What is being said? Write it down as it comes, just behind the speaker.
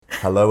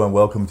Hello and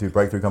welcome to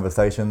Breakthrough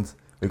Conversations.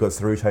 We've got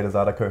Sarush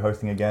Haydazada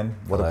co-hosting again.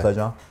 What a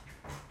pleasure.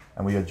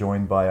 And we are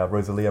joined by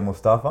Rosalia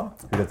Mostafa,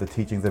 who does the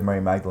Teachings of Mary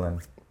Magdalene.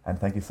 And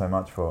thank you so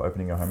much for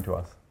opening your home to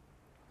us.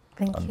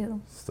 Thank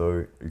you.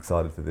 So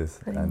excited for this.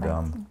 And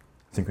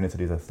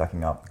synchronicities are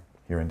stacking up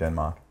here in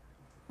Denmark.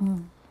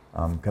 Can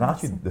I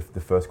ask you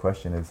the first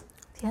question is,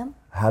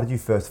 how did you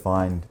first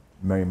find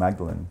Mary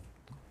Magdalene?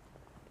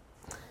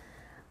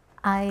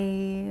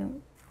 I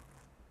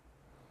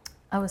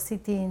was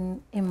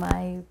sitting in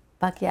my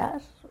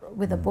backyard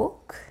with a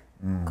book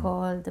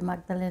called the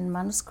Magdalene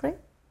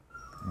Manuscript.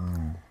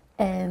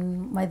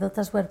 And my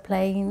daughters were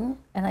playing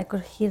and I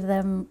could hear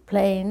them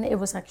playing. It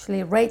was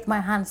actually rate my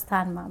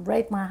handstand, mom,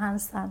 rate my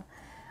handstand.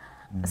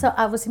 So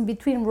I was in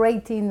between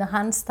rating the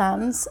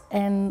handstands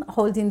and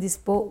holding this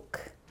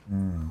book.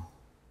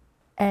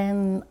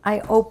 And I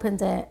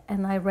opened it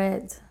and I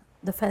read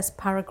the first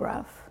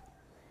paragraph.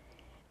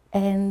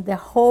 And the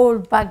whole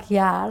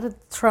backyard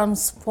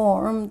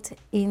transformed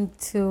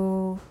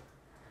into,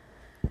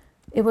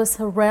 it was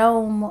a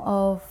realm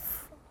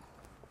of,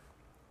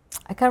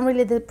 I can't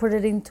really put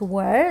it into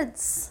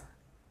words.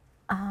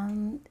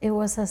 It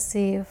was as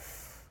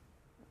if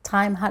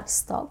time had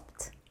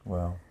stopped.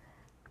 Wow.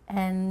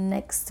 And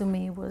next to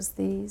me was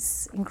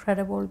this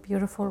incredible,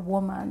 beautiful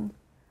woman.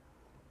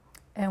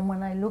 And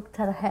when I looked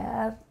at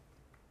her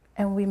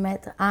and we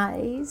met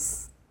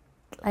eyes,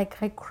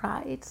 like I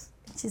cried.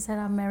 She said,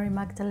 I'm Mary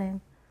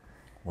Magdalene.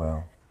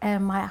 Wow.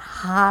 And my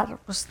heart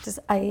was just,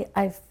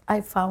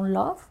 I found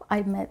love.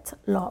 I met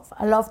love.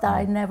 A love that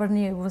I never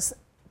knew was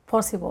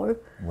possible.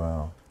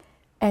 Wow.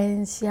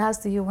 And she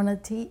asked, do you want to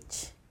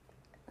teach?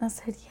 And I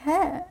said,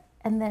 yeah.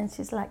 And then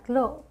she's like,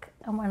 look.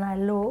 And when I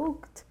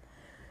looked,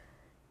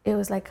 it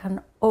was like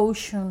an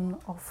ocean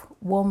of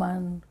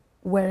woman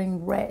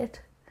wearing red.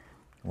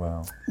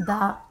 Wow.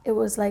 That it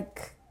was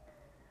like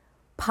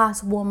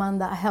past woman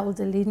that held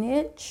the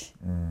lineage.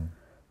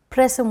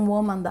 Present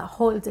woman that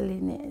hold the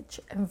lineage,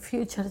 and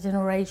future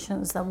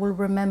generations that will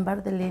remember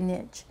the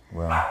lineage.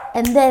 Wow.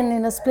 And then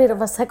in a split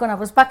of a second, I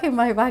was back in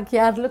my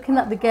backyard looking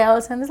at the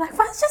girls and it's like,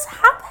 what just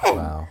happened?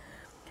 Wow.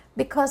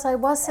 Because I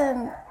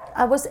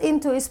was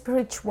into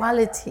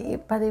spirituality,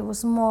 but it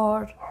was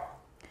more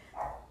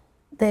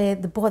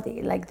the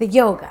body, like the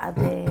yoga,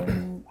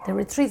 the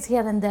retreats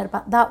here and there.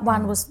 But that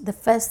one was the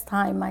first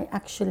time I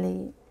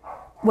actually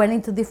went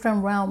into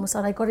different realms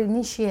and I got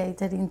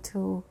initiated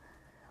into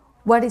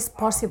what is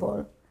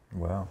possible.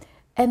 Wow.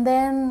 And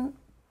then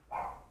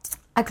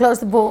I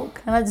closed the book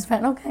and I just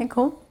went, okay,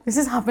 cool, this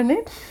is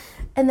happening.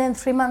 And then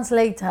 3 months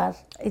later,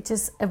 it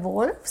just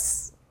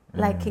evolves,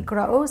 like it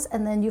grows,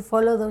 and then you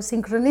follow those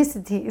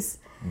synchronicities.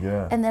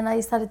 Yeah. And then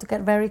I started to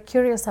get very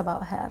curious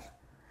about her.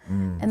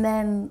 And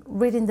then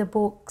reading the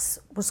books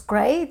was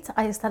great.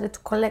 I started to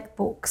collect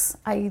books.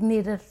 I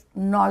needed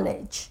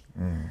knowledge.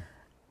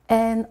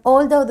 And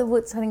although the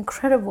books are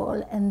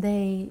incredible and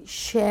they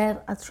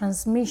share a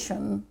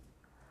transmission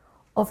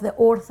of the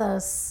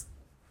author's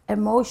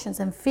emotions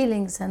and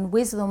feelings and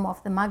wisdom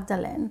of the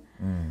Magdalene,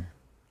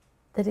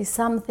 there is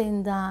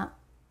something that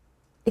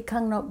it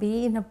cannot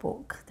be in a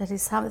book. There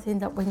is something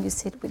that when you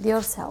sit with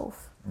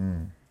yourself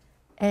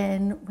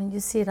and when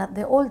you sit at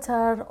the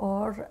altar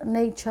or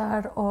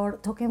nature or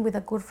talking with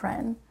a good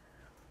friend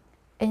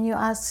and you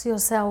ask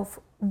yourself,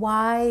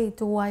 why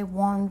do I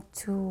want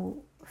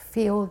to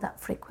feel that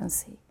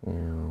frequency?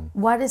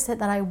 What is it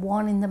that I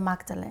want in the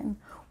Magdalene?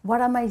 What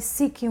am I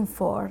seeking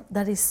for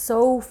that is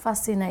so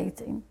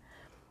fascinating?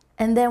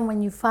 And then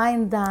when you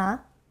find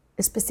that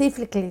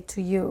specifically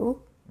to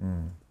you,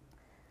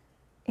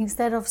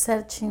 instead of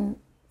searching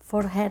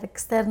for her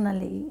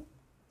externally,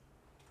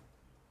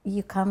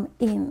 you come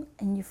in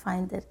and you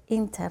find it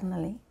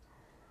internally.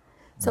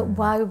 So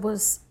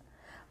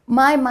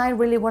my mind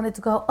really wanted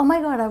to go, oh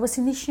my God, I was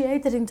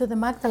initiated into the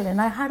Magdalene.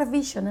 I had a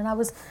vision and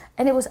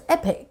it was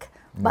epic.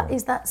 But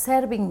is that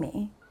serving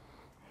me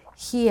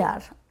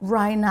here,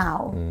 right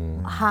now?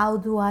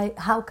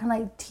 How can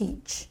I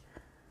teach?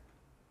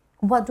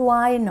 What do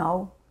I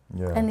know?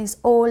 Yeah. And it's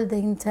all the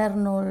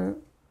internal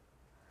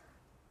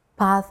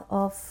path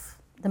of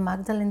the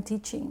Magdalene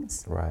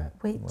teachings, Right.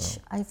 which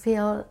I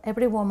feel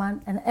every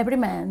woman and every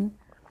man,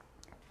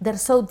 they're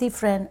so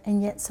different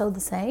and yet so the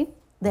same.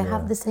 They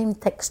have the same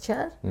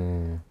texture,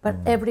 but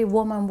every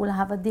woman will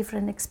have a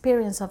different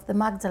experience of the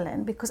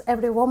Magdalene because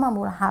every woman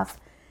will have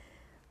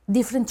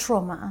different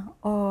trauma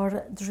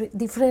or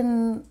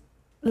different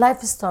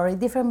life story,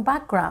 different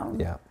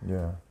background,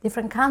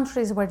 different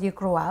countries where you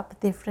grew up,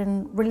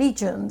 different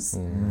religions,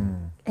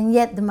 and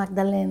yet the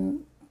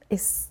Magdalene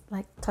is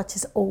like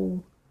touches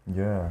all.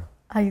 Yeah.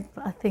 I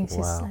think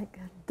she's like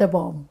the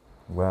bomb.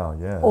 Wow.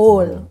 Yeah.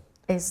 All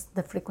is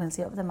the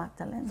frequency of the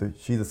Magdalene. So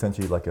she's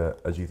essentially like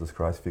a Jesus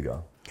Christ figure.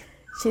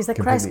 She's a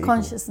Christ equal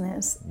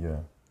consciousness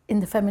in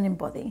the feminine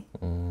body.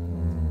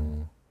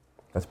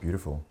 That's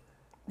beautiful.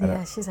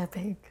 Yeah, she's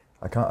epic.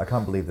 I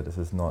can't believe that this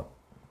is not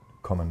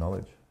common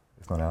knowledge.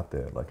 It's not out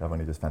there. Like I've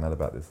only just found out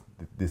about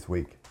this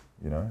week,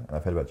 and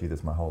I've heard about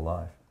Jesus my whole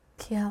life.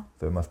 Yeah.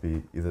 So it must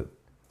be, is it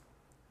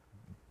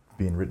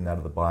being written out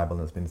of the Bible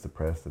and it's been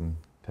suppressed and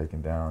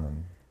taken down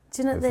and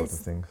do you know, those sorts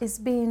of things. It's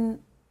been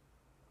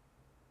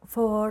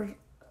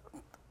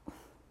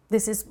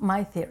this is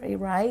my theory,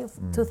 right?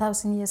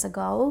 2,000 years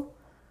ago,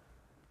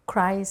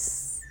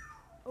 Christ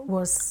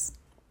was,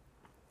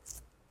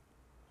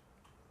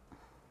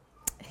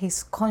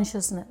 his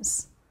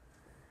consciousness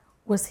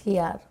was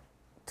here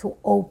to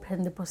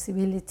open the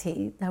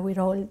possibility that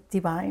we're all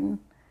divine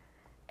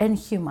and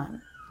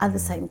human at the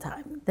same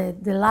time.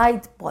 The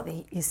light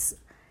body is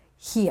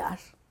here.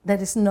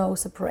 There is no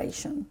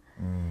separation.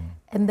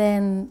 And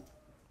then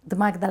the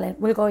Magdalene,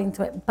 we'll go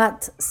into it.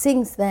 But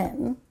since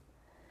then,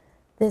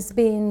 there's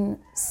been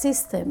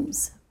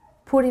systems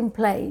put in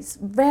place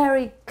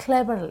very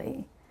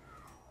cleverly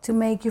to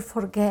make you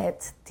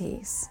forget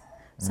this.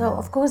 So,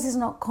 of course, it's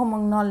not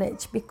common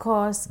knowledge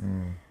because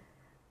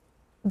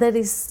there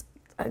is,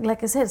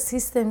 like I said,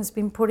 systems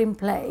been put in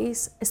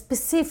place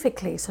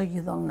specifically so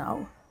you don't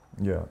know.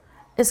 Yeah.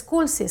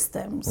 School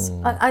systems.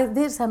 I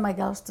did send my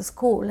girls to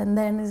school, and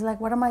then it's like,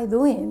 what am I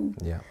doing?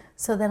 Yeah.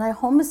 So then I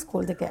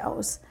homeschool the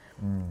girls.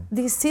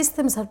 These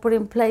systems are put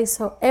in place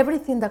so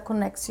everything that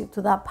connects you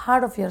to that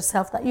part of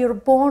yourself that you're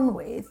born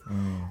with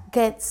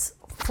gets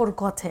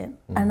forgotten,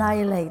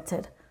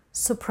 annihilated,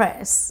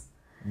 suppressed.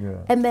 Yeah.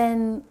 And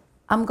then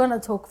I'm going to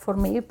talk for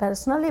me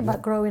personally,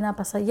 but growing up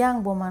as a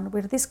young woman,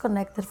 we're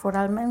disconnected for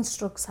our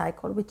menstrual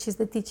cycle, which is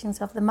the teachings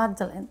of the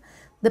Magdalene,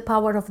 the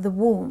power of the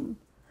womb,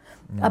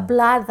 a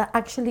blood that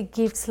actually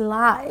gives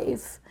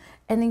life.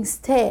 And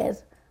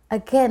instead,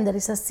 again, there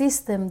is a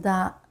system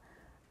that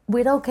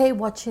we're okay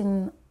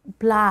watching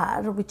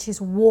blood, which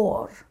is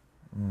war,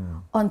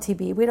 on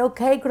TV. We're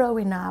okay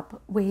growing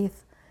up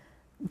with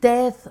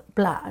death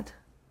blood.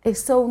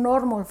 It's so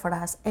normal for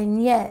us.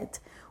 And yet,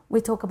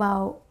 we talk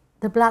about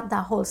the blood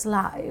that holds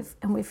life,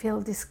 and we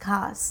feel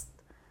disgust.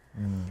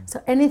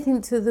 So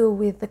anything to do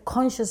with the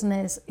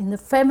consciousness in the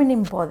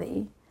feminine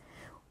body,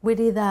 with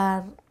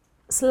either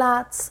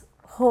sluts,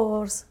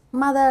 whores,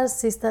 mothers,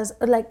 sisters,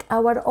 like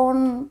our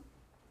own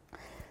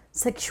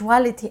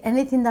sexuality,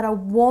 anything that a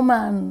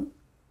woman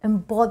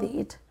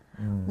embodied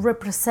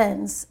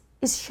represents,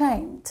 is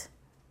shamed.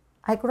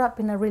 I grew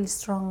up in a really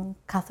strong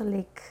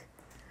Catholic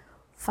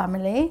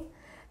family,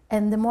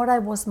 and the more I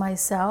was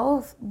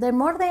myself, the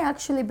more they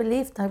actually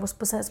believed I was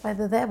possessed by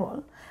the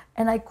devil.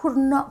 And I could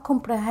not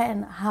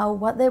comprehend how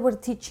what they were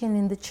teaching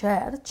in the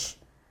church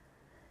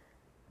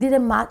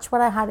didn't match what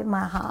I had in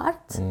my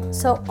heart.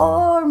 So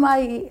all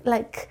my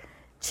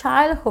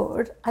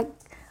childhood,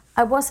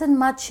 I wasn't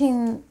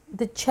matching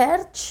the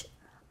church.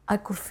 I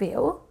could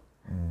feel,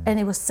 and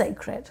it was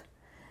sacred.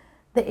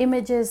 The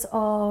images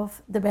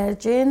of the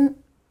Virgin,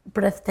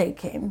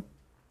 breathtaking.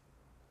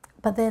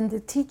 But then the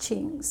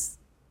teachings,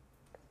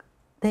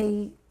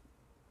 there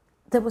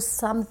was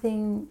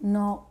something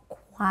not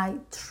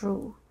quite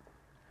true.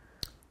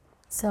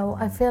 So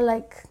I feel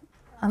like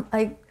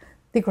I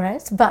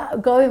digress,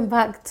 but going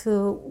back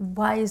to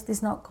why is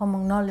this not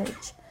common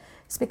knowledge?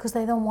 It's because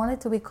they don't want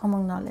it to be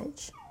common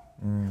knowledge.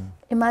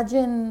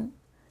 Imagine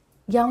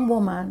young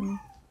woman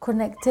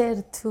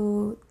connected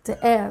to the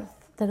earth,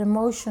 their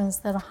emotions,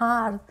 their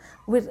heart,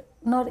 with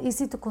not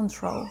easy to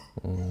control.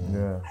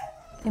 Yeah.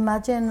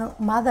 Imagine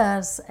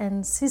mothers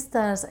and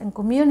sisters and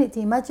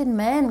community. Imagine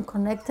men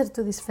connected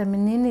to this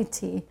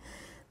femininity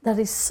that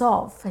is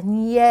soft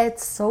and yet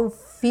so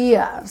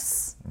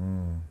fierce.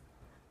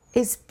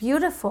 It's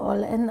beautiful,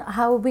 and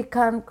how we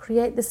can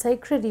create the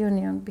sacred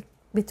union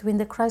between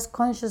the Christ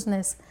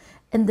consciousness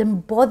and the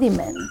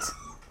embodiment.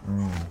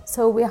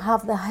 So we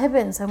have the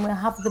heavens and we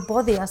have the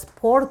body as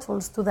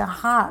portals to the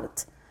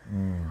heart.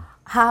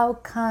 How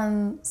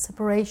can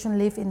separation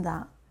live in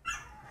that?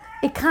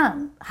 It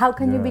can't. How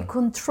can you be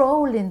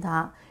controlling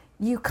that?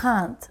 You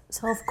can't.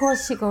 So of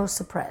course she goes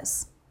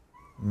suppressed.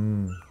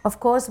 Of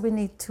course we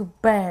need to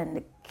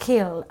burn,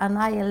 kill,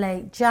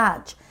 annihilate,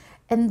 judge.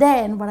 And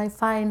then what I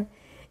find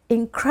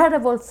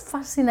incredible,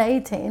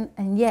 fascinating,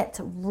 and yet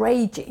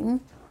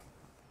raging,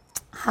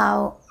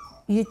 how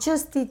you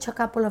just teach a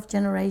couple of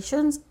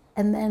generations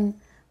and then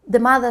the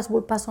mothers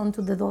will pass on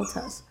to the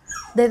daughters.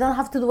 They don't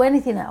have to do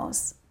anything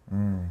else.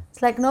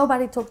 It's like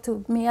nobody talked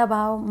to me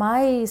about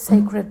my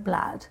sacred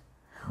blood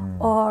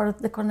or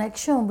the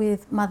connection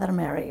with Mother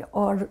Mary,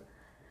 or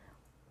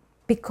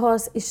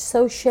because it's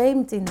so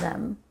shamed in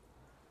them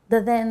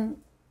that then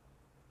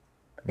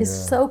it's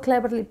so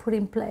cleverly put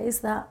in place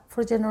that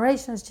for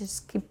generations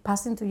just keep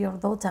passing to your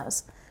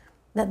daughters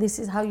that this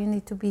is how you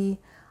need to be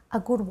a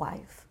good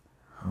wife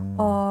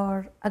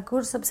or a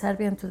good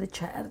subservient to the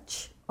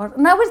church. Or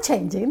now we're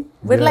changing.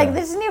 We're like,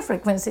 these new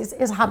frequencies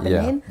is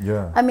happening.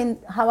 Yeah. I mean,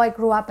 how I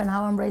grew up and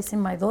how I'm raising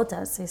my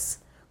daughters is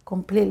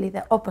completely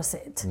the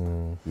opposite.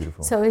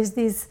 Beautiful. So it's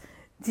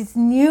this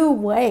new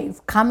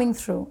wave coming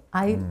through.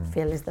 I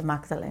feel is the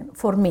Magdalene.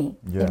 For me,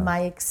 in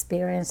my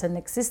experience and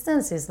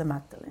existence, is the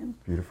Magdalene.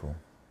 Beautiful.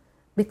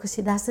 Because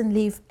she doesn't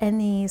leave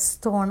any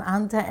stone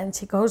unturned.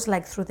 She goes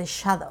like through the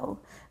shadow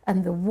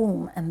and the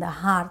womb and the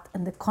heart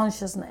and the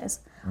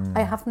consciousness.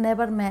 I have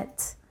never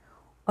met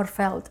or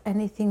felt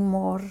anything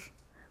more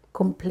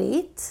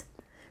complete,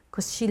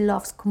 because she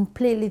loves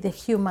completely the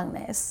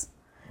humanness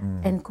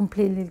and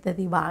completely the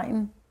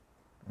divine.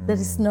 There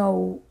is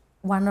no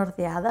one or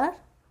the other.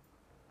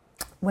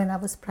 When I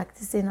was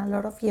practicing a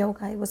lot of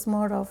yoga, it was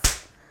more of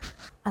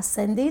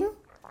ascending,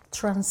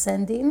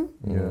 transcending.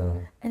 Yeah.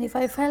 And if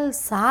I felt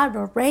sad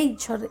or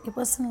rage, or it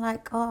wasn't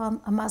like, oh,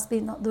 I must be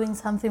not doing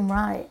something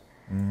right.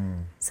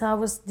 So I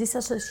was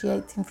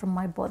disassociating from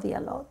my body a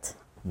lot.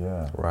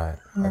 Yeah. Right.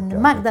 And then the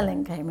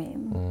Magdalene came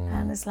in,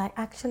 and it's like,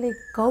 actually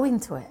go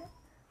into it.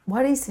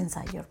 What is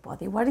inside your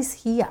body? What is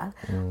here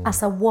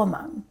as a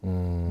woman?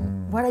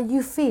 What are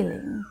you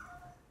feeling?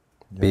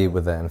 Be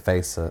with it and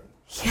face it.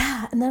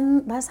 Yeah, and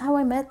then that's how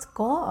I met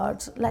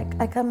God. Like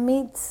I can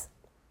meet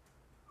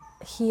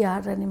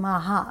here and in my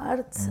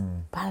heart,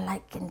 but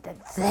like in the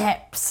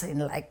depths, in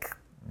like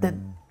the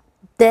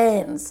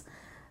dens,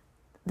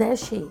 there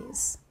she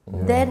is,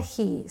 there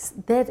he is,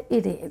 there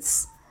it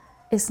is.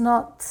 It's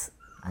not,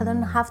 I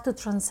don't have to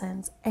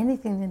transcend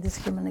anything in this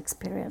human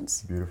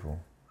experience. Beautiful.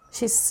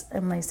 She's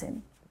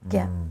amazing.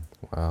 Yeah.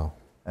 Wow.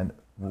 And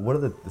what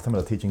are some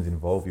of the teachings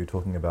involved? You're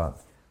talking about,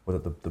 was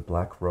it the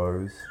black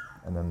rose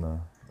and then the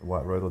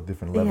white rose, or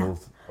different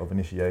levels of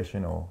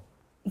initiation, or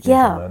you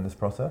can learn this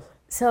process?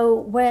 So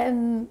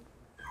when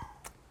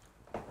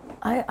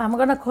I'm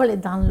gonna call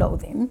it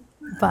downloading,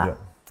 but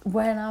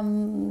when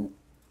I'm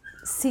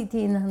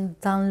sitting and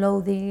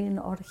downloading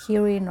or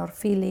hearing or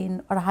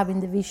feeling or having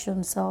the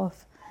visions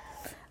of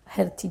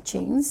her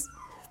teachings,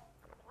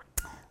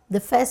 the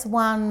first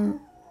one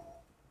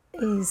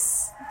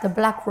is the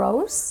black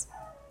rose,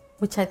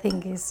 which I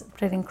think is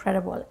pretty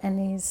incredible,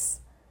 and is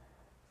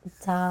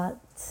that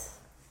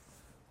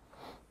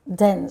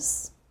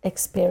dense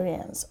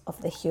experience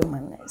of the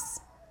humanness,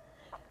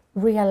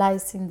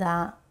 realizing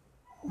that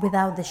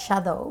without the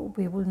shadow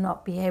we will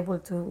not be able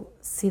to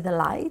see the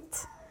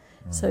light.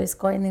 So it's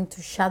going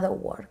into shadow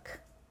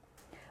work,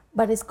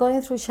 but it's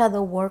going through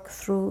shadow work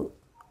through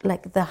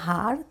like the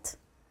heart.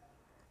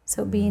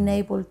 So being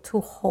able to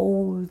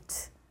hold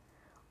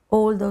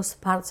all those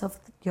parts of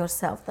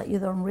yourself that you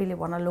don't really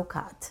want to look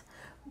at,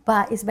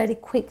 but it's very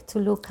quick to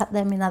look at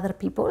them in other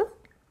people.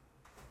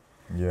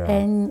 Yeah.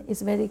 And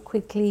it's very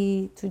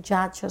quickly to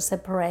judge or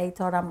separate,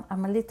 or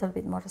I'm a little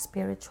bit more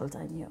spiritual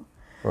than you.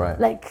 Right.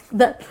 Like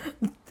the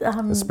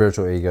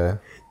spiritual ego.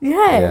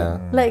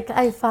 Yeah. Like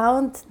I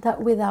found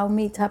that without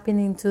me tapping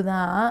into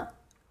that,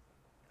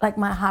 like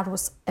my heart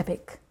was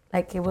epic.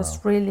 Like it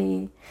was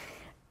really,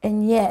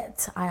 and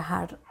yet I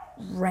had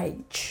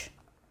rage,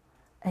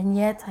 and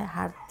yet I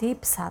had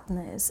deep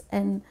sadness.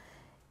 And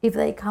if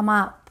they come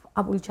up,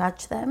 I will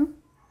judge them.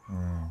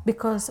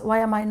 Because why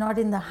am I not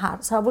in the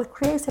heart? So I will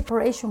create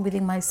separation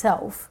within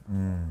myself.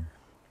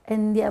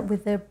 And yet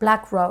with the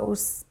black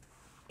rose,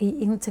 it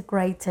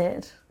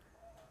integrated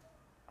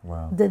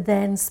the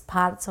dense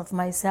parts of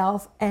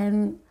myself,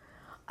 and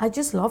I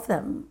just love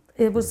them.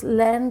 It was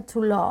learn to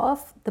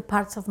love the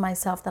parts of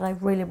myself that I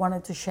really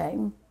wanted to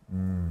shame,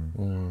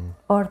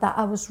 or that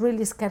I was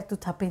really scared to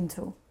tap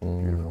into.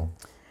 Beautiful.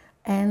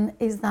 And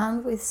it's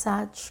done with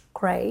such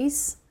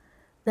grace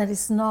that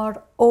it's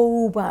not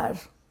over.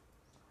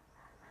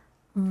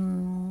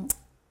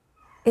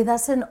 It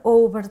doesn't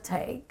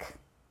overtake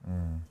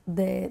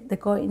the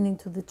going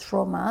into the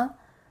trauma.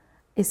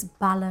 Is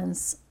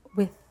balanced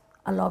with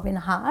a loving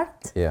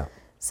heart. Yeah.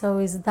 So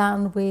it's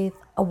done with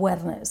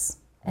awareness,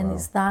 and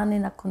it's done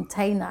in a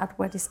container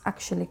where it's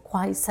actually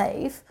quite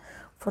safe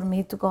for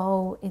me to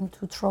go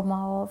into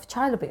trauma of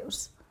child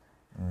abuse.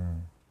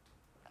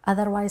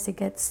 Otherwise it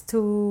gets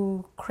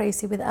too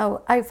crazy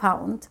I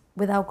found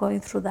without going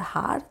through the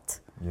heart.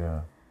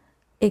 Yeah.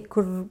 It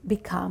could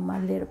become a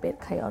little bit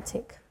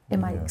chaotic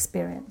in my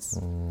experience.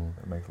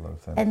 That makes a lot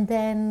of sense. And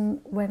then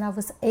when I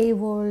was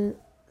able,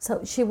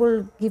 so she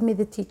will give me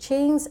the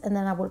teachings, and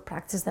then I will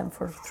practice them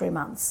for 3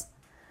 months,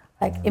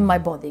 like in my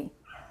body.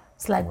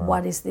 It's like,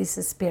 what is this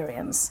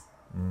experience?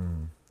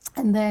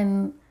 And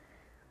then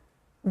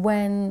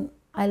when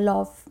I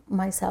love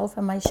myself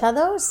and my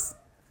shadows,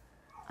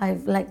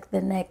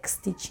 the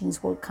next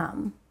teachings will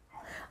come.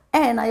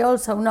 And I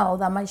also know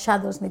that my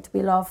shadows need to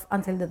be loved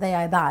until the day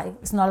I die.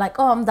 It's not like,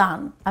 oh, I'm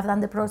done. I've done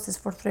the process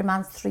for 3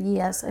 months, 3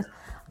 years.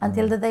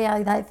 Until the day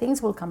I die,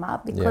 things will come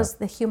up, because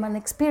the human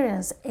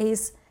experience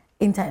is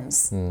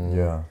intense.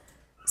 Yeah.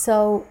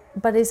 So,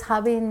 but it's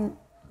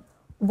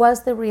what's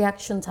the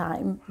reaction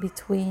time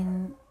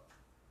between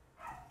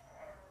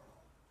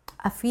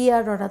a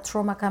fear or a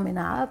trauma coming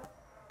up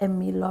and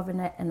me loving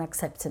it and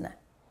accepting it?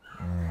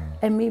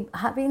 And me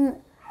having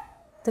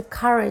the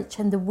courage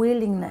and the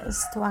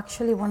willingness to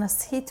actually want to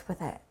sit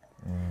with it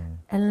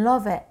and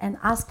love it and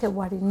ask it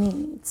what it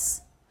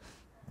needs.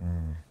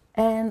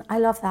 And I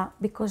love that,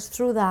 because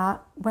through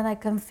that, when I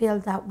can feel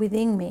that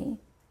within me,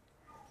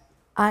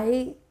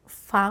 I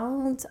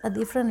found a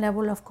different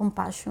level of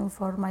compassion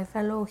for my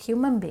fellow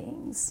human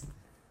beings.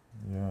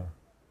 Yeah.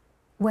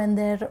 When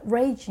they're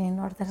raging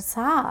or they're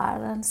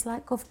sad, and it's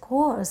like, of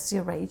course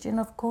you're raging,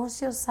 of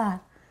course you're sad.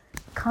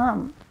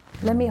 Come,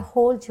 let me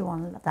hold you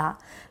on that.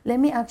 Let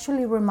me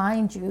actually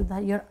remind you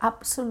that you're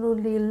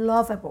absolutely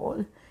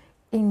lovable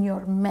in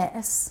your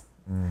mess.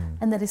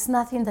 And there is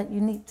nothing that you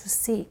need to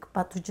seek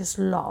but to just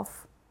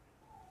love.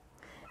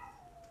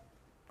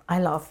 I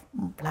love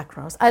Black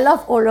Rose. I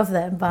love all of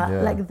them, but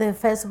Yeah. like the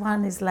first one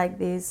is like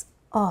this,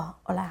 all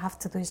I have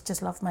to do is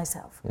just love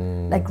myself.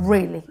 Like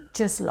really,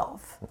 just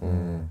love.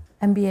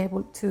 And be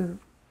able to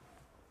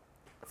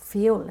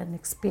feel and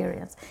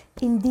experience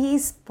in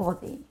this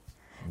body,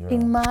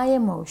 in my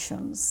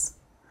emotions.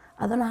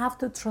 I don't have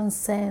to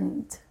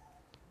transcend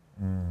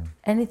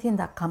anything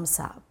that comes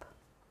up.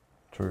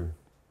 True.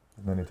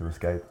 There's no need to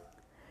escape.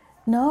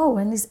 No,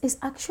 and it's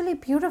actually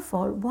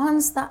beautiful.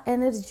 Once that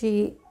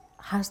energy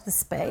has the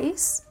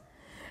space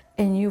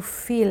and you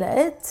feel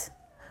it,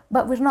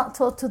 but we're not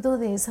taught to do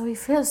this, so it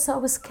feels so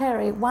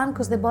scary. One,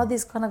 because the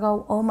body's gonna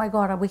go, oh my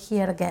God, are we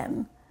here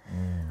again?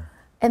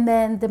 And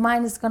then the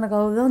mind is gonna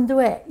go, don't do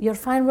it,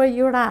 you're fine where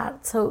you're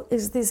at. So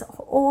is this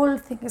whole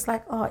thing is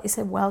like, oh, is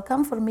it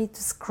welcome for me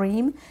to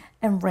scream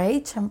and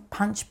rage and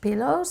punch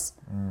pillows?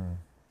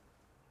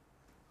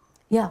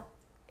 Yeah,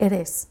 it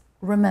is.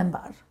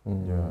 Remember,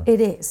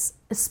 it is.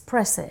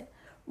 Express it,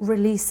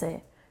 release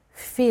it,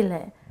 feel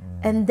it.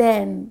 And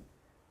then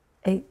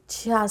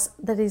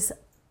there is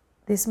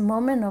this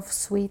moment of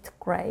sweet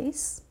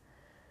grace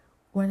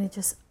when it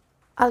just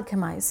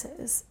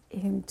alchemizes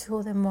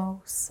into the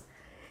most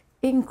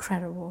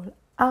incredible,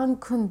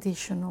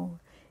 unconditional,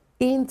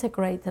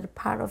 integrated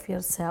part of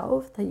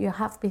yourself that you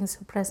have been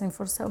suppressing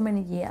for so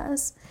many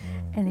years.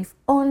 And if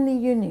only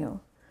you knew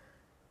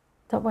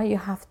that what you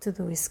have to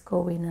do is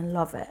go in and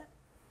love it.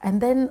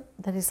 And then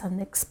there is an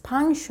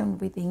expansion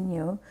within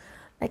you.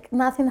 Like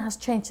nothing has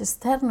changed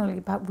externally,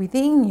 but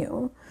within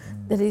you,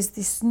 there is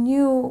this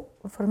new,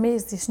 for me,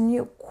 it's this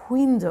new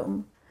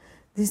queendom,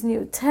 this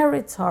new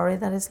territory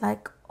that is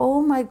like,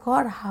 oh my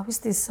God, how is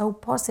this so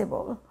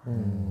possible?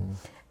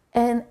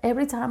 And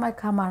every time I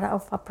come out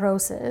of a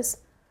process,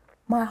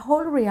 my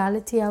whole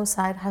reality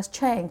outside has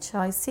changed. So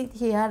I sit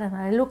here and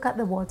I look at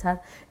the water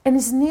and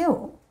it's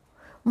new.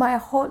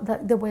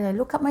 The way I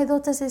look at my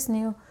daughters is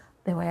new.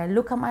 The way I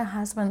look at my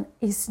husband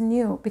is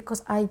new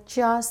because I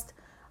just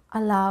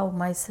allow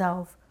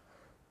myself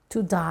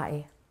to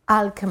die,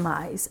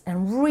 alchemize,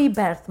 and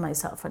rebirth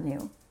myself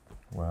anew.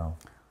 Wow.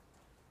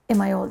 In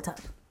my altar.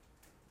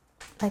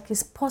 Like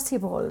it's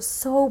possible,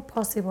 so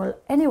possible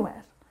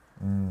anywhere.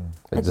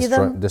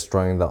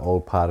 Destroying the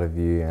old part of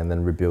you and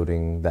then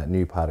rebuilding that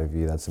new part of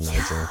you. That's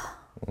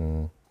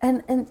amazing.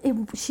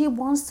 And she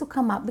wants to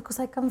come up because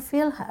I can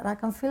feel her. I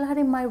can feel her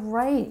in my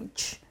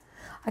rage.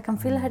 I can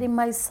feel her in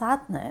my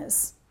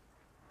sadness.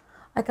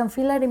 I can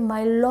feel her in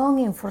my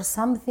longing for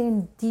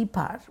something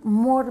deeper,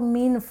 more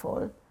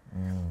meaningful.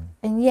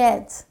 And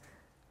yet,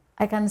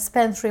 I can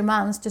spend 3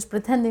 months just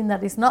pretending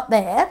that it's not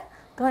there,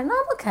 going, no,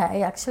 I'm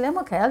okay, actually, I'm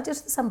okay. I'll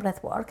just do some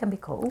breath work and be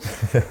cool.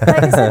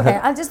 Like, it's okay.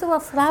 I'll just do a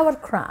flower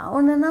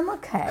crown and I'm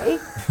okay.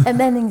 And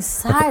then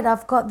inside,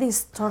 I've got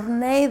this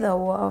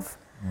tornado of,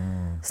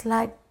 it's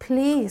like,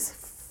 please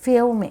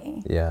feel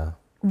me. Yeah.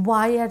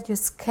 Why are you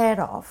scared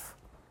of?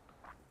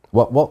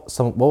 What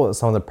were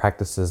some of the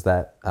practices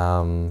that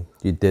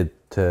you did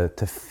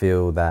to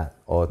feel that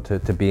or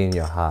to be in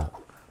your heart?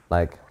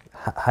 Like,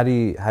 how do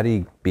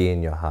you be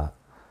in your heart?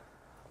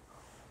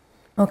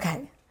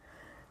 Okay.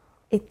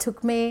 It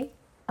took me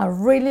a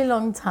really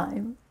long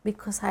time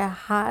because I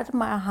had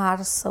my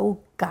heart so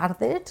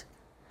guarded.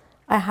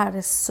 I had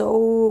it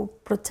so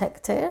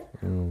protected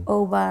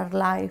over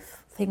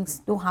life. Things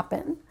do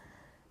happen.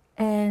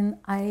 And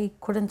I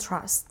couldn't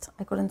trust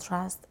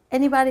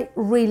anybody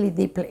really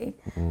deeply.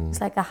 It's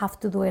like I have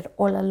to do it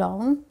all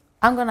alone.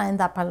 I'm gonna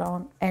end up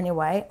alone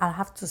anyway. I'll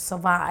have to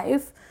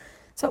survive.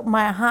 So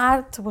my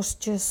heart was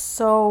just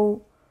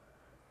so,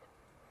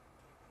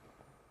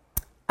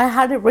 I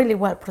had it really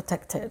well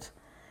protected.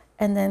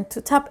 And then to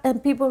tap,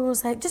 and people will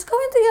say, just go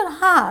into your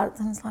heart.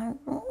 And it's like,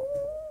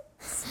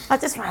 I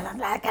just run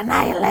like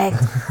annihilate.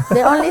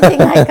 The only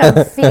thing I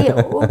can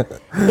feel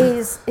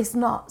is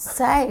not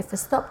safe.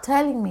 Stop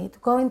telling me to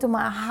go into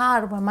my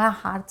heart when my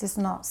heart is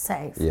not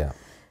safe. Yeah.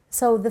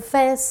 So the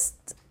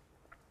first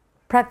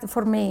practice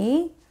for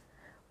me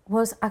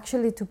was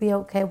actually to be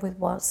okay with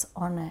what's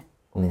on it,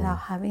 without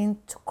having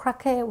to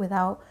crack it,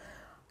 without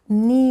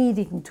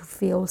needing to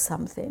feel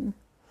something.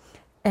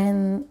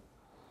 And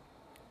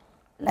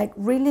like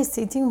really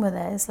sitting with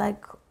it, it's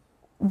like,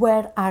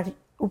 where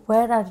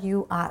are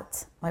you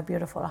at, my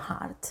beautiful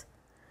heart?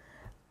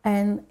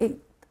 And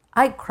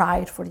I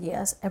cried for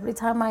years. Every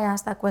time I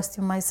asked that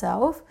question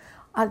myself,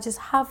 I just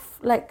have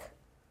like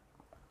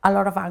a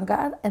lot of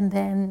anger and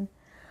then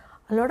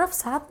a lot of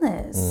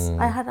sadness.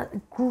 I had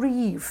a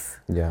grief.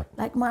 Yeah.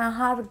 Like my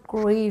heart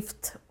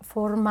grieved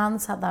for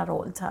months at that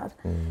altar.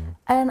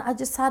 And I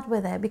just sat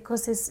with it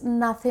because it's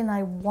nothing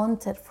I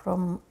wanted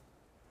from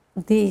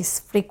this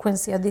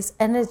frequency or this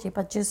energy,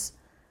 but just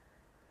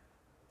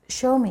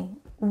show me,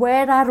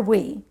 where are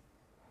we?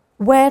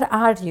 Where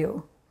are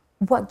you?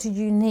 What do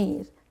you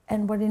need?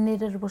 And what he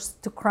needed was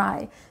to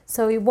cry.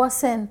 So it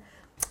wasn't,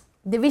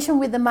 the vision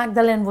with the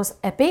Magdalene was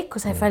epic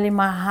because I felt in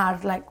my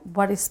heart like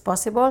what is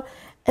possible.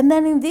 And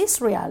then in this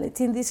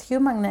reality, in this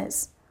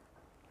humanness,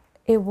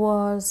 it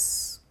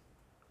was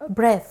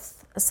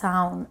breath,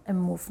 sound, and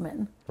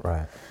movement.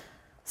 Right.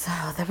 So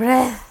the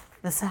breath,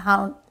 the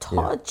sound,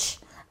 touch,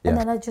 And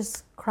then I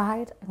just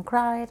cried and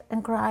cried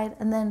and cried.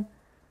 And then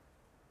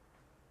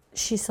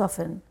she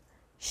softened,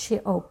 she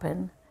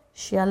opened,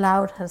 she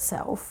allowed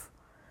herself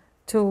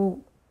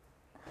to,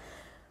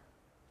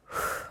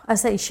 I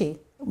say she,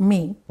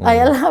 me. I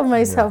allow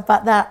myself,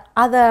 but that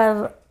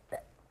other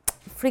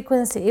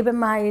frequency, even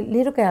my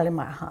little girl in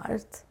my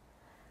heart.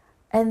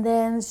 And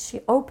then she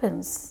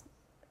opens,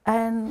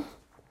 and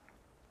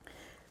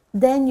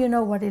then you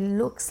know what it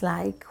looks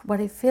like, what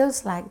it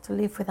feels like to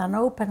live with an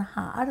open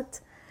heart,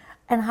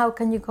 and how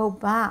can you go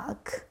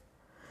back.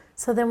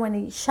 So then when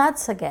it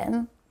shuts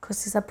again,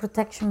 because it's a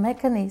protection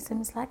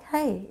mechanism, it's like,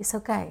 hey, it's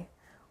okay,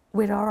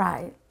 we're all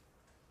right,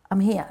 I'm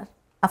here,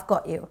 I've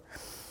got you.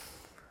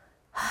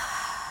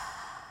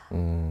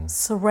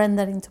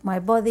 Surrendering to my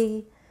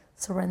body,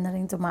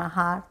 surrendering to my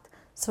heart,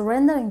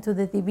 surrendering to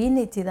the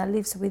divinity that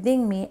lives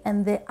within me,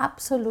 and the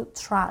absolute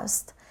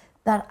trust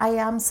that I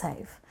am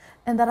safe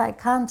and that I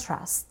can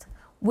trust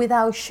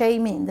without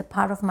shaming the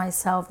part of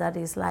myself that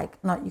is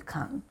like, no, you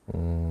can't.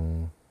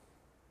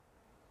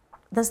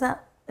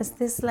 Is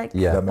this like,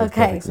 That makes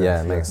okay, perfect sense.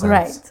 Yeah, it makes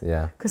great. sense.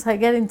 Yeah. Because I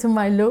get into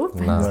my loop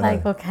and it's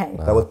like, okay.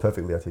 That was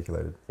perfectly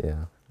articulated.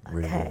 Yeah.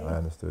 Really, Okay. I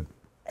understood.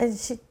 And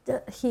she,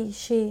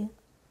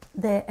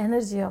 the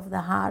energy of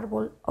the heart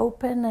will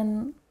open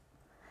and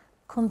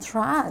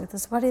contract.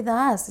 That's what it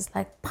does. It's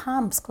like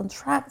pumps,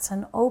 contracts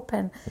and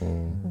open.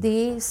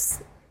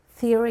 This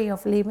theory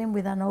of living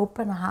with an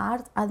open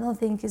heart, I don't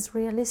think is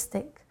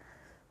realistic,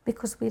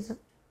 because we're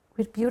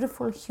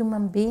beautiful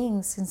human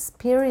beings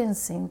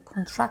experiencing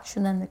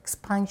contraction and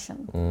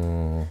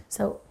expansion.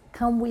 So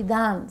can we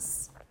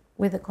dance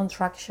with the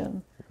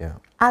contraction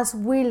as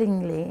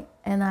willingly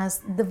and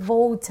as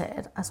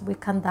devoted as we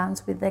can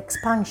dance with the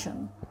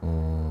expansion?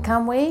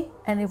 Can we?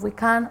 And if we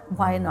can,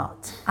 why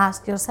not?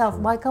 Ask yourself,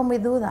 why can't we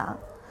do that?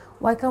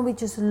 Why can't we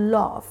just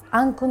love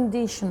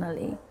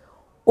unconditionally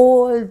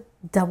all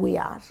that we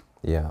are?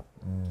 Yeah.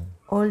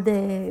 All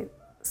the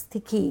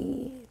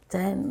sticky,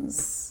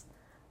 tense,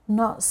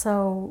 not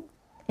so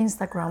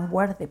Instagram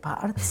worthy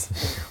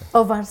parts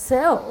of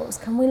ourselves.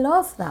 Can we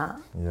love that?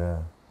 Yeah.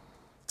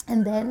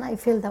 And then I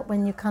feel that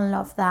when you can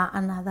love that,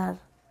 another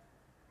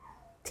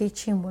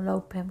teaching will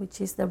open,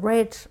 which is the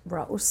red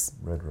rose.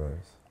 Red rose.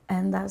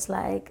 And that's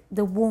like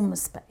the womb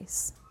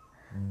space,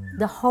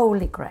 the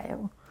holy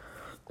grail.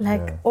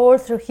 Like all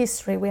through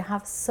history, we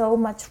have so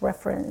much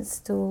reference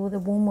to the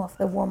womb of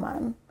the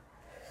woman.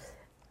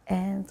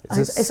 And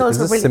it's also is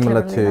this really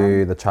similar cleverly to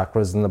done. the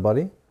chakras in the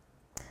body?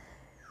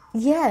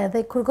 Yeah,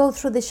 they could go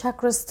through the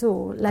chakras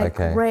too, like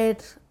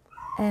red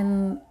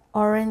and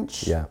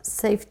orange,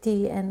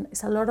 safety, and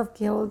it's a lot of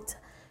guilt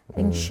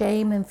and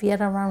shame and fear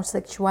around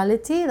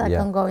sexuality that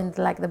can go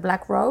into like the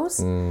black rose.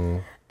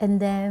 And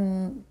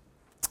then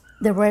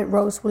the red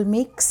rose will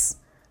mix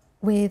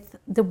with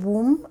the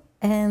womb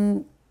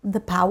and the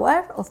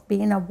power of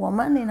being a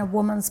woman in a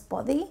woman's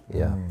body.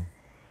 Yeah.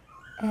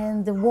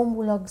 And the womb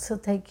will also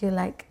take you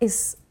like,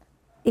 it's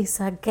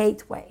a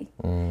gateway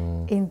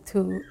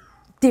into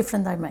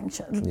different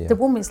dimensions. Yeah. The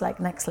womb is like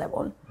next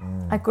level.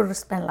 I could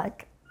spend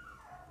like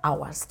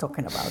hours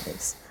talking about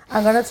this.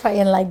 I'm gonna try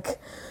and like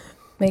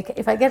make it.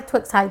 If I get too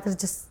excited,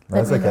 just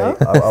let me know.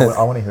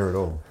 I want to hear it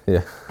all.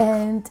 Yeah.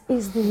 And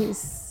is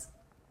this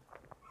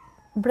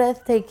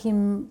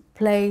breathtaking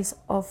place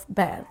of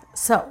birth.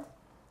 So,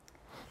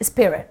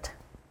 spirit.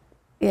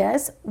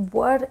 Yes,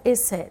 what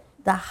is it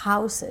that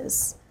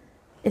houses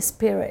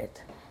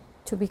spirit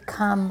to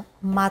become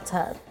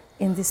matter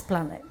in this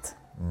planet?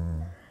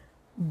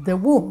 The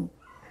womb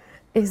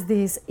is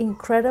this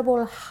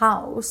incredible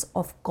house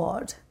of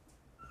God,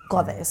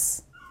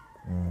 goddess,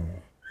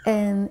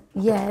 and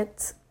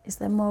yet is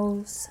the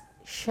most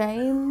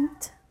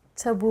shamed,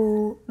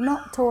 taboo,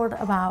 not taught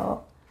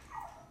about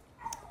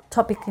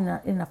topic in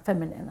a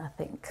feminine, I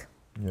think.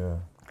 Yeah.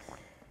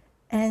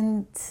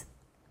 And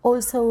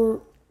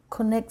also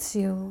connects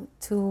you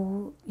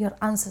to your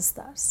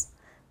ancestors,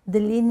 the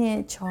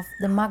lineage of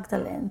the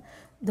Magdalene,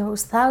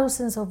 those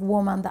thousands of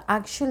women that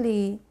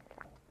actually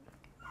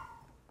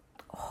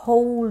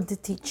hold the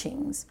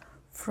teachings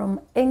from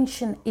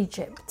ancient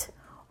Egypt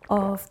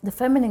of the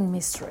feminine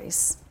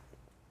mysteries.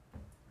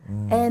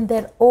 And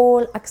they're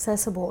all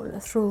accessible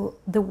through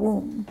the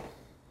womb.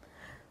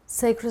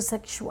 Sacred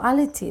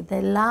sexuality,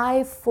 the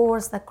life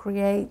force that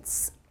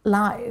creates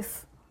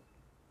life,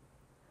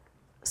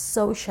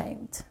 so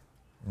shamed,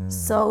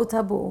 so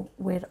taboo.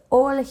 We're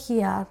all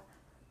here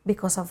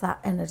because of that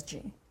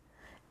energy.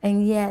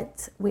 And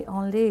yet we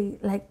only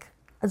like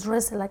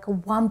address like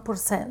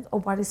 1%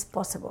 of what is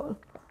possible.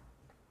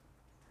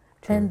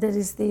 And there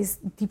is this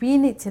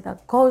divinity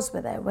that goes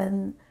with it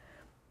when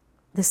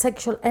the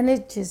sexual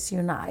energies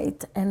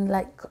unite and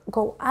like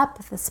go up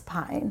the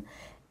spine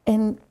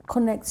and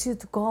connects you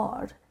to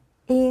God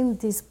in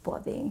this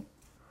body,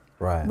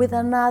 Right. with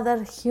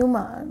another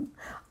human.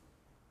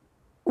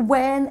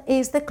 When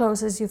is the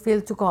closest you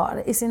feel to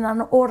God? Is in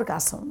an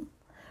orgasm,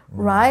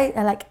 right?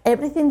 And like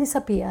everything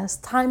disappears,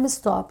 time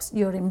stops,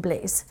 you're in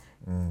bliss,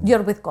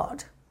 you're with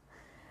God.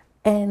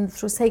 And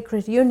through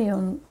sacred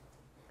union,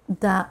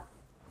 that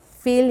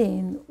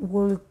feeling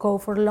will go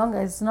for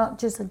longer. It's not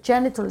just a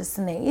genital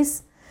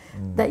sneeze,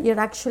 that you'd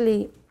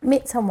actually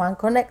meet someone,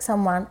 connect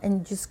someone,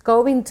 and just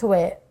go into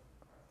it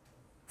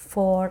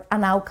for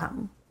an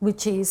outcome,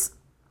 which is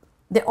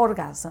the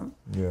orgasm.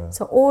 Yeah.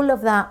 So all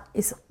of that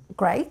is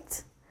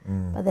great,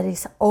 but there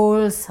is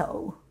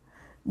also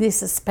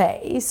this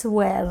space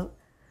where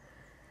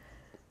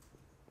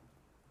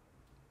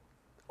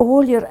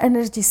all your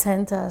energy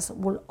centers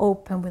will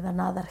open with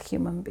another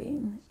human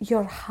being.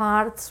 Your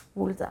hearts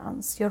will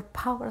dance, your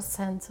power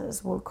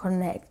centers will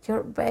connect,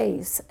 your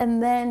base,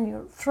 and then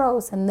your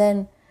throat, and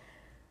then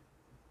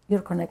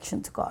your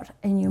connection to God.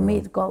 And you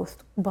meet God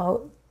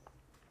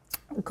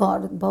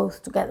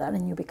both together,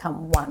 and you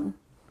become one.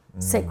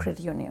 Sacred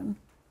union.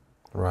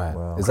 Right.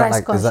 Wow. Is Christ that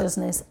like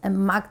consciousness and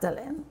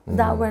Magdalene.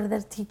 That were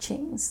their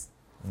teachings.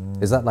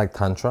 is that like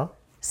tantra?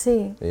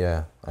 See.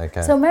 Yeah.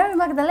 Okay. So Mary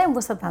Magdalene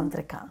was a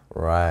tantrika.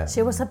 right.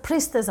 She was a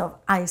priestess of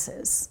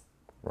Isis.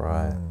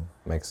 Right.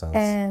 Makes sense.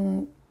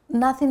 And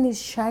nothing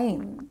is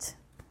shamed.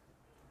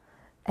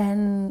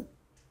 And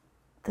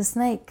the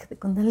snake, the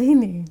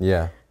Kundalini,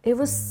 yeah. it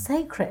was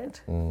sacred.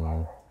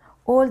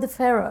 All the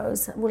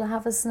pharaohs will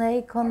have a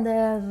snake on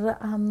their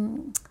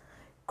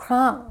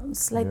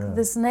crowns. Like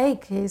the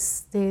snake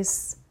is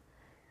this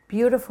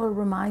beautiful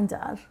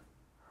reminder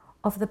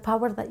of the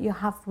power that you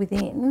have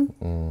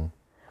within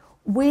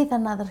with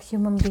another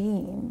human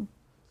being.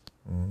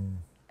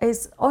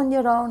 It's on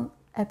your own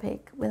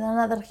epic with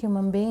another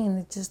human being.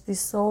 It just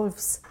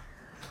dissolves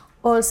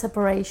all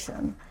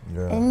separation.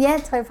 Yeah. And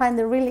yet I find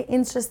it really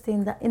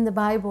interesting that in the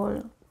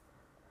Bible,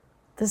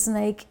 the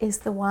snake is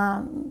the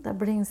one that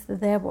brings the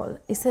devil.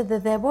 Is it the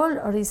devil,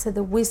 or is it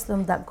the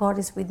wisdom that God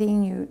is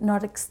within you,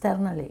 not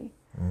externally?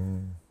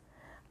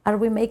 Are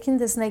we making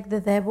the snake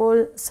the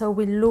devil so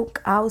we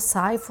look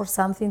outside for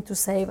something to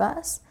save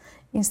us,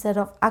 instead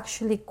of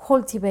actually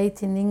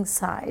cultivating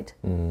inside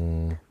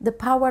the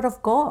power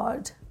of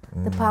God,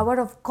 the power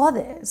of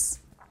Goddess?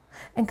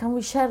 And can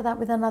we share that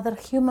with another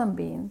human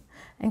being?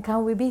 And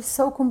can we be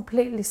so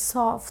completely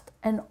soft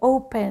and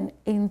open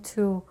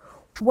into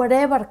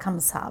whatever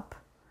comes up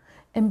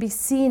and be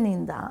seen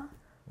in that?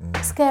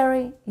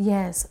 Scary?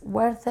 Yes.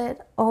 Worth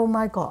it? Oh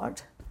my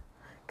God.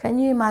 Can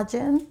you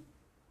imagine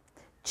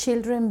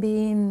children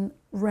being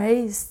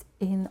raised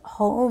in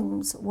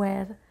homes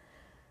where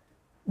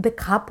the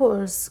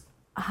couples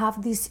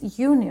have this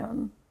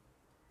union?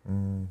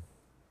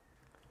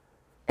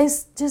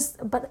 It's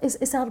just, but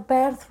it's our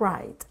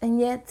birthright,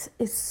 and yet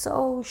it's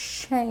so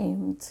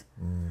shamed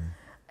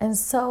and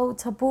so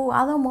taboo.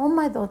 I don't want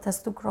my daughters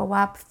to grow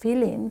up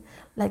feeling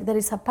like there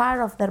is a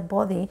part of their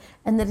body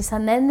and there is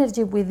an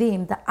energy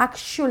within that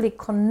actually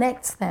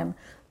connects them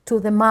to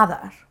the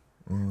mother.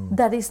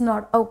 That is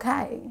not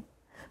okay,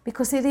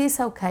 because it is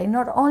okay.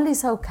 Not only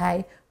is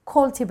okay,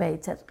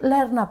 cultivate it,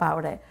 learn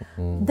about it,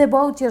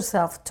 devote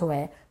yourself to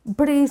it,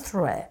 breathe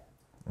through it,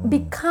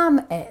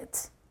 become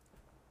it.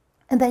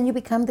 And then you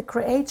become the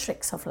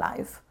creatrix of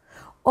life.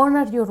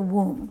 Honor your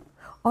womb,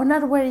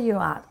 honor where you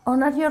are,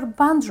 honor your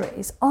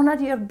boundaries, honor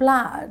your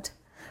blood.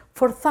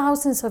 For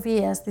thousands of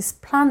years, this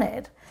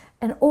planet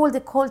and all the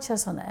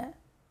cultures on it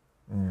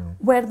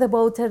were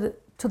devoted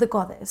to the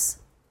goddess,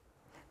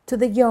 to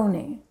the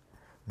yoni,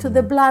 to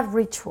the blood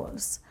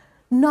rituals.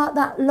 Not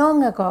that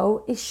long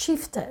ago, it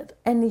shifted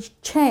and it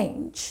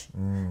changed.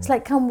 It's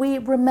like, can we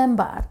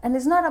remember? And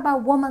it's not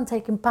about woman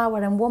taking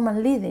power and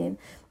woman leading.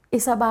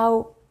 It's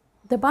about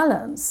the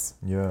balance.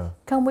 Yeah.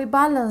 Can we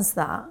balance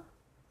that?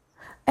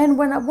 And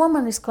when a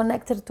woman is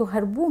connected to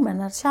her woman,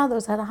 her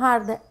shadows, her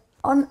heart,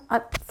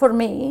 for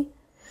me,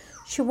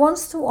 she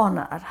wants to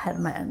honor her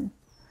man.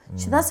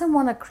 She doesn't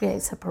want to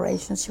create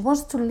separation. She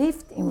wants to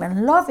lift him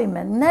and love him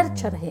and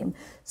nurture him.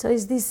 So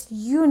it's this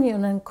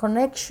union and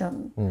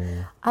connection.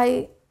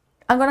 I'm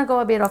going to go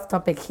a bit off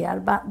topic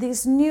here, but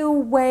this new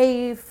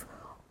wave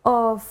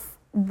of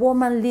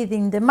woman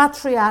leading, the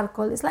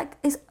matriarchal, it's like,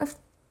 it's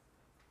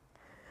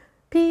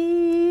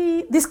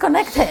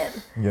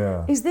disconnected.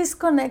 Yeah. It's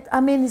disconnect.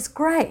 I mean, it's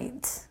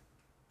great,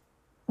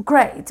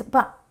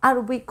 but are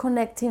we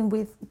connecting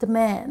with the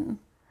men?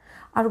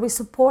 Are we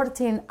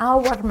supporting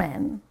our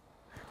men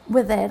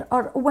with it?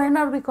 Or when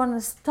are we going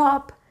to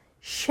stop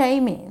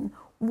shaming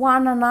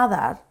one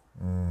another?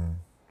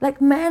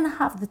 Like, men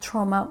have the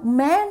trauma.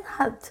 Men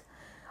had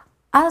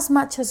as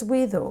much as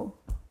we do.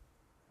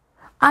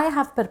 I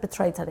have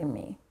perpetrator in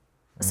me.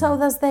 So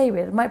does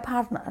David, my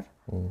partner.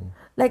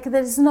 Like,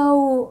 there's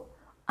no,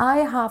 I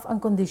have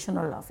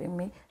unconditional love in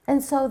me,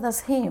 and so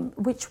does him.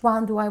 Which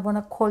one do I want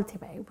to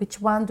cultivate?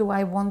 Which one do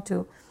I want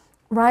to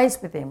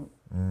rise with him?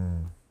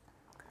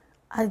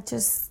 I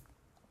just,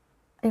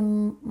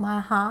 in my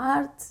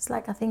heart, it's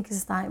like, I think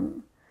it's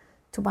time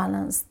to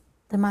balance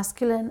the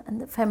masculine and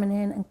the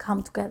feminine and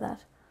come together.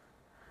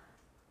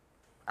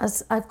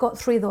 As I've got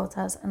 3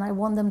 daughters and I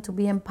want them to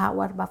be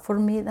empowered, but for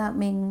me that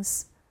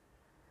means,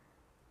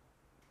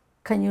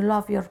 can you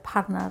love your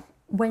partner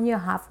when you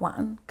have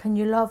one? Can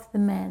you love the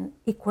man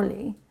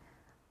equally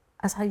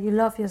as how you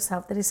love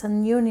yourself? There is a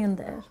union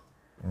there.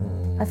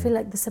 I feel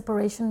like the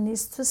separation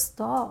needs to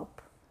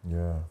stop.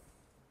 Yeah.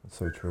 It's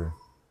so true.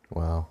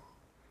 Wow.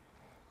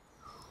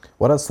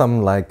 What are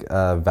some like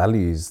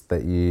values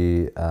that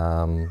you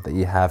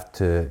have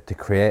to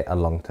create a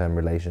long-term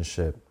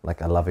relationship,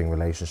 like a loving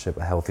relationship,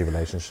 a healthy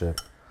relationship?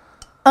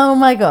 Oh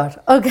my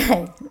God.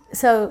 Okay.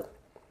 So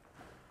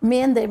me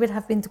and David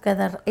have been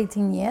together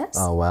 18 years.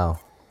 Oh wow.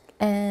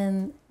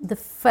 And the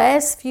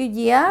first few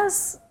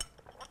years,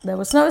 there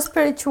was no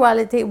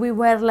spirituality. We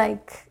were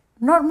like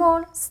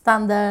normal,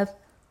 standard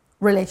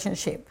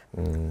relationship.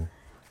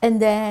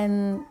 And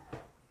then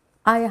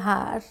I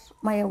had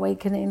my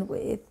awakening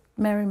with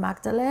Mary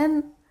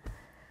Magdalene,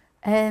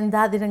 and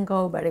that didn't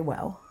go very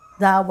well.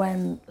 That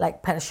went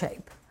like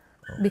pear-shaped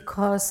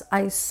because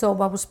I saw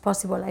what was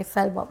possible. I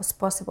felt what was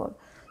possible.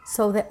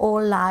 So the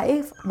old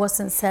life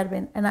wasn't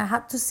serving, and I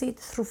had to see it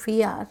through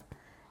fear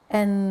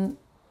and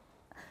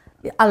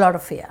a lot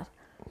of fear.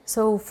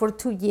 So for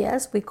 2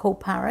 years we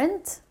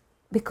co-parent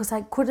because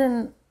I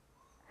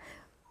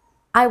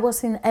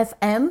was in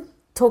FM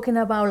talking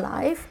about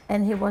life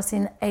and he was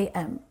in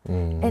AM.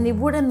 And it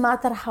wouldn't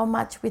matter how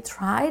much we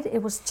tried,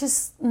 it was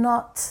just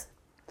not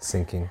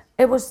Sinking.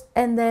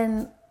 and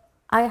then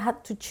I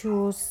had to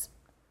choose,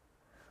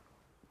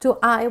 do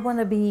I want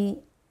to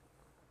be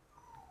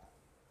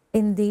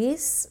in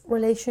this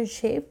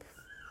relationship,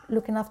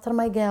 looking after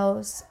my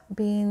girls,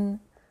 being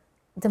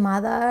the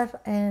mother,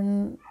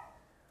 and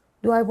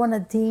do I want to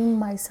dim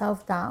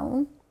myself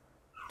down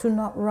to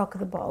not rock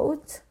the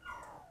boat?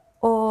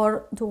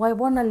 Or do I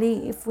want to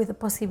live with the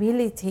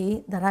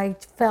possibility that I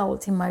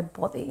felt in my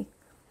body?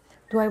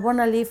 Do I want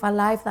to live a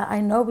life that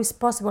I know is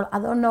possible? I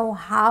don't know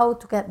how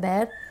to get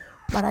there,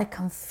 but I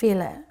can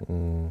feel it.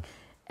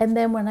 And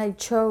then when I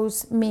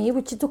chose me,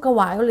 which it took a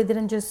while, it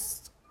didn't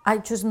just, I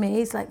chose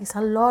me, it's like, it's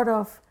a lot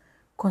of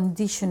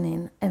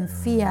conditioning and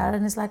fear.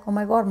 And it's like, oh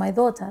my God, my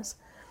daughters.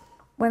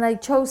 When I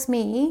chose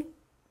me,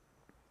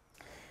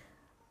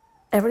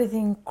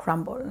 everything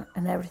crumbled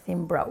and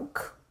everything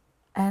broke.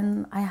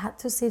 And I had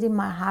to sit in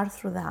my heart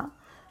through that.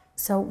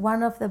 So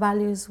one of the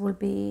values will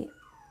be,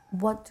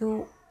 what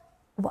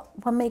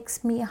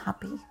makes me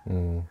happy?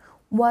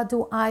 What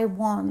do I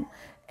want?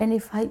 And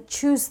if I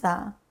choose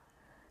that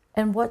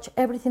and watch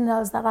everything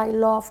else that I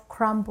love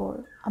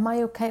crumble, am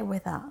I okay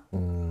with that?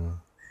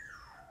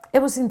 It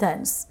was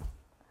intense.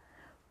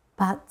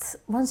 But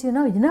once you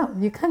know,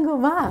 you can't go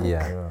back.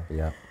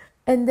 Yeah.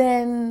 And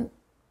then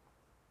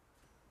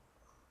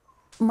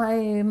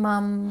my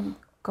mom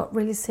got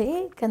really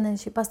sick and then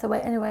she passed away.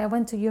 Anyway, I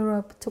went to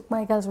Europe, took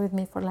my girls with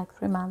me for like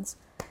 3 months.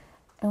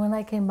 And when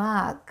I came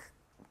back,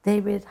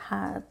 David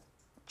had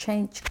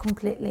changed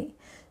completely.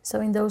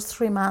 So in those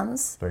 3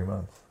 months,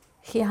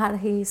 he had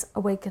his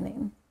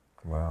awakening.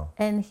 Wow.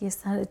 And he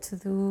started to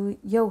do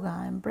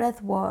yoga and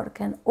breath work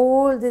and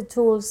all the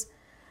tools.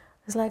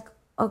 It's like,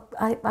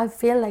 I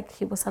feel like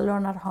he was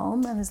alone at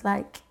home. And it's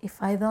like,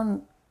 if I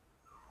don't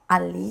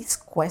at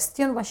least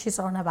question what she's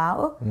on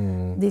about,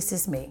 this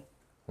is me,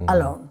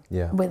 alone,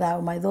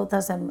 without my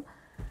daughters. And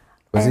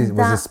was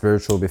he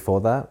spiritual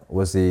before that?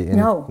 Was he in?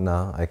 No.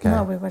 No, okay.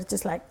 No, we were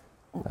just like...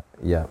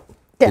 Yeah.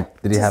 Yeah,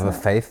 did he have a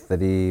faith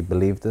that he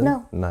believed in?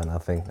 No. No,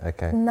 nothing.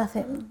 Okay.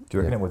 Nothing. Do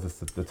you reckon it was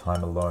just the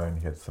time alone?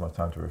 He had so much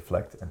time to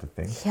reflect and to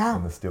think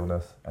in the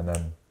stillness, and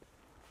then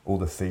all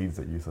the seeds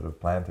that you sort of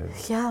planted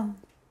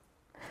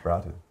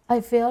sprouted. I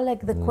feel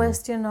like the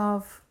question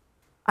of,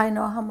 I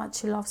know how much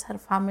she loves her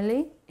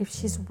family. If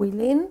she's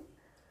willing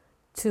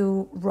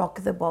to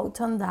rock the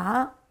boat on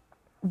that,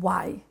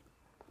 why?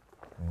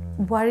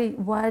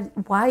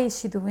 Why is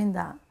she doing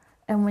that?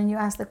 And when you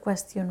ask the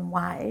question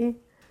why,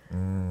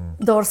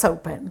 doors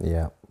open.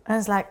 Yeah. And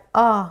it's like,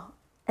 oh.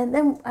 And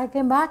then I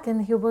came back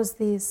and he was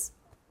the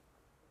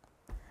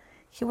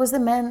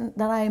man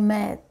that I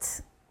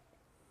met,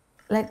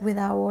 like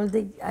without all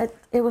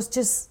it was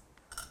just,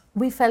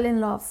 we fell in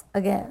love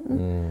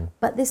again.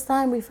 But this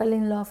time we fell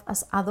in love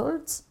as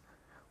adults.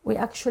 We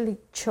actually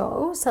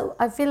chose. So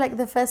I feel like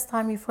the first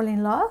time you fall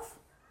in love,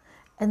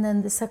 and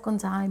then the second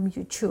time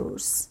you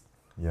choose.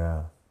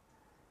 Yeah.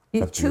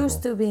 You That's choose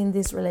beautiful. to be in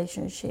this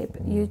relationship.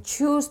 You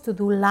choose to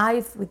do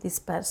life with this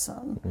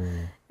person.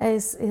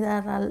 It's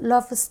either a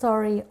love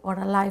story or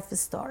a life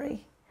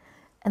story.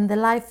 And the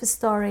life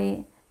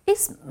story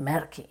is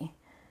murky.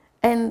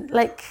 And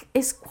like,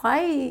 it's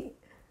quite,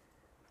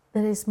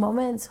 there is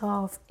moments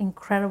of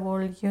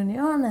incredible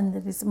union and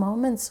there is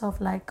moments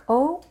of like,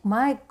 oh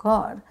my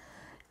God.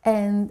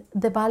 And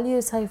the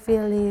values I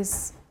feel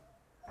is,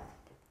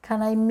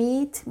 can I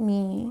meet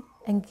me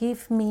and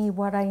give me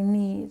what I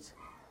need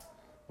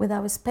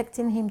without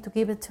expecting him to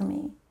give it to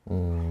me?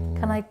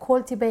 Can I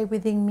cultivate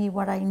within me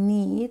what I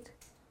need?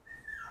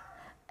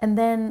 And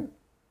then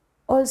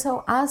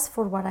also ask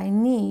for what I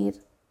need,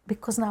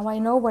 because now I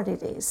know what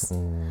it is.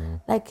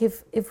 Like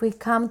if we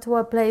come to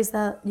a place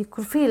that you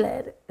could feel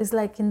it, it's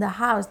like in the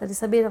house, there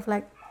is a bit of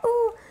like,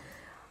 oh,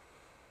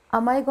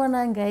 am I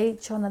gonna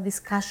engage on a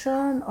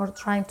discussion or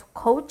trying to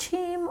coach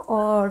him?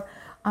 Or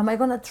am I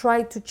gonna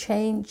try to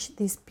change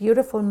this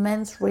beautiful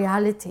man's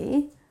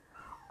reality?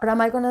 Or am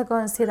I gonna go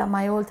and sit at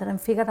my altar and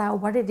figure out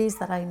what it is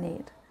that I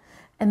need?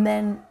 And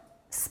then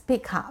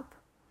speak up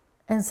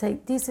and say,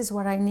 this is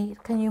what I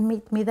need. Can you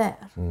meet me there?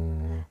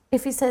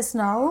 If he says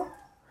no,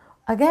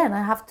 again,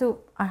 I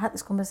had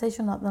this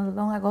conversation not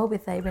long ago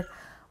with David.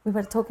 We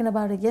were talking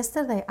about it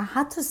yesterday. I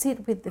had to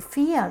sit with the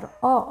fear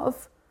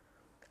of,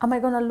 am I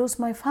going to lose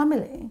my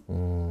family?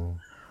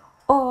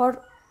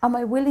 Or am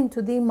I willing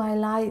to dim my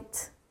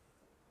light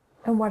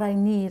and what I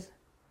need?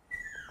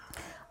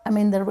 I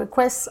mean, the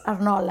requests are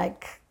not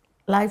like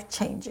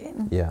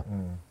life-changing. Yeah.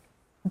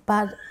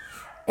 But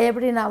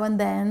every now and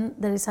then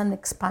there is an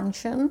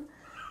expansion,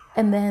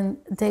 and then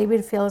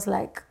David feels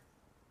like,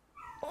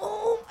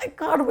 oh my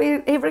God,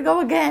 here we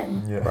go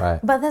again. Yeah. Right.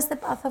 But that's the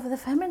path of the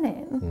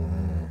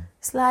feminine.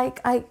 It's like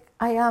I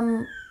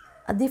am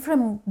a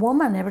different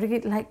woman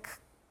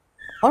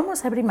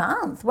almost every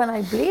month when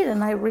I bleed,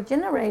 and I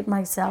regenerate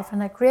myself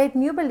and I create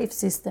new belief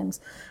systems.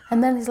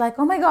 And then he's like,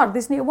 oh my God,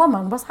 this new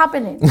woman, what's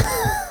happening?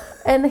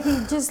 And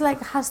he just like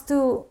has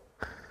to,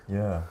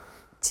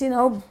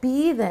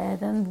 be there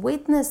and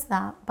witness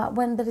that. But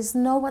when there is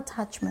no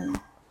attachment,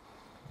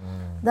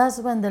 that's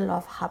when the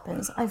love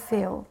happens, I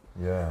feel.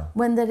 Yeah.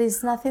 When there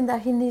is nothing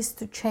that he needs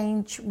to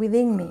change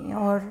within me,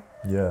 or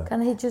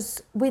can he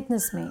just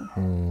witness me?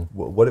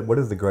 What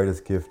is the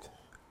greatest gift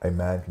a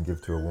man can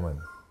give to a woman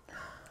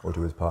or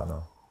to his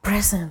partner?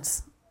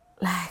 Presence,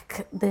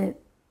 like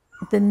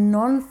the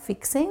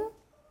non-fixing,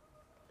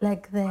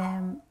 like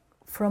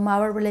from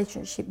our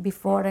relationship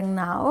before and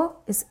now,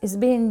 it's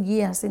been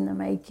years in the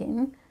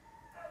making.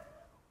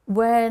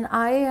 When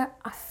I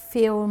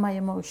feel my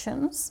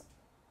emotions,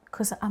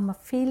 because I'm a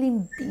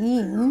feeling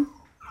being,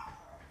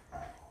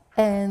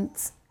 and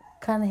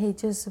can he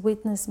just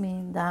witness me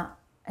in that,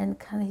 and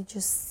can he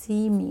just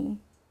see me?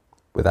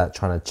 Without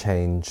trying to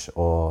change,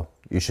 or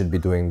you should be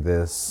doing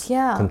this,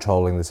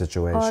 controlling the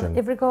situation. Or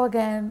if we go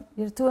again,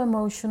 you're too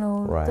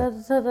emotional, Right.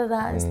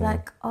 It's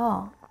like,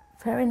 oh,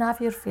 fair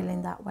enough, you're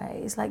feeling that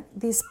way. It's like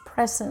this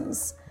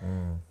presence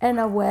and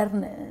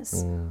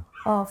awareness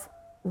of,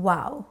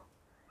 wow,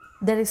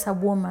 there is a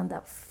woman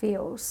that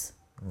feels.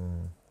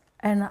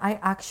 And I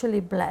actually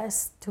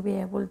blessed to be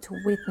able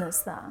to witness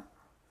that.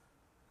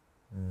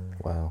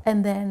 Wow.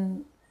 And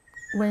then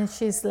when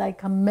she's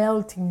like a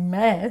melting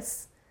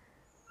mess,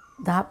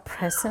 that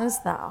presence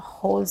that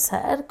holds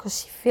her,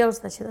 because she feels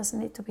that she doesn't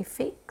need to be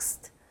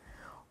fixed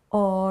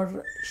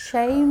or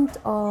shamed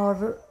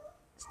or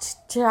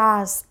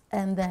just,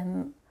 and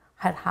then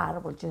her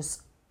heart will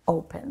just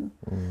open.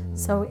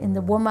 So in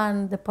the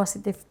woman, the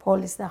positive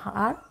pole is the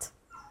heart,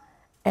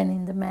 and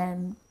in the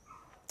man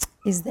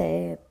is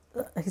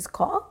his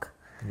cock.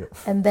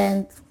 And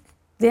then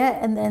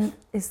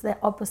it's the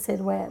opposite,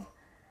 where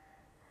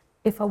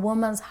if a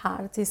woman's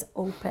heart is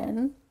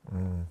open,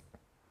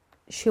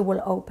 she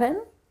will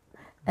open.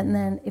 And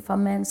then if a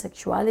man's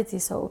sexuality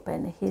is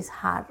open, his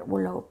heart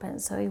will open.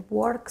 So it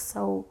works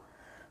so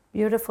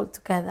beautiful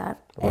together.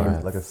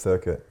 Right, like a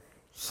circuit.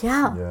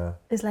 Yeah,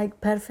 it's like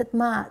perfect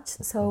match.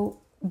 So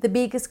the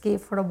biggest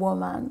gift for a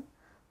woman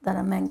that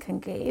a man can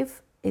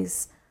give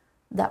is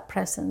that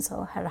presence,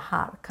 so her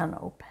heart can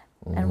open.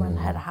 And when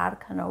her heart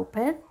can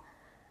open,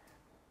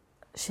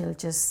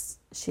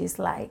 she's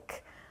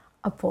like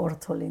a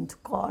portal into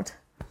God.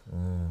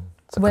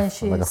 It's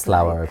like a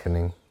flower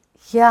opening.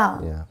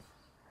 Yeah.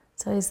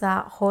 So it's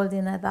that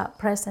holding at that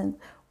present,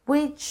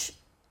 which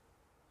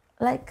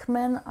like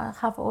men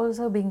have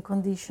also been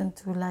conditioned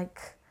to like,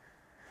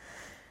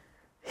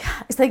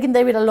 it's taking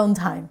David a long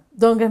time.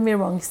 Don't get me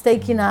wrong. It's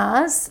taking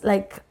us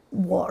like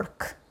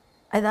work.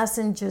 It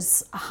doesn't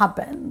just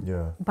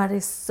happen. But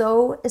it's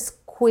so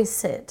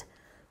exquisite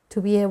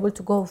to be able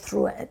to go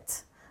through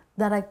it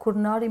that I could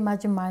not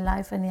imagine my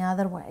life any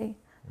other way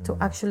to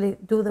actually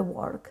do the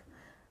work.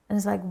 And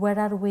it's like, where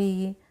are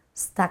we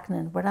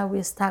stagnant? Where are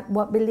we stuck?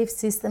 What belief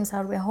systems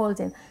are we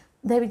holding?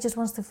 David just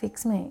wants to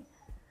fix me.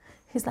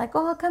 He's like,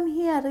 oh, come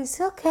here. It's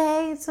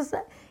okay. It's just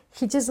like,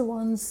 he just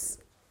wants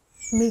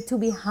me to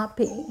be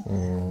happy.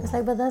 It's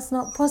like, but that's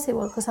not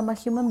possible because I'm a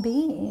human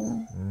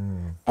being.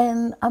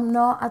 And I'm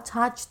not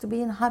attached to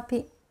being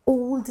happy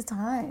all the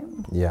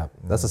time. Yeah,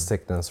 that's a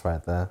sickness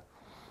right there.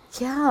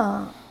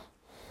 Yeah.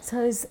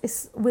 So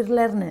we're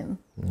learning.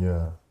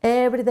 Yeah.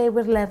 Every day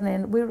we're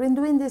learning. We've been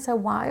doing this a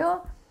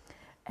while,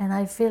 and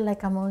I feel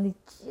like I'm only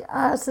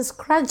just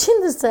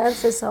scratching the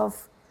surface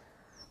of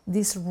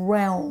this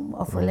realm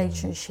of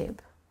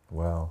relationship.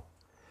 Wow.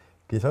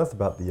 Can you tell us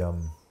about the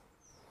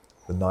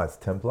Knights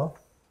Templar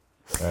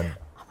and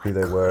who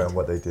they were and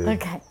what they did?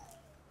 Okay.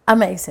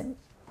 Amazing.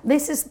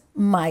 This is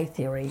my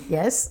theory,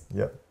 yes?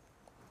 Yep.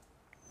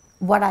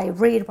 What I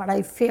read, what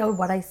I feel,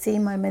 what I see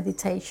in my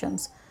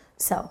meditations.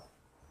 So,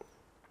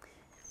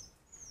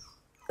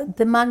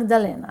 the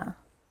Magdalena,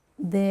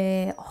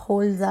 the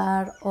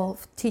holder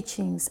of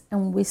teachings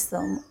and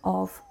wisdom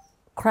of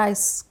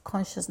Christ's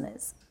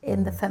consciousness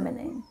in the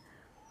feminine,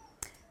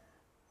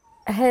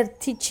 her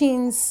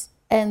teachings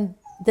and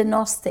the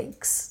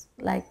Gnostics,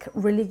 like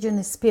religion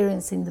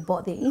experience in the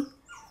body,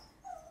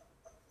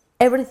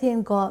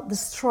 everything got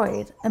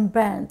destroyed and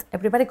burned.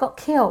 Everybody got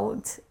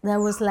killed. There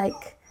was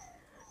like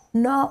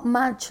not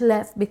much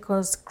left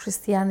because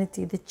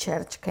Christianity, the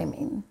church, came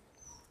in.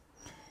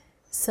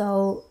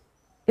 So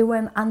it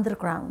went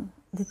underground.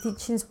 The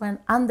teachings went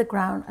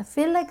underground. I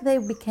feel like they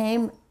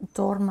became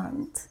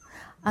dormant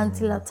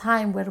until a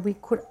time where we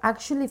could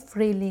actually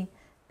freely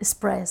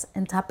express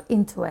and tap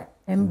into it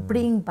and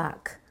bring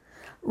back.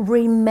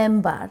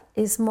 Remember.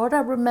 It's more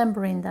a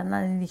remembering than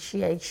an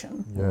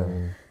initiation. Yeah.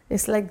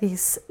 It's like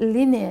this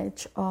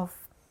lineage of,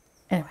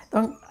 anyway,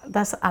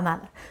 that's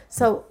another.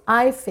 So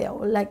I feel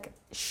like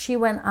she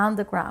went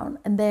underground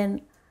and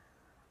then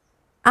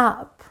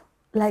up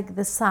like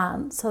the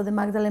sun. So the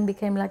Magdalene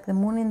became like the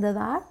moon in the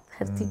dark,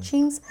 her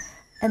teachings,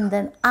 and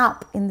then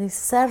up in the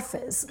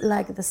surface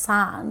like the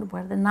sun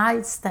were the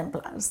Knights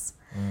Templars,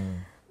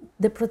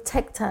 the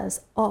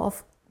protectors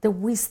of the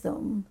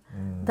wisdom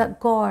that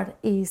God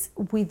is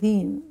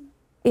within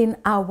in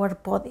our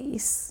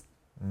bodies.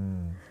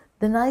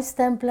 The Knights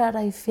Templar,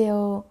 I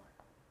feel,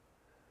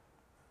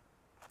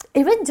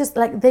 even just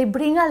like they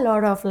bring a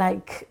lot of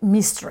like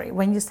mystery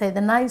when you say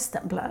the Knights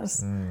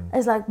Templars.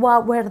 It's like,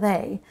 what were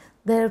they?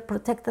 They're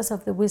protectors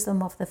of the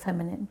wisdom of the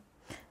feminine.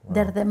 Wow.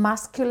 They're the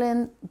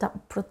masculine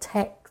that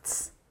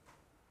protects.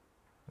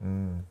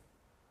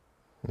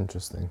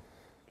 Interesting.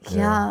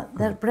 Yeah,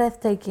 they're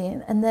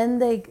breathtaking. And then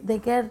they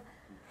get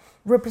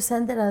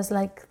represented as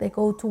like they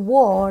go to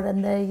war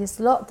and they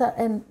slaughter,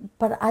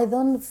 but I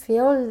don't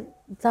feel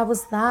that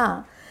was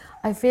that.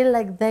 I feel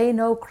like they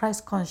know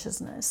Christ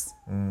consciousness.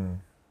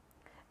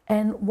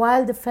 And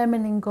while the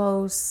feminine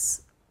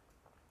goes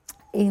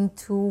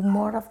into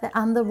more of the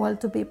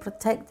underworld to be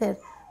protected,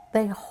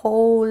 they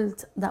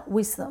hold that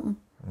wisdom.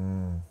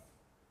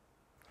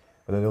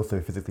 But they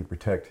also physically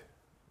protect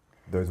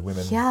those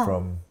women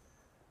from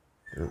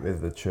either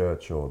the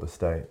church or the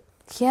state.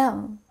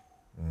 Yeah.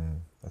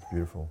 That's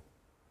beautiful.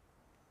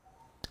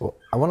 Well,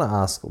 I want to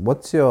ask,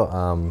 what's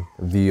your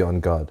view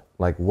on God?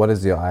 Like, what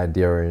is your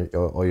idea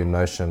or your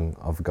notion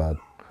of God?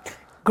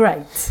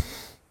 Great.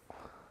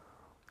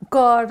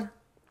 God,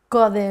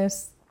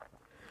 Goddess.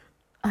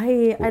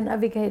 I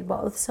navigate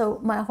both. So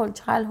my whole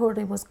childhood,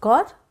 it was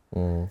God,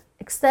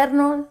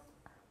 external,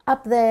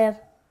 up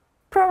there,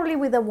 probably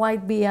with a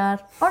white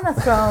beard, on a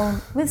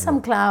throne, with some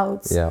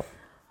clouds. Yeah.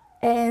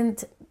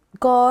 And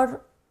God,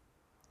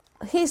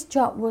 his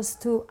job was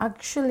to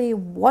actually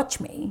watch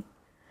me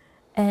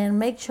and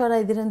make sure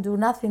I didn't do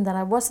nothing that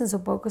I wasn't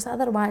supposed, because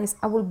otherwise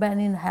I would burn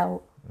in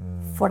hell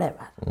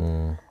forever.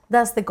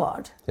 That's the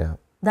God. Yeah.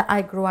 That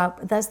I grew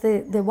up, that's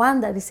the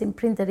one that is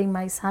imprinted in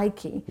my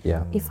psyche.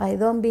 Yeah. If I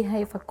don't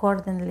behave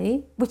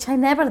accordingly, which I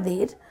never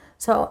did,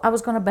 so I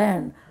was gonna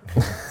burn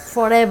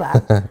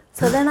forever.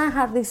 So then I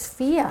had this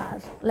fear,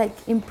 like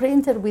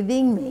imprinted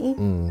within me.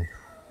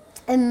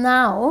 And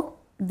now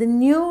the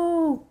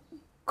new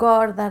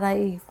God that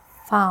I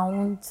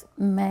found,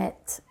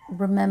 met,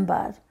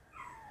 remembered,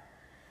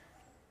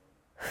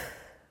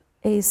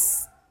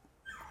 is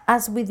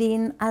as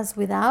within, as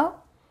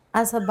without,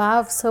 as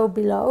above, so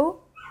below.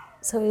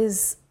 So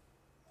is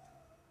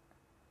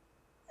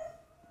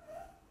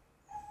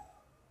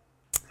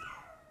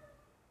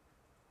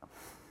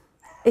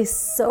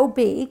so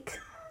big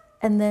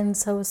and then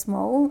so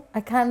small.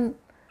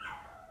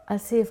 I'll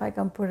see if I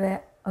can put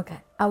it. Okay.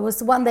 I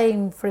was one day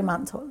in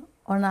Fremantle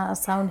on a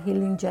sound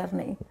healing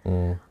journey.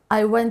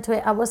 I went to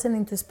it. I wasn't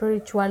into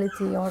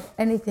spirituality or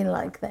anything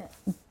like that,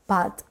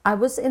 but I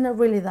was in a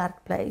really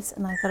dark place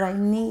and I thought I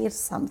need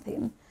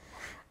something.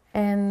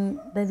 And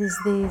there is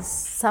this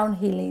sound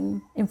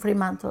healing in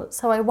Fremantle.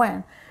 So I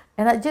went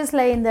and I just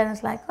lay in there and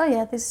it's like, oh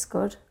yeah, this is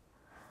good.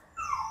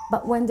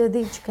 But when the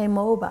ditch came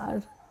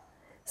over,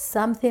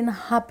 something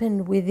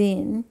happened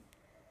within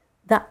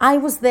that I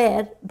was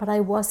there, but I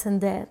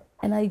wasn't there.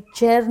 And I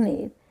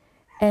journeyed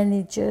and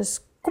it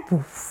just,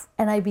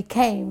 and I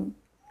became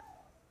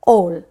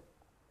all.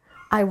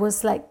 I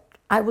was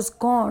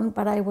gone,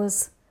 but I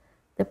was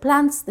the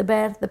plants, the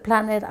bird, the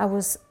planet. I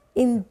was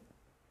in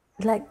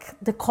like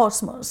the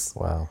cosmos.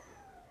 Wow.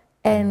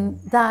 And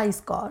that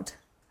is God.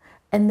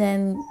 And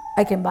then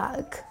I came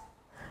back.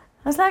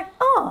 I was like,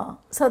 oh,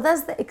 so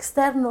that's the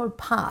external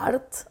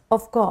part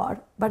of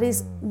God, but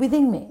it's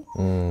within me.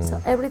 So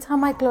every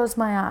time I close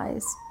my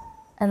eyes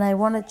and I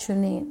want to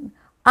tune in,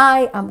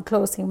 I am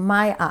closing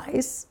my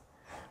eyes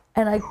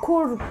and I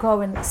could go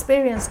and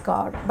experience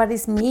God, but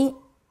it's me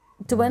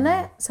doing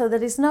it. So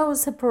there is no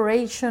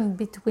separation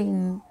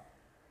between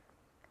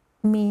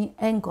me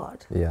and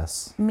God.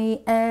 Yes.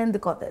 Me and the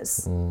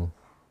Goddess.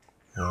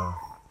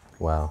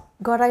 Wow.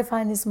 God, I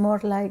find, is more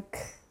like,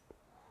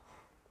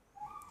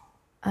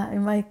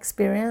 in my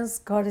experience,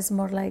 God is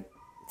more like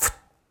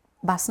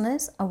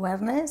vastness,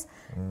 awareness,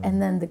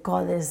 and then the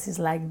Goddess is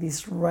like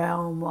this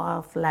realm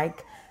of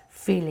like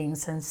feeling,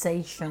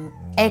 sensation,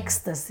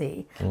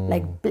 ecstasy,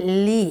 like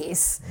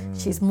bliss.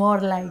 She's more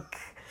like,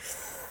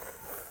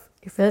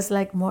 it feels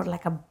like more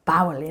like a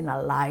bowel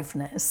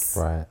aliveness.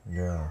 Right.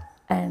 Yeah.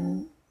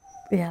 And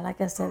yeah,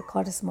 like I said,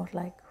 God is more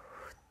like,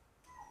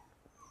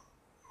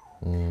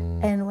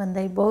 and when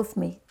they both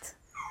meet,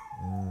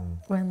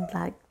 when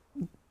like,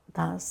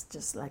 that's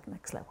just like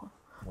next level.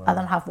 Wow. I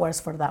don't have words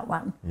for that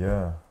one.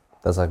 Yeah.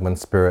 That's like when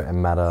spirit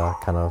and matter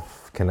kind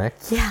of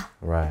connect? Yeah.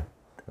 Right.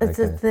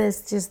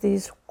 There's just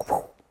this,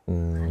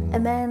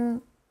 and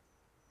then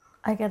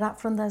I get up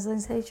from that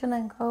sensation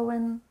and go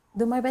and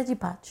do my veggie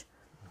patch.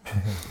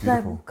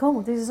 Like,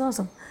 cool, this is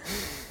awesome.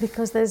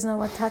 Because there's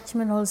no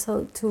attachment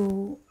also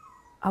to,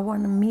 I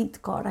want to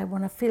meet God, I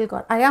want to feel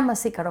God. I am a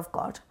seeker of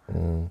God.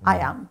 I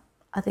am.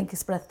 I think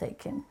it's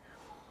breathtaking.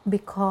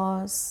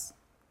 Because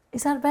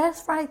it's our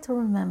birthright to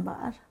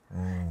remember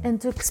and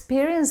to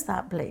experience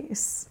that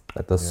bliss.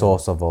 Like the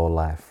source of all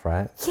life,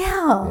 right?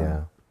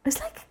 Yeah. It's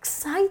like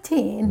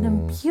exciting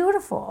and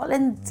beautiful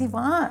and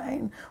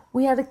divine.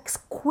 We are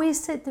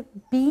exquisite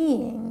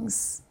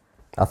beings.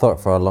 I thought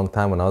for a long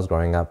time when I was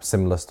growing up,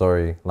 similar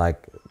story,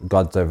 like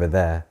God's over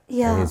there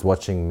and he's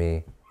watching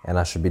me and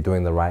I should be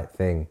doing the right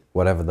thing,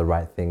 whatever the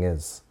right thing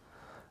is.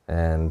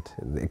 And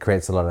it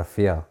creates a lot of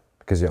fear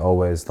because you're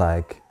always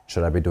like,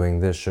 should I be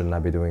doing this? Shouldn't I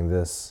be doing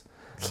this?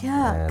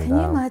 Yeah, and, can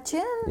you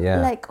imagine?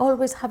 Like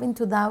always having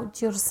to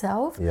doubt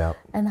yourself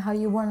and how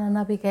you want to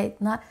navigate.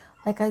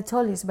 Like I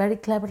told you, it's very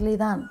cleverly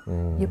done.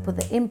 You put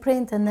the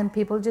imprint and then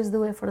people just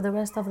do it for the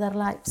rest of their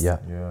lives. Yeah.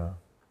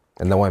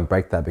 And they won't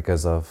break that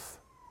because of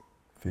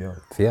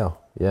fear.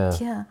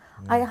 Yeah.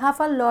 I have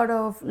a lot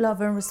of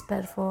love and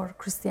respect for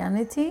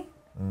Christianity.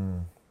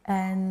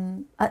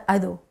 And I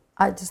do.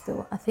 I just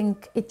do. I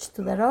think each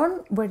to their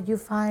own, where you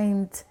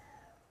find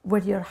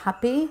where you're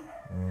happy.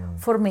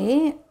 For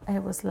me,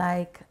 it was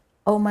like,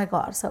 oh my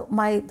God. So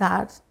my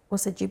dad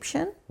was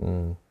Egyptian.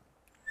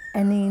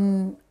 And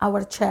in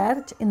our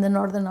church in the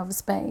northern of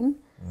Spain,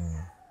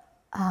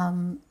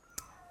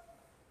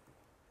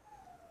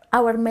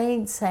 our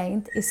main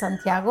saint is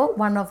Santiago,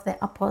 one of the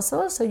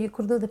apostles. So you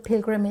could do the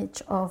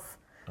pilgrimage of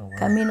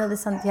Camino de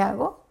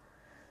Santiago.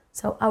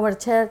 So our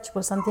church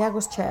was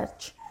Santiago's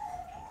church.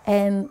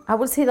 And I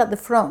will sit at the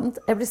front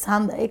every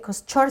Sunday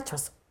because church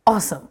was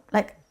awesome.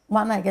 Like,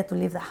 one, I get to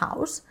leave the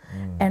house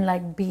and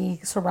like be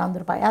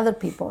surrounded by other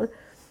people.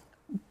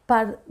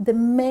 But the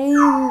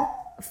main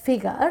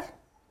figure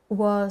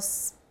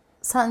was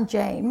Saint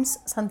James,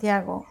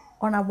 Santiago,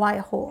 on a white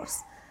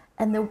horse.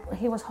 And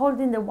he was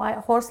holding the white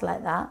horse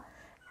like that,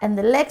 and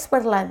the legs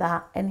were like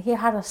that, and he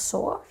had a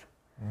sword.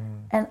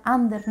 And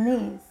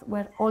underneath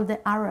were all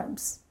the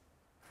Arabs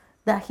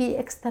that he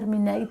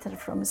exterminated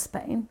from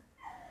Spain.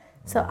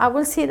 So I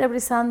will sit every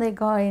Sunday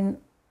going,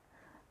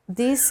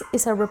 this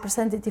is a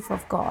representative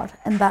of God,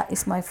 and that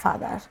is my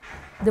father.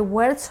 The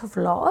words of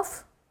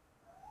love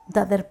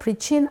that they're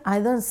preaching, I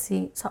don't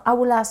see. So I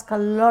will ask a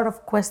lot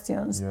of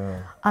questions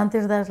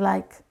until they're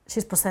like,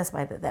 she's possessed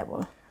by the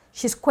devil.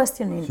 She's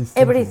questioning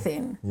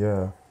everything.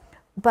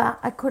 But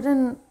I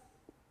couldn't,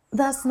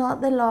 that's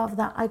not the love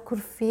that I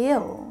could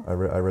feel. I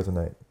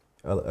resonate.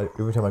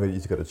 Every time I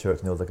used to go to church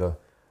and there was like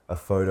a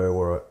photo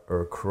or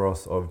a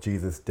cross of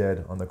Jesus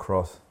dead on the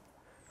cross.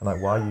 I'm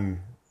like, why are you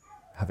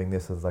having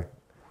this as like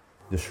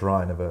the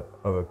shrine of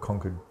a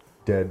conquered,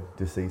 dead,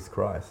 deceased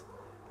Christ?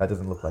 That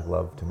doesn't look like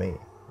love to me.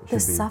 The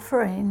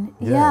suffering,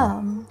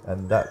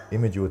 And that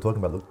image you were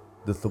talking about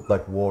looked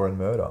like war and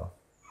murder.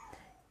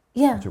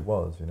 Yeah. Which it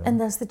was, you know.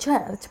 And that's the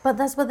church. But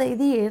that's what they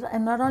did.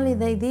 And not only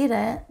they did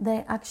it,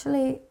 they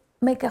actually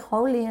make it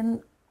holy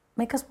and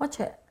make us watch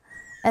it.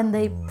 And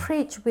they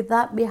preach with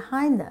that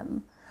behind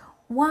them.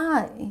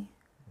 Why?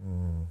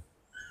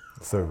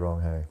 It's so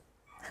wrong, hey?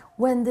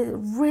 When the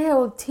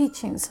real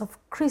teachings of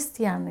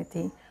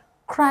Christianity,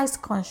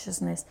 Christ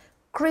consciousness,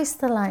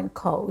 crystalline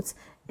codes,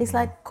 it's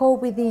like go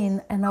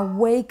within and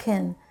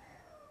awaken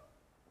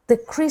the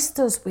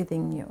Christus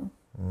within you.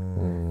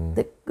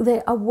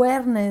 The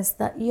awareness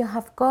that you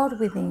have God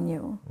within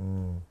you.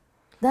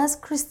 That's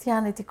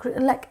Christianity.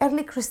 Like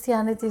early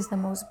Christianity is the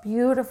most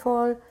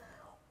beautiful,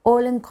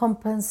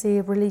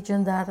 all-encompassing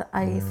religion that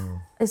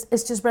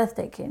it's just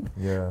breathtaking.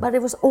 But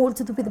it was all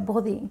to do with the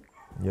body.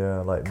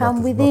 Like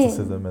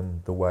Gnosticism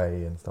and the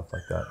way and stuff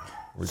like that.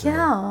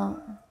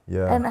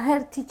 And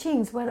her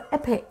teachings were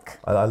epic.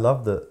 I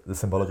love the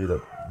symbology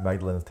that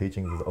Magdalene's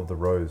teachings is of the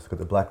rose, because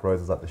the black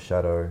rose is like the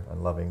shadow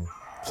and loving.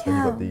 Then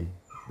you've got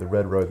the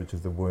red rose, which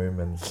is the womb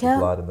and the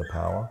blood and the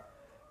power.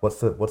 What's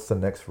the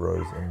next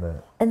rose in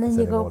the And then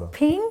you go order?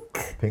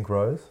 pink. Pink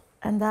rose.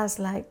 And that's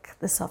like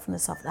the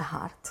softness of the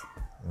heart.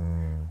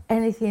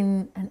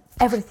 Anything and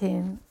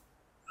everything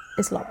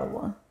is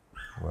lovable.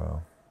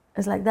 Wow.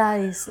 It's like that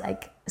is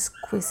like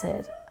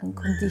exquisite,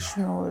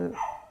 unconditional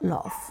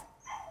love.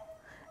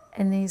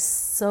 And it's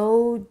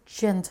so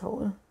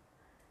gentle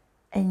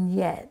and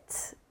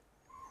yet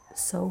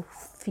so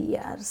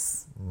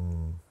fierce.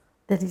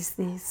 There is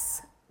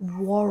this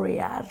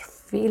warrior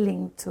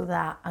feeling to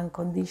that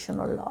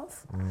unconditional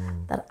love,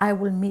 that I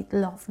will meet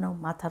love no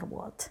matter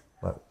what,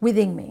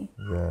 within me.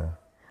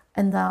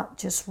 And that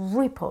just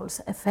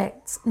ripples,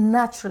 affects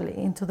naturally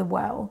into the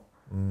world.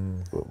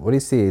 What do you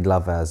see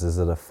love as? Is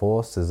it a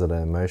force? Is it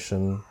an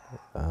emotion?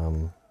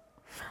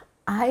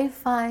 I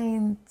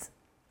find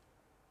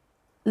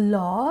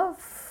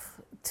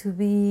love to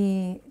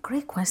be,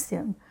 great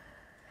question.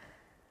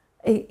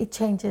 It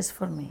changes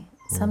for me.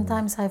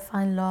 Sometimes I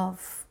find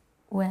love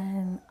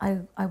when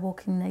I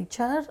walk in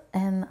nature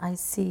and I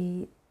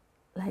see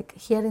like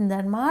here in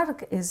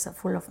Denmark is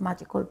full of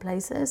magical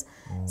places.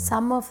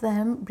 Some of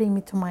them bring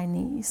me to my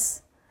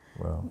knees.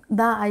 Wow.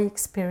 That I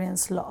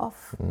experience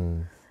love.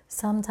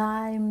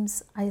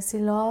 Sometimes I see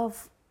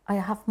love. I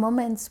have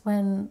moments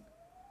when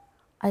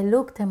I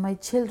looked and my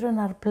children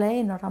are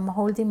playing, or I'm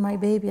holding my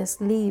baby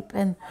asleep,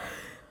 and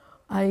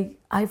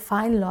I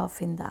find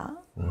love in that.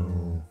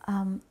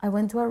 I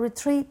went to a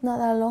retreat not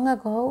that long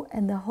ago,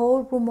 and the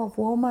whole room of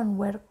women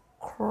were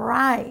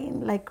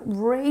crying, like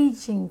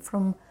raging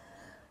from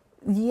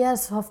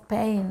years of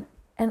pain.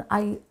 And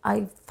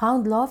I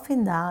found love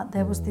in that.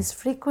 There was this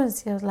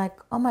frequency. I was like,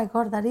 oh my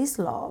God, that is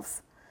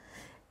love.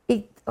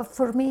 It,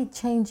 for me, it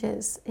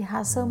changes. It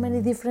has so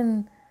many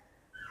different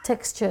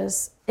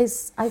textures.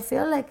 I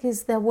feel like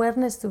it's the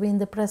awareness to be in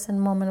the present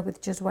moment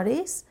with just what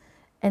is.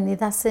 And it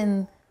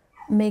doesn't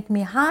make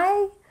me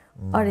high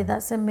or it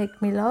doesn't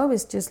make me low.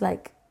 It's just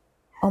like,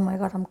 oh my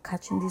God, I'm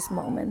catching this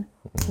moment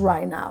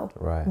right now,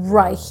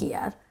 right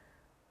here.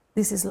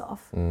 This is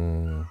love.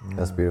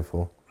 That's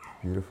beautiful.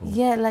 Beautiful.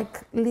 Yeah,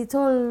 like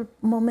little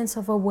moments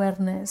of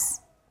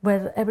awareness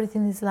where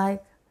everything is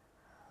like,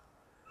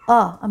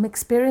 oh, I'm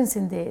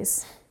experiencing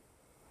this.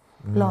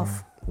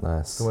 Love.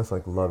 Nice. It's almost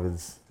like love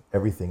is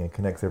everything and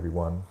connects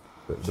everyone.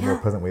 But the more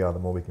present we are, the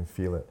more we can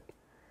feel it.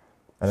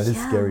 And it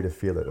is scary to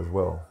feel it as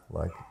well.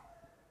 Like,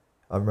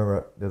 I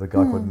remember there's a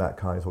guy called Matt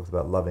Kahn who talks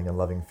about loving and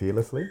loving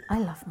fearlessly. I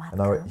love Matt.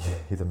 And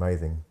he's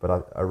amazing. But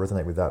I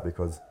resonate with that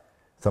because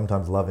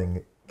sometimes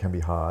loving can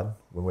be hard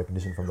when we're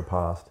conditioned from the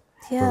past.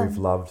 Where we've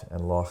loved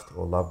and lost,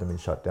 or loved and been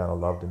shut down, or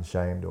loved and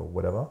shamed, or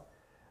whatever.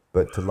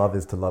 But to love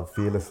is to love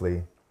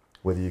fearlessly,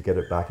 whether you get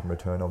it back in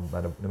return or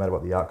no matter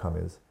what the outcome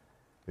is.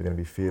 You're going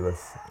to be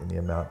fearless in the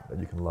amount that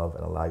you can love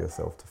and allow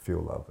yourself to feel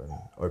love and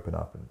open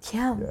up. And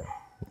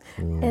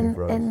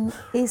And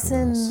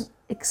isn't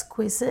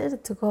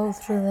exquisite to go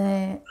through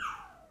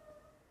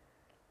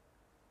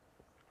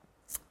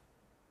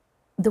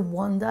the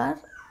wonder,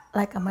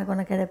 like, am I going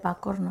to get it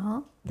back or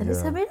not? There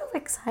is a bit of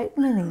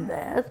excitement in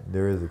there.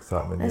 There is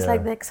excitement, It's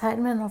like the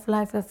excitement of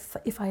life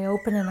if I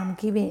open and I'm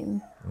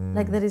giving.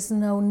 Like, there is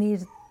no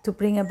need to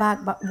bring it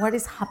back, but what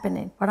is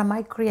happening? What am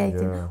I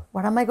creating?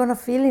 What am I going to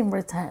feel in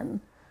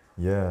return?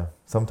 Yeah.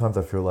 Sometimes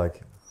I feel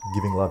like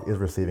giving love is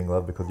receiving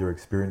love because you're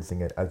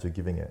experiencing it as you're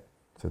giving it.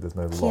 So there's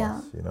no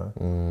loss, you know?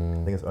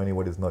 I think it's only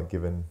what is not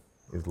given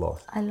is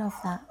lost. I love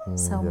that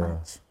so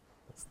much.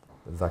 That's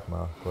the Zach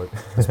Ma quote.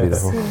 That's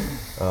beautiful.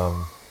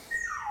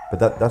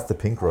 But that's the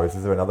pink rose.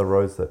 Is there another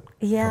rose that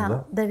comes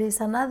up? There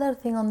is another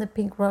thing on the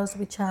pink rose,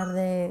 which are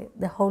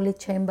the holy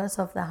chambers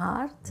of the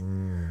heart,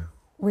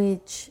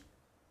 which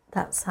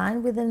that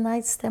sign with the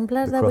Knights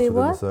Templar that we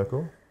were. The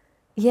circle?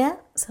 Yeah,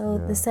 so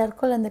the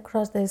circle and the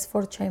cross, there's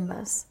 4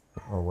 chambers.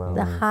 Oh, wow.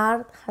 The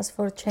heart has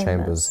 4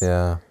 chambers.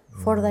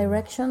 4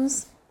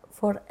 directions,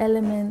 4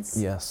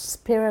 elements,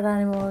 spirit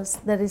animals.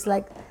 There is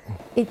like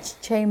each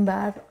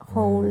chamber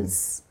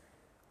holds.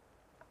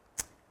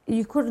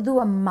 You could do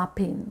a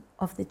mapping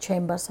of the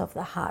chambers of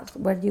the heart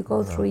where you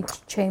go through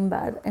each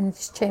chamber, and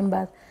each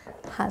chamber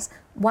has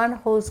one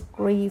holds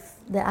grief,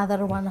 the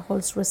other one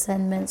holds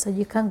resentment. So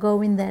you can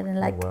go in there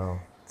and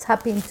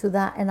tap into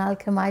that and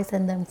alchemize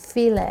and then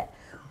feel it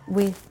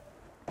with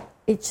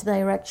each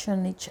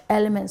direction, each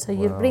element. So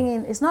you're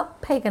bringing, it's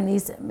not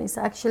paganism, it's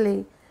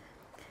actually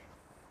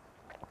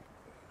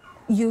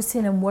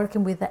using and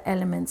working with the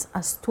elements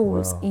as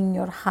tools in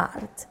your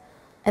heart.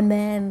 And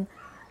then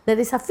there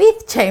is a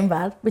 5th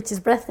chamber, which is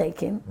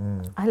breathtaking.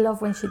 I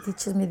love when she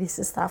teaches me this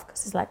stuff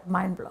because it's like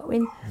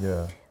mind-blowing.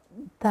 Yeah.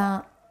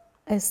 That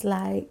is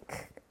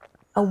like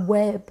a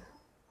web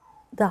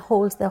that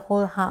holds the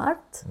whole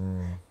heart.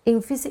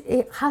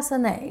 It has a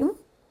name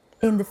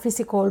in the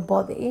physical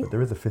body. But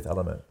there is a 5th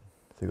element.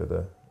 So you've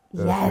got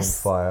the earth, wind,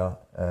 fire,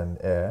 and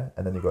air,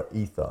 and then you've got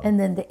ether. And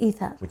then the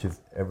ether. Which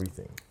is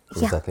everything.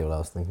 That's exactly what I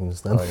was thinking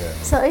just then. Oh, yeah.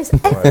 So it's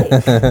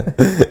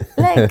everything.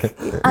 Like,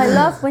 I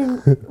love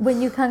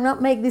when you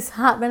cannot make this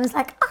happen. It's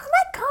like, oh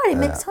my God, it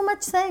makes so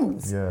much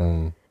sense.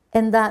 Yeah.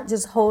 And that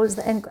just holds,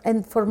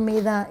 and for me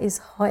that is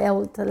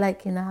held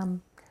like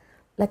in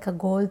like a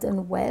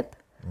golden web.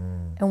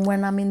 And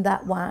when I'm in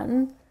that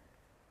one,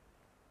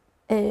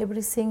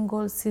 every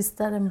single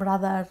sister and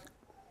brother,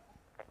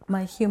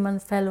 my human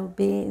fellow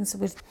beings,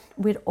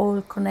 we're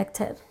all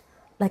connected,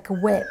 like a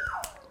web.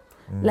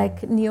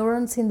 Like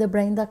neurons in the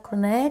brain that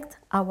connect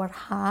our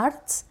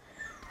hearts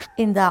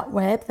in that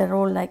web, they're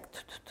all like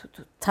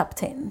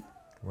tapped in.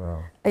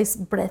 Wow. It's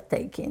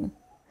breathtaking.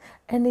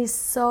 And it's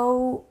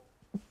so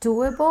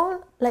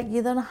doable. Like,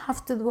 you don't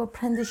have to do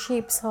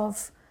apprenticeships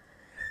of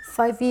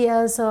 5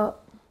 years. Or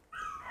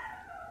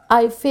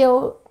I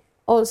feel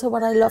also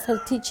what I love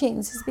her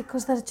teachings is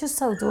because they're just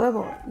so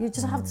doable. You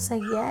just have to say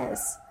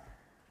yes.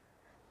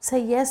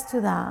 Say yes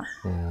to that.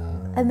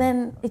 And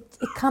then it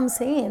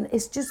comes in.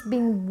 It's just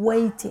been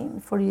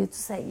waiting for you to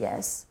say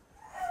yes.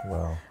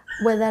 Wow.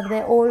 Whether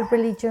the old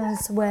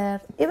religions were,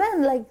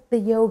 even like the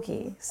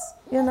yogis,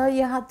 you know,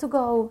 you had to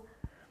go.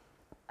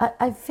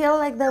 I feel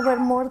like they were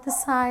more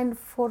designed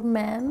for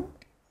men,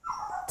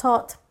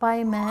 taught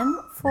by men,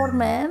 for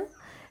men.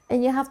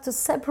 and you have to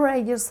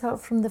separate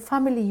yourself from the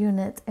family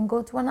unit and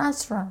go to an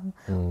ashram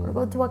or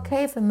go to a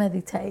cave and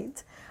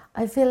meditate.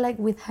 I feel like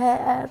with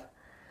her,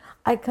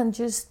 I can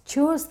just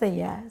choose the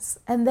yes.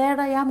 And there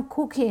I am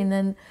cooking,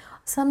 and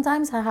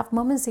sometimes I have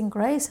moments in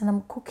grace and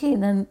I'm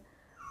cooking and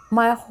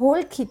my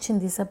whole kitchen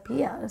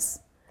disappears.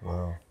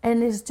 Wow.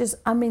 And it's just,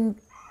 I'm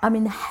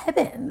in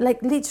heaven.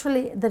 Like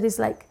literally there is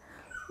like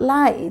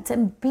light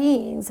and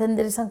beings and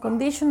there is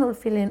unconditional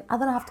feeling. I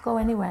don't have to go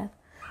anywhere.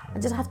 I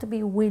just have to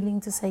be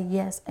willing to say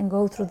yes and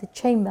go through the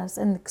chambers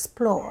and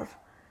explore.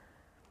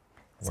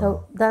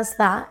 So that's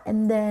that.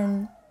 And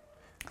then...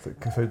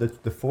 So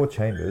the 4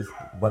 chambers,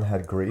 one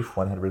had grief,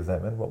 one had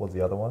resentment. What was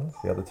the other ones?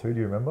 The other 2, do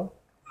you remember?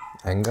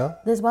 Anger?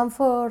 There's one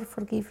for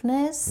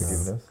forgiveness.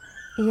 Forgiveness.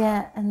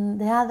 Yeah,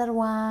 and the other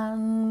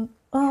one...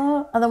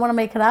 Oh, I don't want to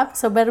make it up,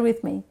 so bear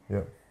with me.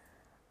 Yeah.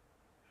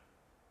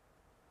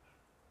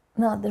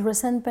 No, the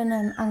resentment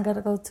and anger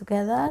go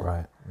together.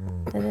 Right.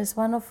 There is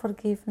one of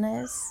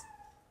forgiveness.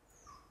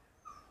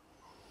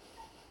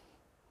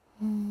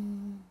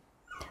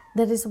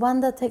 There is one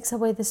that takes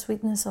away the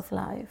sweetness of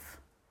life.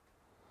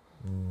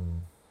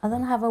 I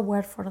don't have a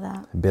word for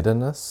that.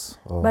 Bitterness?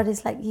 Or? But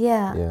it's like,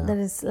 yeah, there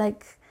is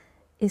like,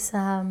 it's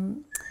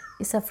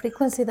a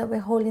frequency that we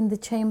hold in the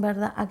chamber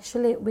that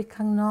actually we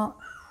cannot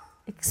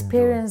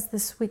experience the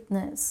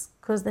sweetness,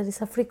 because there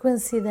is a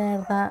frequency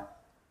there that...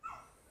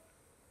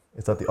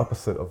 It's like the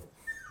opposite of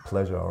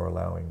pleasure or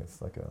allowing.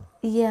 It's like a...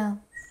 Yeah.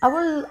 I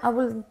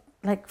will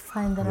like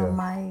find that on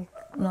my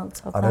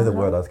notes. I know the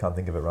word, I just can't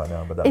think of it right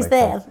now, but that it's makes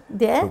there. sense.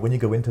 Yeah. But when you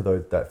go into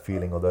that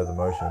feeling or those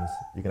emotions,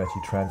 you can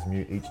actually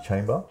transmute each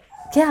chamber.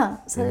 Yeah.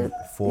 So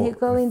you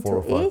go in into 4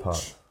 or 5 each,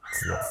 parts.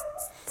 Yeah.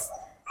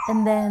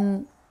 and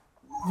then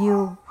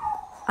you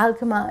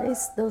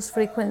alchemize those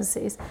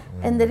frequencies.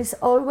 And there is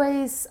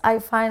always, I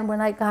find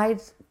when I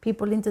guide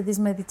people into these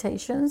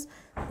meditations,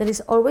 there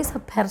is always a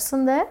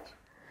person there.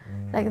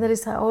 Like there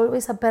is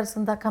always a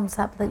person that comes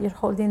up that you're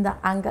holding the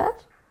anger.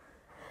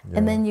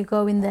 And then you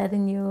go in there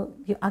and you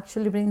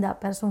actually bring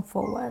that person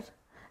forward.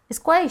 It's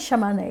quite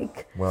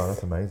shamanic. Wow,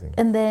 that's amazing.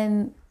 And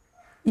then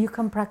you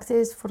can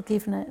practice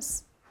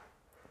forgiveness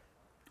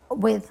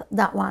with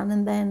that one,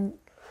 and then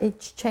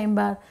each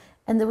chamber.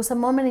 And there was a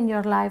moment in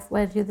your life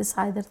where you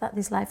decided that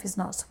this life is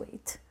not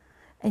sweet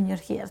and you're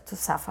here to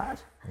suffer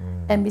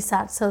and be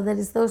sad. So there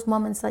is those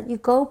moments that you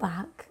go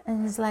back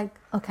and it's like,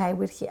 okay,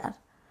 we're here.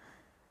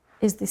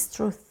 Is this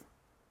truth?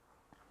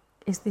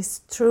 Is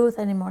this truth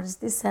anymore? Is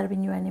this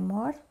serving you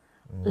anymore?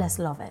 Let's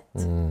love it.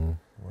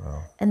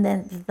 Wow. And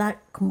then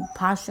that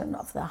compassion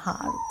of the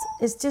heart,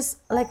 it's just,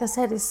 like I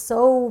said, it's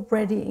so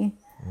ready.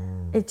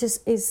 It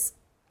just is,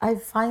 I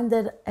find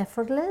it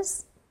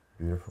effortless.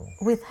 Beautiful.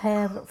 With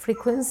her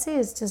frequency,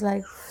 it's just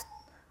like,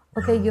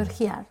 okay, you're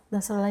here.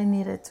 That's all I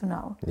needed to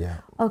know. Yeah.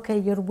 Okay,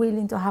 you're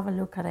willing to have a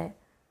look at it.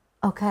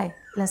 Okay,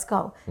 let's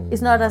go.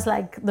 It's not as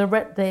like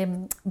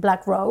the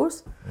black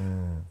rose.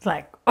 It's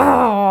like,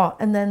 oh,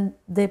 and then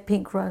the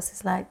pink rose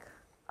is like,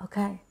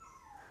 okay,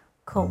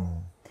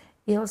 cool.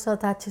 It also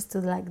attaches to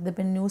like the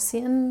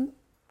Venusian.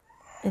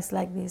 It's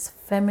like this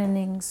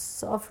feminine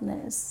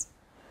softness.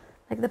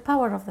 Like the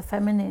power of the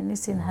feminine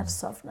is in her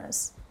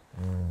softness.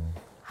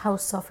 How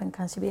softened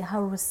can she be?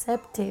 How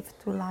receptive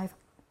to life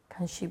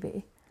can she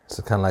be?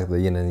 So kind of like the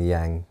yin and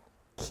yang,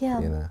 Yeah.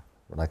 you know,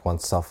 like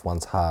one's soft,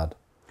 one's hard.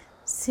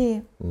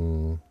 See.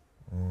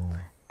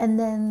 And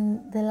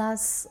then the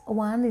last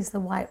one is the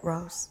white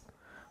rose,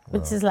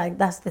 which is like,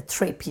 that's the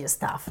trippier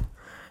stuff.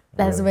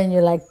 That's when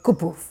you're like,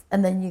 poof,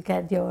 and then you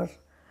get your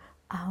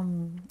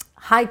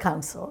high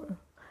council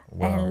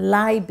and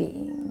light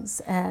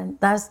beings, and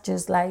that's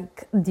just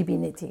like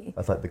divinity.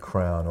 That's like the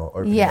crown or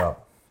opening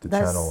up the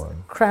channel. That's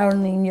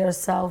crowning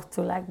yourself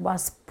to like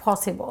what's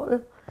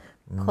possible,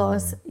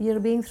 because you're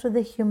being through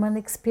the human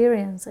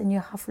experience and you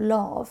have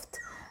loved,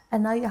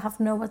 and now you have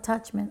no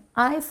attachment.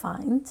 I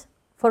find,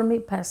 for me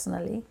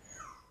personally,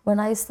 when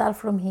I start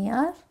from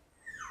here,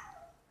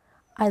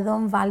 I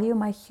don't value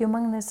my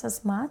humanness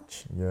as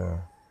much. Yeah.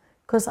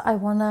 Because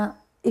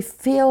it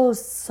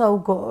feels so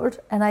good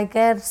and I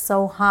get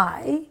so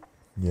high.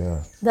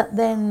 Yeah. That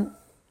then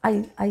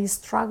I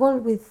struggle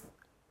with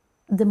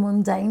the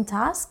mundane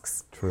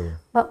tasks. True.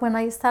 But when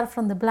I start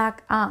from the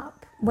black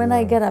up, when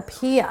I get up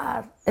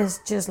here, it's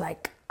just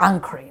like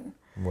anchoring.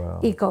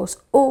 Wow. It goes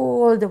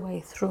all the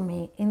way through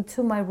me,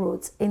 into my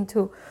roots,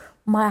 into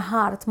my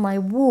heart, my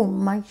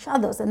womb, my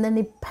shadows, and then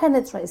it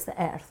penetrates the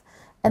earth.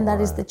 And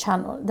that is the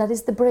channel, that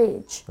is the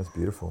bridge. That's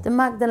beautiful. The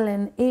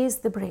Magdalene is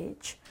the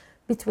bridge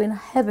between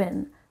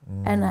heaven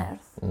and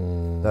earth.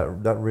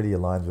 That really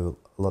aligns with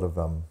a lot of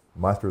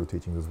my spiritual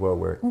teachings as well,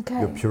 where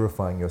you're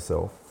purifying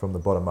yourself from the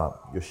bottom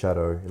up, your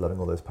shadow, you're letting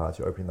all those parts,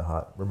 you're opening the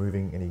heart,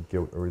 removing any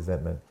guilt or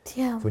resentment.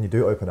 Yeah. So when you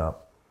do open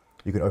up,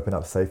 you can open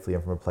up safely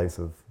and from a place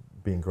of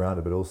being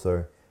grounded, but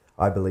also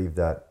I believe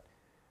that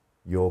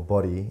your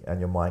body and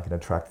your mind can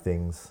attract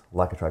things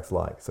like attracts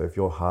like. So if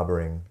you're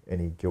harboring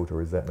any guilt or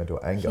resentment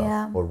or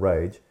anger or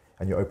rage,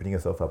 and you're opening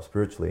yourself up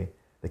spiritually,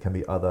 there can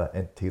be other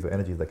entities or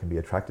energies that can be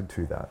attracted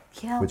to that,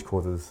 which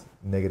causes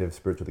negative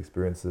spiritual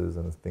experiences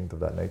and things of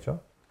that nature.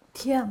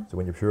 Yeah. So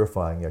when you're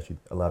purifying, you're actually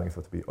allowing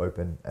yourself to be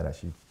open and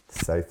actually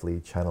safely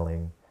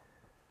channeling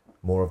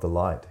more of the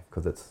light,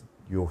 because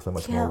you're so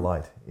much more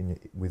light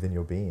within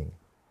your being.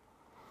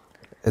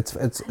 It's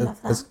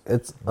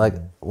like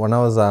when I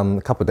was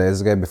a couple of days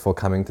ago before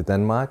coming to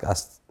Denmark,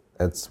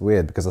 it's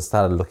weird because I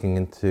started looking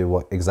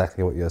into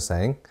exactly what you're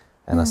saying,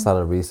 and I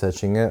started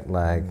researching it.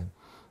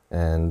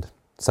 And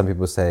some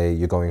people say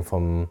you're going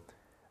from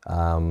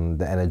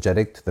the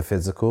energetic to the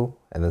physical,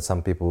 and then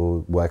some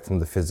people work from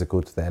the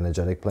physical to the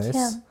energetic place.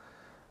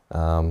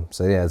 Yeah.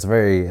 So yeah,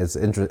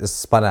 it's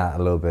spun out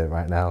a little bit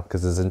right now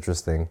because it's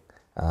interesting.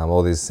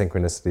 All these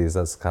synchronicities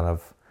that's kind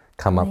of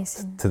come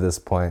Amazing. up to this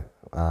point.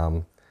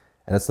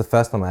 And it's the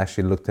first time I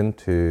actually looked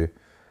into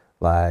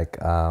like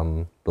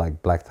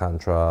black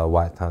tantra,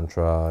 white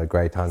tantra,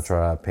 grey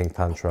tantra, pink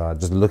tantra,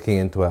 just looking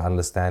into it,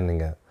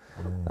 understanding it.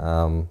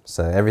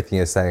 So everything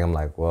you're saying, I'm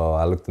like, well,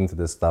 I looked into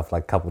this stuff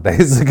like a couple of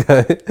days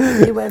ago.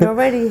 You were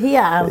already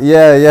here.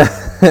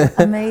 Yeah.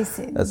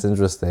 Amazing. That's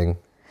interesting.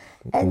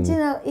 And you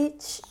know,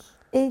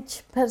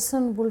 each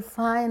person will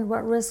find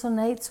what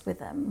resonates with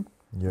them.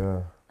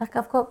 Yeah. Like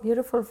I've got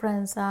beautiful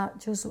friends that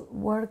just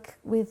work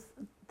with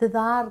the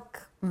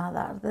dark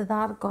mother, the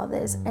dark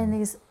goddess, and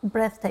it's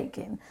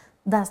breathtaking.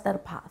 That's their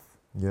path.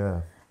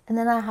 Yeah. And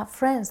then I have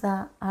friends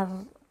that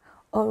are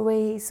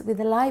always with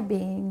the light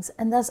beings,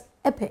 and that's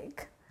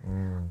epic.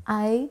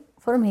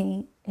 For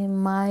me, in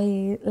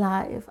my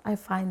life, I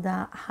find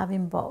that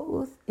having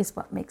both is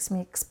what makes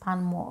me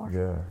expand more.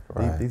 Yeah.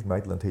 Right. These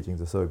Magdalene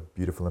teachings are so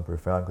beautiful and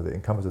profound because it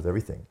encompasses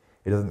everything.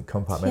 It doesn't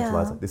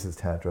compartmentalize like this is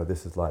tantra,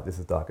 this is light, this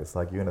is dark. It's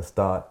like you're going to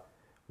start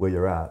where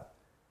you're at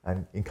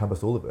and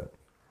encompass all of it.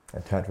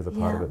 And tantra is a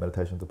part of it,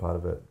 meditation is a part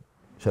of it,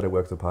 shadow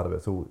work's a part of it.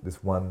 It's all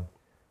this one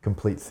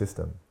complete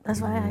system. That's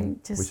why I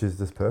which is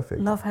just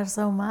perfect. love her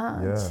so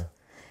much. Yeah.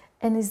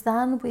 And it's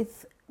done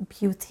with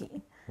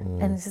beauty,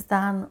 and it's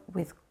done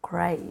with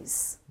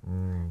grace.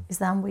 It's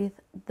done with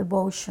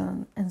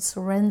devotion and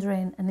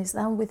surrendering, and it's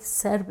done with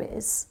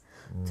service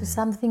to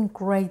something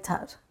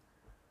greater.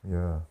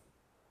 Yeah.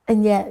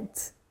 And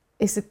yet,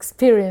 it's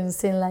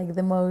experiencing like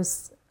the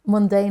most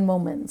mundane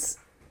moments.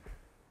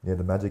 Yeah,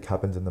 the magic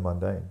happens in the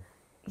mundane.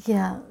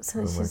 Yeah, so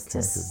When it's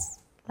we're just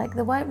like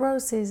the white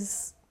rose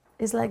is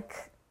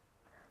like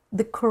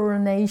the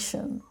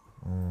coronation.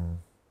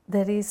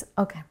 That is,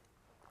 okay.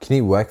 Can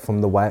you work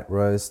from the white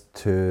rose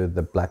to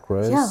the black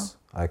rose?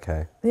 Yeah.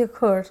 Okay. You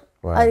could.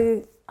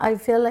 Right. I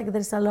feel like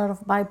there's a lot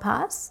of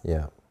bypass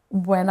Yeah.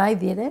 when I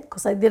did it,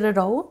 because I did it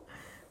all.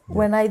 Yeah.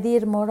 When I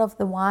did more of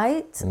the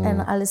white,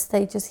 and I'll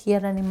stay just here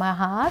and in my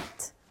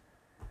heart,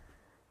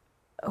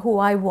 who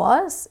I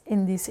was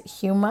in this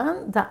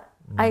human, that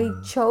I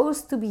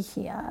chose to be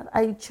here.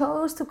 I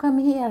chose to come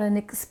here and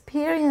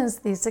experience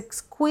this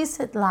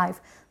exquisite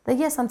life that,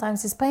 yes,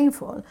 sometimes is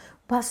painful,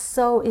 but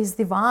so is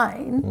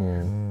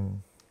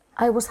divine.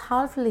 I was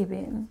half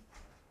living.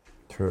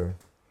 True.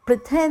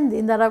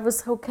 Pretending that I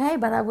was okay,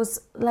 but I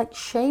was like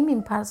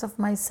shaming parts of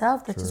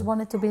myself that just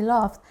wanted to be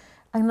loved.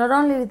 And not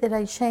only did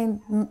I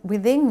shame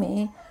within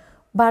me,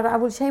 but I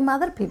would shame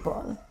other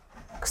people.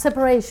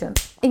 Separation,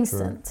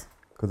 instant.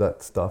 Because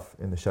that stuff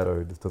in the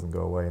shadow just doesn't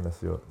go away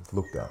unless it's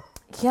looked at.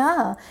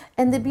 Yeah,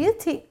 and the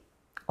beauty,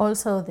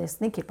 also the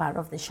sneaky part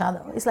of the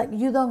shadow, is like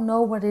you don't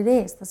know what it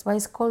is. That's why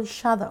it's called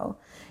shadow.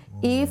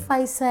 If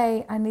I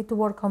say I need to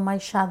work on my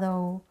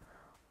shadow,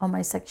 on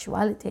my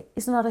sexuality,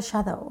 it's not a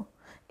shadow.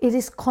 It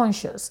is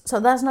conscious. So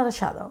that's not a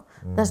shadow.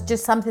 That's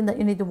just something that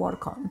you need to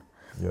work on.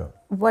 Yeah.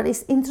 What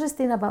is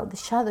interesting about the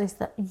shadow is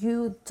that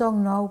you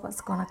don't know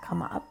what's going to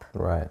come up.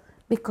 Right.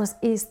 Because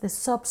it's the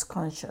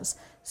subconscious.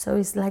 So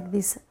it's like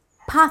this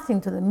path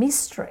into the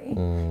mystery.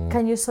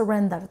 Can you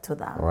surrender to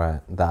that?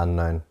 Right. The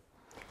unknown.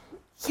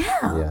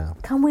 Yeah.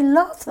 Can we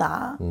love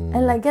that?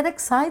 And like get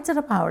excited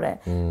about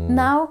it?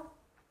 Now,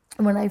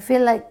 when I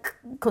feel like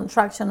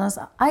contractions,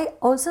 I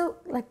also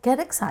like get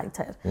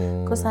excited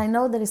because I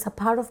know there is a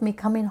part of me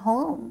coming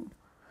home.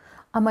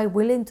 Am I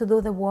willing to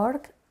do the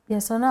work?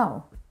 Yes or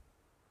no?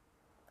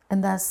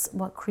 And that's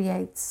what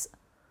creates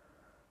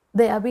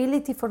the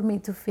ability for me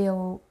to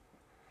feel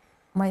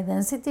my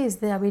density is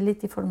the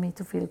ability for me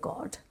to feel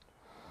God.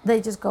 They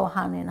just go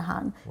hand in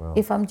hand. Wow.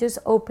 If I'm just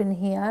open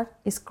here,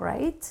 it's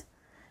great.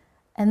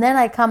 And then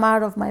I come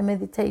out of my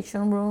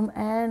meditation room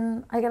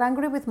and I get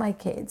angry with my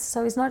kids.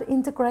 So it's not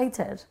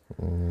integrated.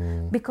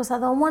 Because I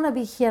don't want to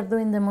be here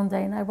doing the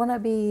mundane. I want to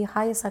be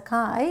high as a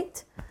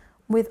kite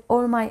with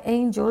all my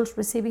angels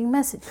receiving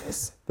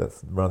messages.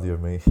 That's rather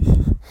of me.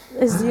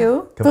 Is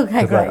you?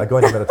 Okay, great. I go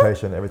into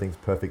meditation, everything's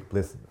perfect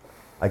bliss.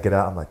 I get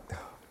out, I'm like, oh,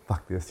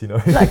 fuck this, you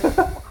know? Like,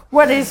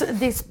 what is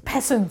these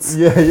peasants?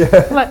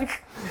 Yeah.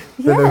 Like,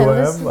 They know who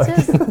I am. Like.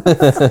 Just,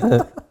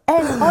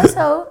 and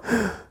also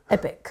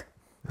epic.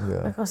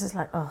 Yeah. Because it's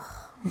like, oh,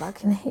 I'm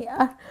back in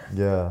here.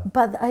 Yeah.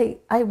 But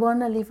I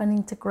want to live an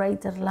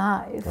integrated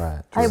life.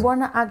 Right. I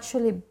want to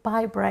actually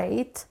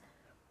vibrate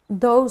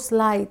those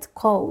light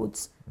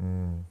codes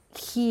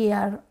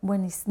here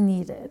when it's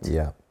needed.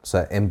 Yeah.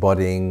 So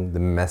embodying the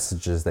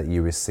messages that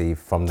you receive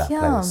from that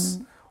place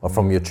or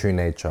from your true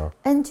nature.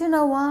 And you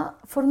know what?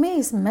 For me,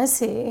 it's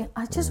messy.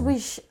 I just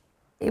wish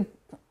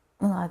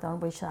well, I don't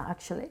wish that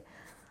actually.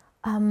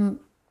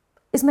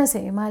 It's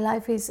messy. My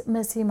life is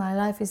messy. My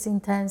life is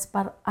intense,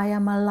 but I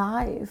am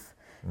alive,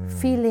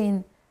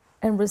 feeling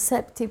and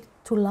receptive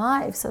to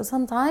life. So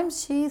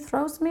sometimes she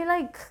throws me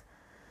like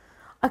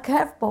a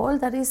curveball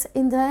that is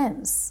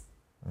intense.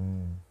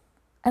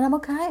 And I'm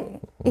okay.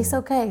 It's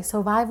okay.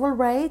 Survival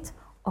rate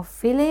of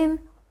feeling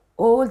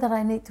all that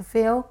I need to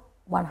feel,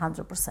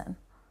 100%.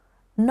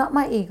 Not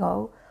my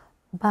ego,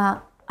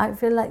 but I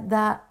feel like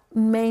that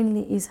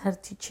mainly is her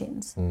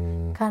teachings.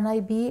 Can I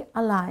be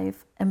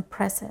alive and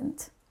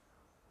present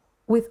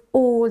with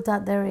all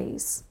that there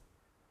is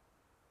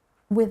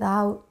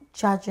without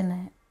judging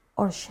it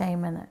or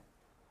shaming it?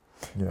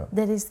 Yeah.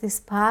 There is this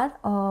part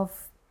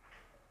of,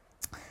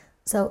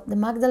 so the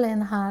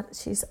Magdalene heart,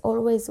 she's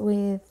always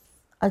with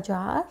a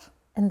jar,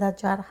 and that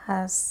jar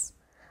has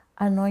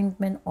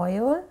anointment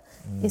oil.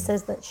 It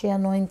says that she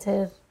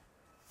anointed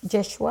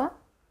Joshua,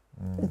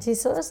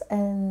 Jesus,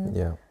 and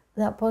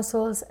the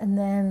apostles, and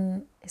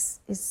then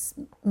is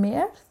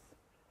myrrh,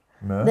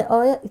 the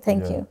oil.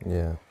 Thank you.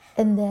 Yeah.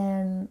 And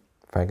then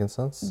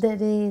Frankincense. there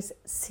is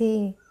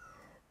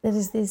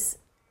this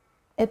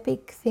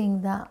epic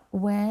thing that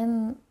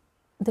when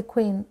the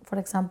queen, for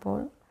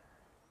example,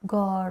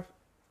 got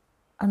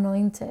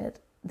anointed,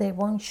 they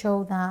won't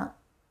show that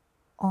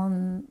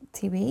on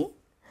TV.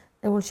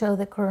 They will show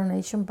the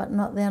coronation, but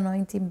not the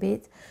anointing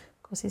bit,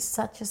 because it's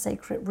such a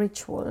sacred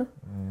ritual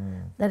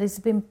that it's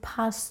been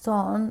passed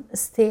on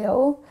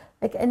still.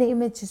 Like any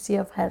image you see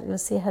of her, you'll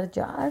see her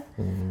jar.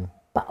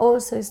 But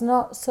also it's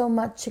not so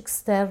much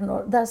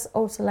external. That's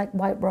also like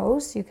white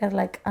rose. You can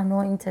like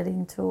anoint it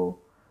into,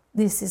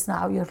 this is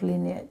now your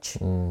lineage.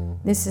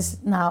 This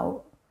is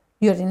now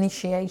your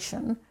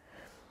initiation.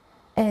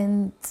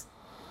 And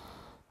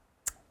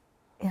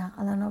yeah,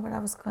 I don't know where I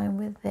was going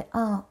with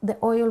the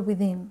oil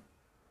within.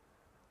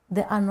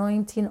 The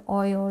anointing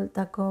oil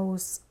that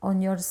goes on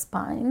your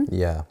spine.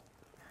 Yeah.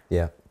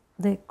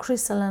 The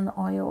crystalline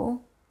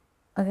oil,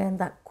 again,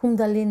 that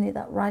kundalini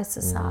that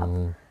rises up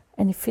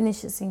and it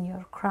finishes in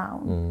your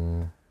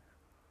crown.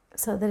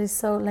 So there is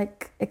so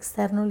like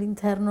external,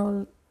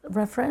 internal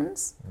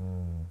reference.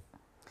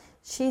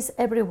 She's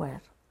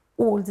everywhere,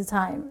 all the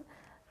time.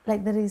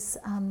 Like there is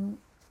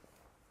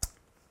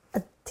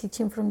a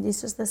teaching from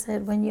Jesus that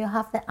said, when you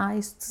have the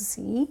eyes to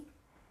see,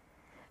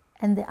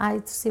 and the eye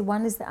to see,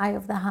 one is the eye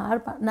of the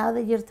heart, but now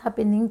that you're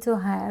tapping into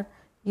her,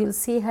 you'll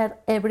see her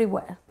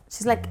everywhere.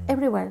 She's like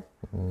everywhere.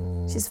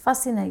 She's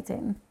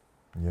fascinating.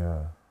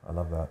 Yeah, I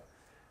love that.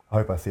 I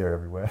hope I see her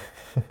everywhere.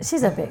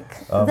 She's epic.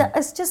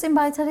 It's just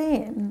invite her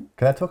in.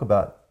 Can I talk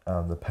about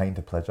the pain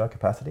to pleasure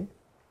capacity?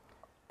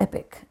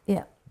 Epic,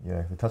 yeah.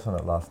 Yeah, we touched on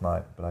it last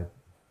night, but I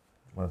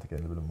wanted to get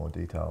a little bit more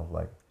detail.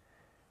 Like,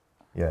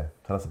 yeah,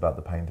 tell us about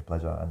the pain to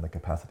pleasure and the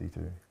capacity to,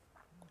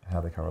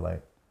 how they correlate.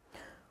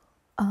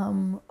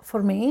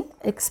 For me,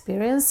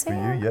 experiencing,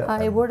 For you, yeah.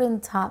 I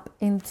wouldn't tap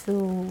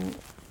into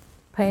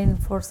pain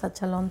for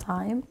such a long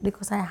time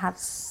because I had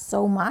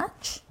so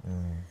much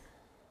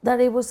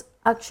that it was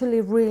actually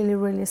really,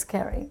 really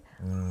scary.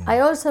 I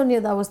also knew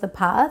that was the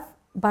path,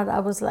 but I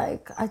was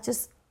like,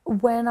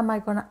 when am I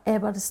gonna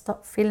ever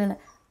stop feeling it?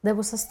 There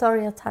was a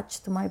story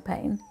attached to my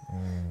pain.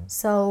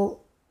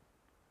 So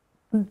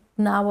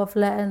now I've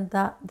learned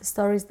that the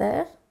story's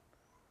there.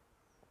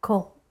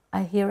 Cool.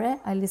 I hear it,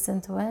 I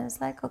listen to it,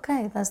 it's like,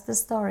 okay, that's the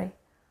story.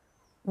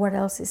 What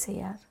else is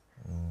here?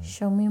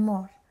 Show me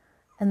more.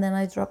 And then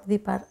I drop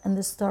deeper and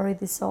the story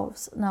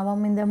dissolves. Now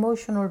I'm in the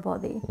emotional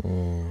body.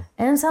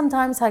 And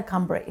sometimes I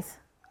can't breathe.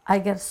 I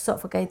get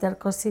suffocated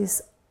because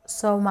it's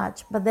so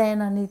much. But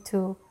then I need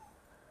to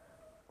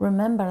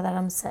remember that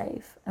I'm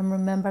safe and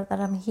remember that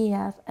I'm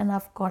here and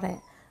I've got it.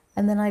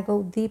 And then I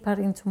go deeper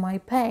into my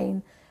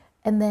pain.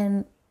 And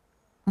then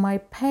my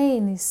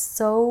pain is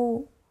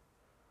so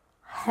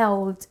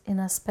held in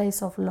a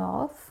space of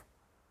love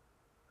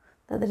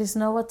that there is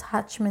no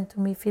attachment to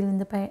me feeling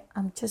the pain.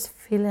 I'm just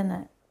feeling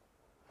it.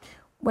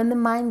 When the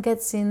mind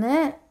gets in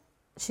it,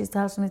 she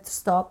tells me to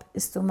stop,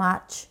 it's too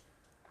much.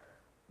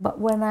 But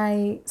when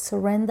I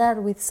surrender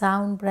with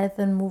sound, breath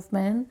and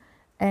movement,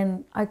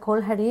 and I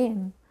call her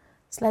in,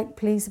 it's like,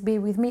 please be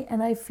with me.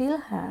 And I feel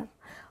her.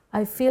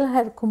 I feel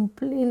her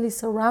completely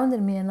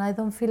surrounding me and I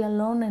don't feel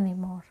alone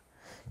anymore.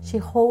 She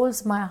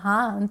holds my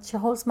hand, she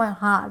holds my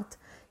heart,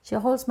 she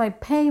holds my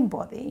pain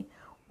body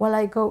while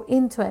I go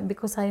into it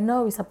because I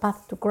know it's a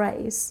path to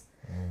grace.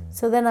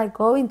 So then I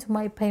go into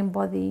my pain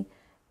body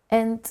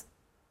and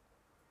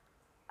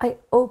I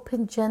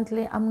open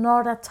gently. I'm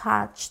not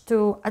attached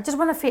to, I just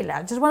want to feel it.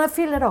 I just want to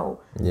feel it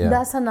all. Yeah.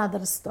 That's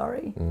another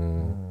story.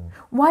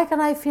 Why can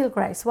I feel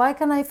grace? Why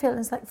can I feel?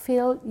 It's like,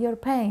 feel your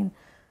pain.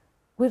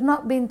 We're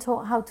not being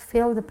taught how to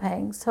feel the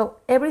pain. So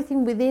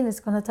everything within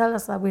is going to tell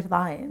us that we're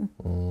dying.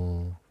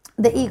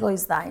 The ego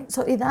is dying.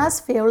 So it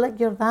does feel like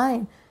you're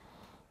dying.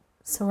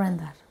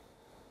 Surrender.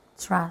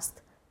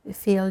 Trust.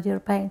 Feel your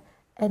pain.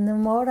 And the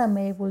more I'm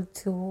able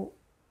to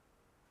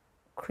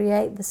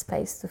create the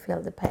space to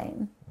feel the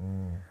pain,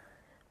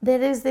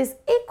 there is this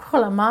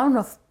equal amount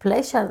of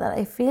pleasure that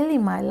I feel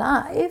in my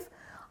life.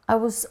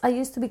 I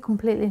used to be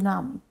completely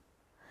numb.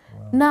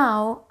 Wow.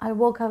 Now I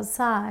walk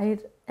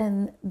outside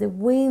and the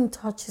wind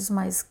touches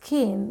my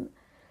skin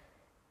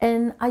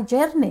and I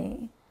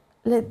journey.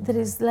 Like, there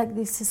is like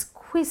this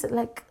squeeze,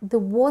 like the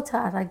water,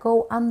 I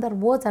go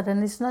underwater,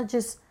 and it's not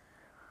just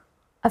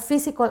a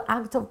physical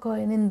act of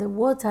going in the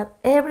water.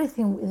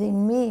 Everything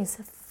within me is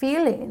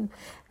feeling.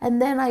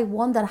 And then I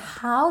wonder,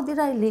 how did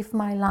I live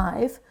my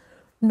life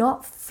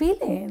not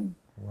feeling?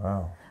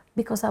 Wow.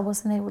 Because I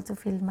wasn't able to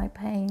feel my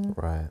pain.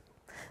 Right.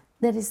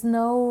 There is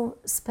no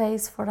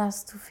space for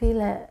us to feel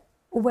it.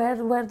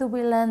 Where do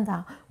we land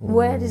at?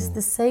 Where is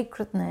the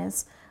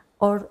sacredness?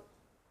 Or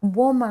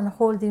woman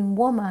holding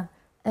woman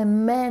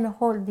and men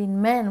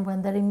holding men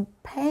when they're in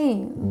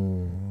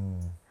pain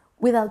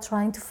without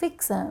trying to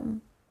fix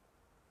them?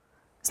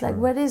 It's like,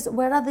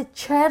 where are the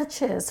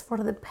churches for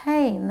the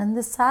pain and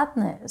the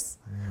sadness?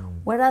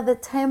 Where are the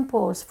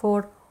temples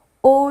for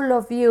all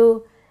of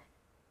you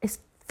is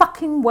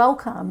fucking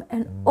welcome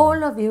and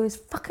all of you is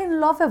fucking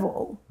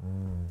lovable?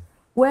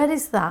 Where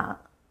is that?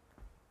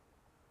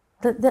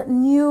 That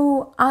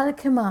new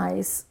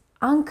alchemized,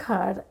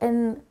 anchored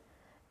and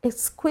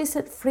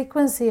exquisite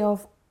frequency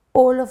of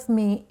all of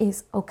me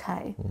is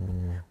okay.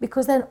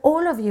 Because then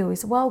all of you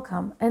is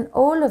welcome and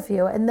all of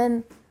you, and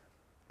then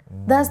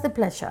that's the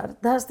pleasure,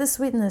 that's the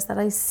sweetness that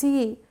I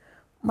see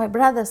my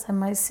brothers and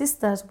my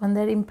sisters when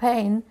they're in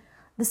pain,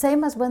 the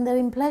same as when they're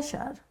in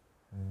pleasure.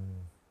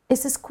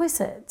 It's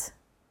exquisite.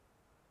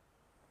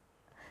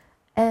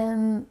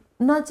 And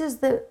not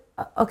just the,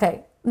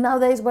 okay,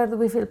 nowadays where do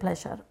we feel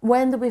pleasure?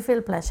 When do we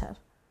feel pleasure?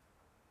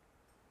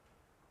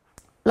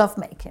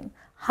 Lovemaking.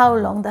 How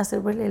long does it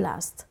really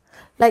last?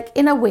 Like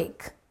in a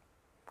week,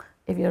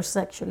 if you're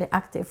sexually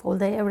active all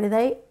day, every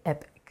day,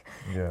 epic.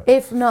 Yeah.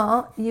 If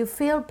not, you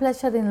feel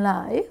pleasure in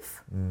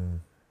life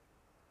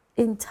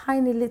in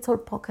tiny little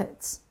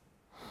pockets.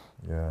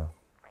 Yeah.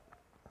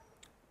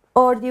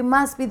 Or you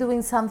must be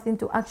doing something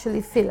to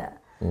actually feel it.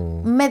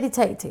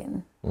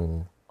 Meditating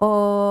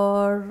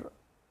or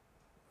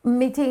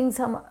meeting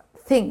some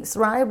things,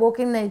 right?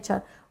 Walking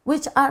nature,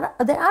 which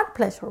they are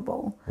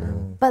pleasurable.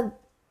 But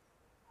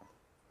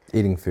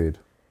eating food.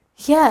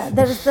 Yeah,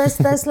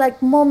 there's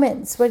like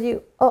moments where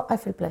you, I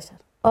feel pleasure.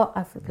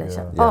 I feel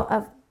pleasure.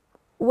 Yeah.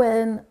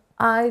 When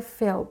I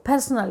feel,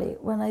 personally,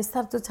 when I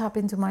start to tap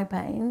into my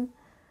pain,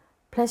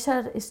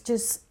 pleasure is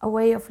just a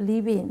way of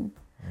living,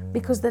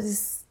 because there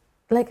is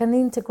like an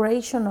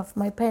integration of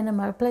my pain and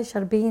my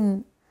pleasure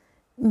being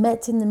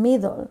met in the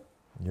middle.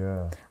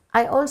 Yeah.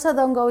 I also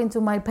don't go into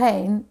my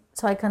pain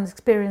so I can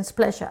experience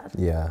pleasure.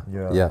 Yeah.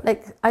 Yeah. Yeah.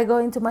 Like I go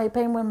into my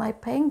pain when my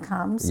pain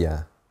comes.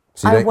 Yeah.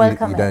 So I you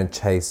welcome it. don't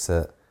chase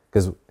it,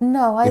 because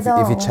No, I don't.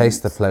 If you chase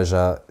the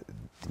pleasure,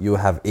 you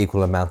have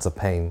equal amounts of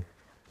pain.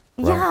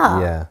 Right?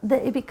 Yeah. Yeah.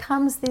 It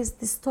becomes this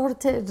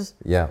distorted.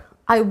 Yeah.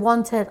 I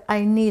want it.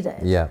 I need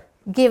it. Yeah.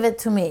 Give it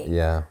to me.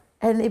 Yeah.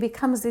 And it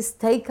becomes this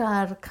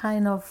taker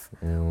kind of,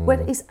 where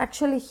it's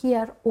actually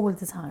here all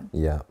the time.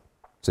 Yeah.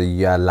 So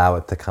you allow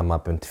it to come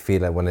up and to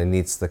feel it when it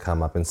needs to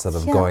come up instead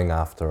of going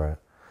after it.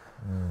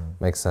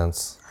 Makes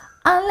sense.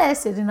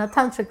 Unless you're in a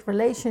tantric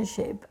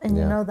relationship and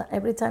you know that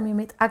every time you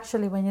meet,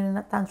 actually when you're in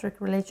a tantric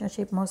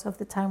relationship, most of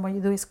the time what you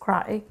do is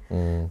cry,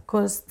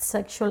 because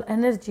sexual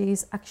energy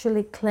is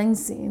actually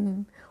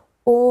cleansing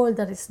all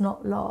that is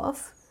not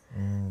love.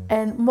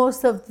 And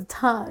most of the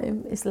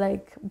time it's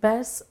like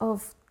bursts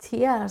of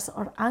tears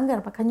or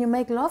anger, but can you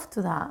make love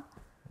to that?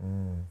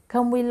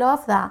 Can we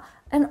love that?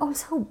 And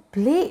also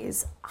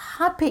bliss,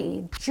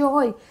 happy,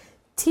 joy,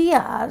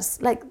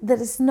 tears, like there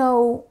is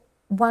no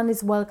one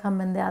is welcome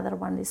and the other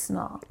one is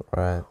not.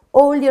 Right.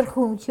 All your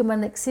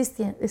human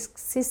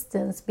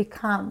existence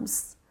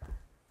becomes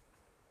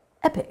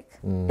epic.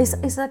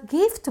 It's a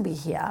gift to be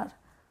here.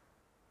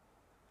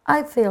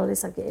 I feel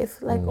it's a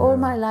gift. Like all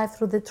my life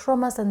through the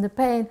traumas and the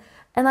pain,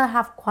 and I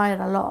have quite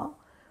a lot.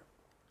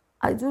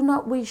 I do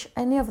not wish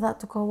any of that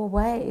to go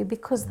away,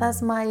 because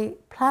that's my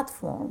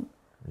platform.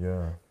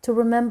 Yeah. To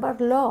remember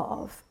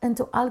love and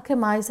to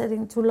alchemize it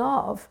into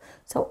love.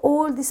 So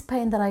all this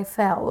pain that I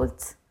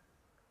felt,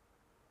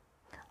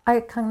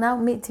 I can now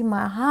meet in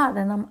my heart,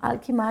 and I'm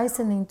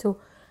alchemizing into,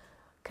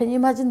 can you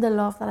imagine the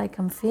love that I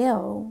can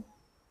feel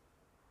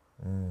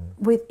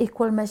with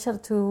equal measure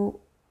to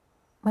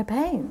my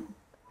pain?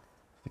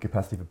 The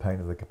capacity for pain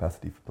is the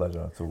capacity for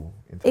pleasure. It's all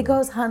infinite. It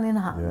goes hand in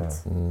hand.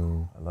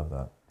 Yeah. I love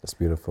that. That's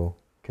beautiful.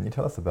 Can you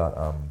tell us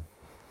about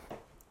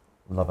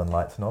love and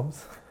light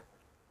snobs?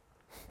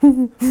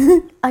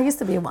 I used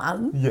to be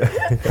one. Yeah.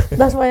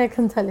 That's why I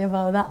can tell you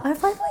about that. I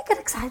finally get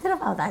excited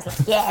about that. It's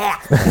like, yeah.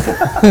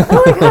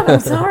 Oh my God, I'm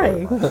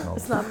sorry.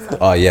 It's not so.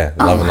 Oh yeah,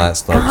 love and light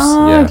snobs.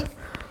 God. Yeah.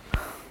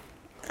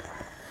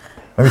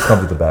 Maybe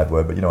snobs is a bad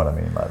word, but you know what I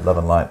mean. Like love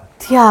and light.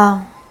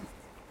 Yeah.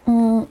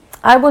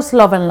 I was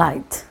love and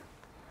light,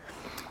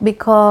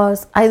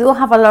 because I do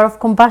have a lot of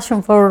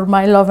compassion for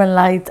my love and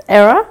light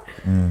era,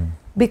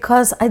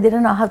 because I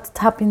didn't know how to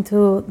tap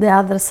into the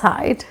other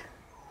side,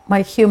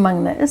 my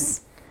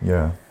humanness.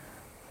 Yeah.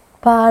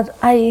 But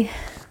I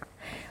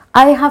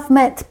I have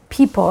met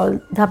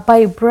people that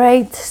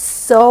vibrate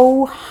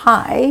so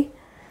high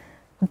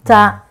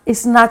that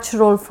it's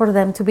natural for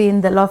them to be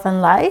in the love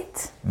and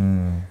light.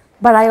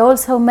 But I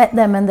also met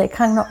them and they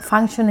cannot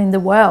function in the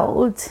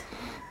world.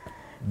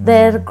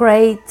 They're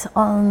great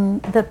on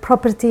their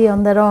property,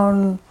 on their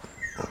own,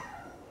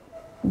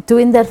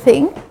 doing their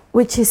thing,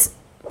 which is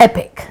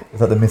epic.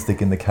 It's like the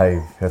mystic in the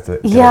cave who has to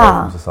get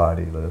away from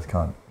society, they just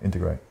can't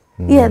integrate.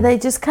 Yeah, they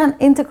just can't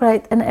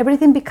integrate and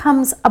everything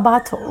becomes a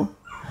battle.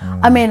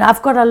 I mean,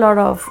 I've got a lot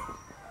of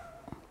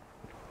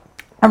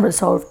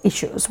unresolved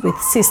issues with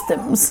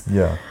systems,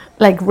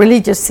 like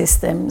religious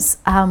systems,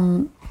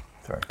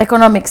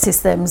 economic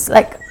systems,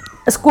 like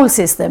school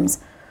systems.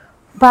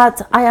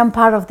 But I am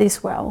part of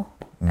this well.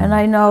 And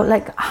I know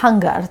like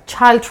hunger,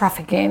 child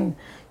trafficking,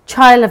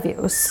 child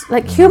abuse,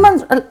 like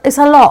humans, it's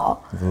a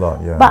lot. It's a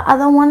lot, yeah. But I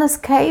don't want to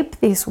escape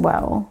this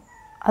well.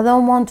 I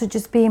don't want to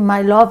just be in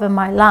my love and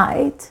my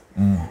light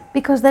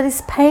because there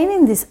is pain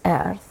in this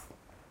earth.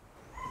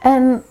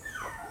 And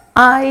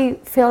I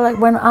feel like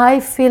when I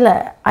feel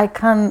it, I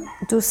can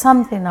do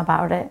something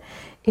about it.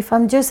 If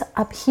I'm just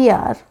up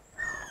here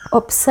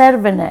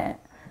observing it,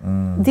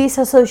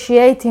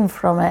 disassociating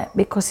from it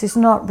because it's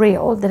not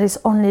real, there is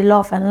only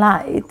love and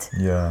light.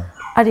 Yeah.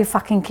 Are you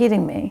fucking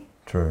kidding me?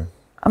 True.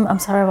 I'm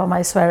sorry about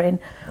my swearing.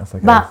 That's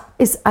okay. But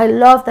I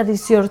love that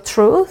it's your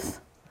truth.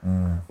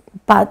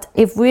 But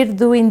if we're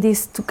doing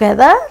this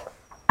together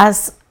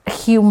as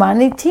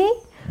humanity,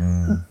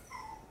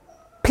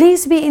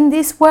 please be in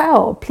this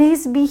world.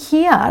 Please be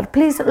here.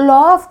 Please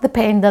love the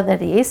pain that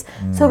there is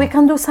so we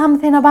can do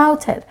something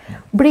about it.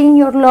 Bring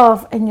your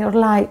love and your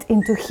light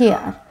into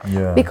here.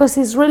 Yeah. Because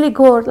it's really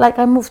good. Like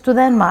I moved to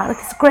Denmark.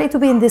 It's great to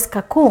be in this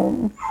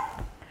cocoon.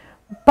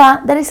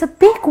 But there is a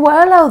big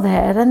world out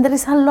there and there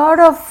is a lot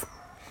of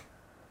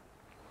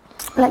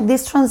like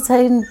this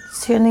transition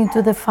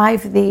into the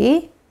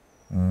 5D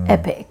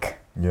epic.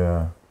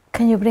 Yeah.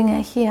 Can you bring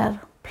it here,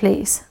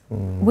 please?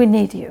 We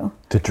need you.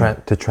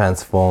 To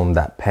transform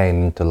that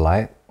pain into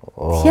light?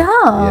 Or,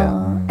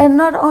 And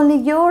not only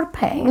your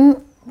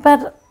pain,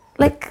 but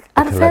like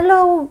our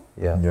fellow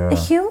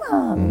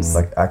humans.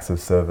 Like acts of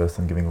service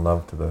and giving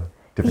love to the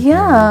different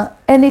communities.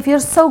 And if you're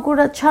so good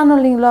at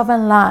channeling love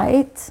and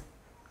light,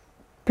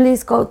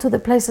 please go to the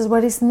places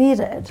where it's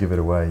needed. Give it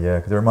away,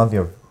 because it reminds me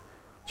of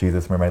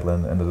Jesus, Mary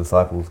Magdalene and the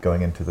disciples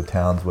going into the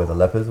towns where the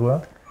lepers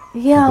were.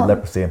 With the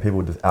leprosy, and people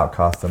would just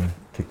outcast them,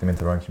 kick them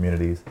into their own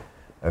communities.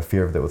 A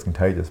fear of that was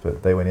contagious,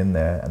 but they went in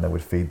there and they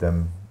would feed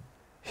them,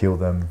 heal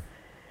them,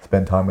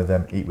 spend time with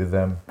them, eat with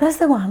them. That's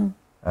the one.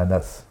 And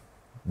that's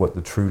what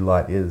the true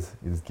light is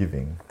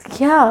giving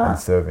and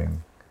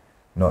serving,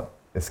 not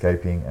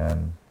escaping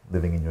and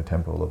living in your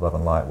temple of love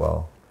and light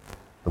while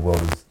the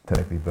world is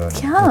technically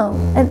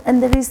burning.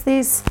 And there is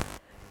this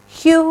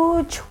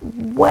huge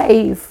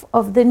wave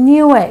of the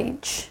new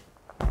age.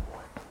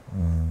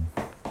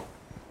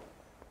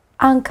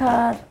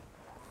 Anchor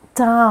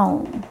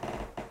down.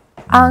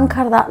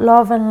 Anchor that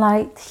love and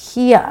light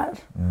here.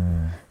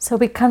 So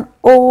we can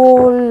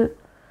all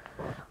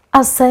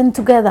ascend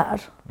together.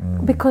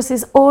 Because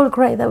it's all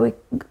great that we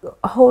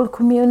whole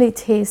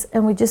communities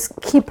and we just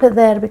keep it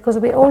there because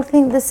we all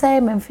think the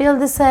same and feel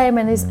the same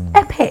and it's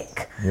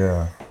epic.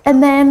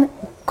 And then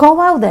go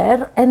out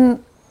there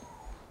and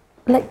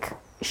like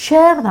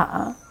share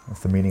that.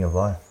 That's the meaning of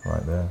life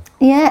right there.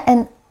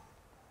 And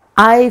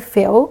I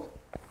feel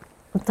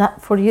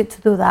that for you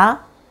to do that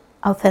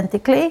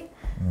authentically,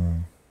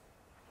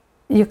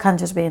 you can't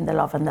just be in the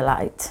love and the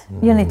light.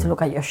 You need to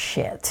look at your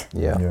shit.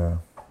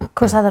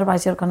 Because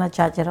otherwise you're going to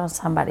judge it on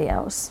somebody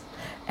else.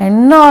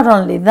 And not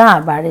only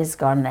that, but it's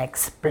going to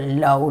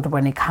explode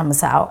when it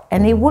comes out.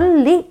 And it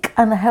will leak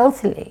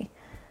unhealthily.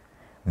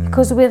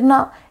 Because we're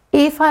not...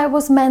 If I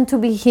was meant to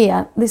be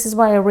here, this is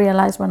why I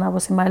realized when I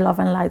was in my love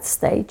and light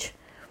stage,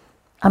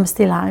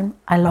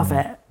 I love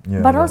it.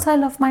 But also I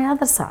love my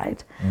other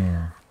side.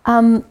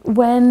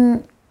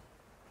 When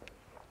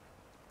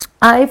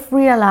I've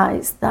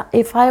realized that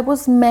if I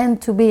was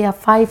meant to be a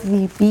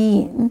 5D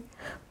being,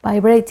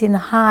 vibrating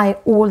high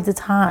all the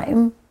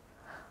time,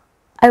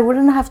 I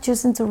wouldn't have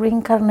chosen to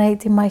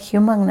reincarnate in my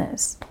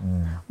humanness.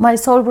 My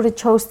soul would have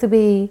chose to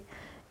be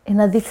in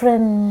a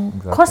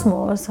different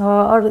cosmos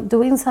or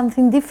doing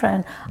something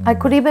different. I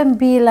could even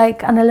be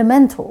like an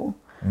elemental.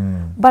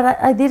 But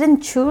I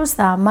didn't choose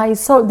that. My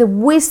soul, the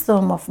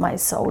wisdom of my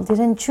soul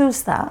didn't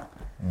choose that.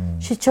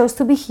 She chose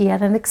to be here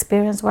and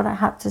experience what I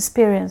had to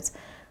experience.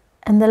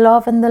 And the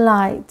love and the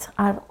light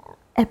are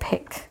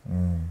epic.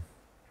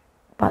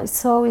 But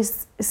so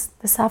is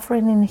the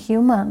suffering in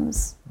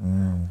humans.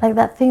 Like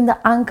that thing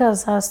that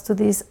anchors us to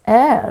this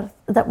earth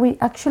that we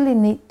actually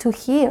need to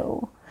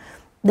heal.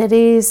 There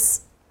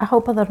is, I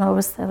hope I don't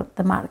overstep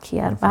the mark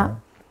here, but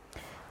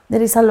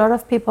there is a lot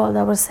of people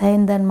that were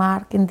saying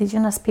Denmark,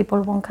 indigenous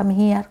people won't come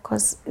here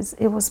because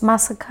it was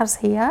massacres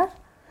here.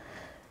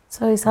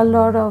 So it's a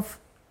lot of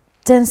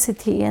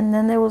density. And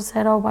then they will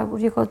say, oh, why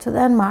would you go to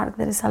Denmark?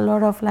 There is a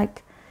lot of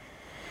like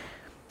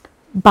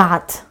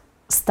bad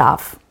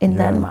stuff in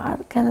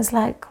Denmark. And it's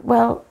like,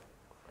 well,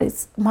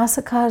 it's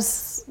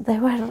massacres, they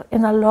were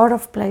in a lot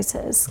of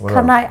places.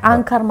 Can I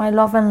anchor my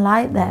love and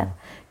light there?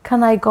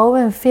 Can I go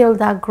and feel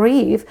that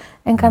grief?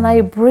 And can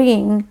I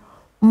bring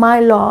my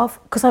love,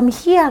 because I'm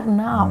here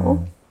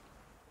now,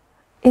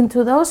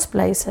 into those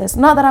places?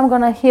 Not that I'm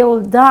going to heal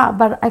that,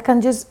 but I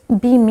can just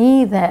be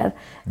me there.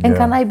 And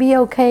can I be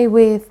okay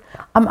with,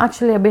 I'm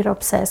actually a bit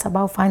obsessed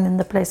about finding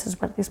the places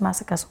where these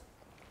massacres.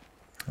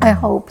 I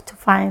hope to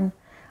find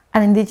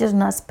an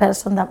Indigenous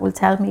person that will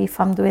tell me if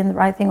I'm doing the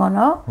right thing or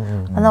not.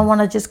 I don't want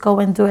to just go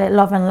and do it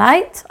love and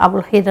light. I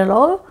will hit it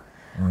all.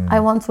 I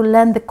want to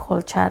learn the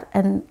culture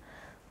and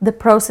the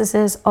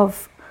processes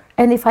of,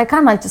 and if I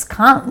can, I just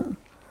can.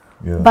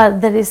 But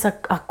there is a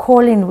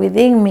calling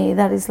within me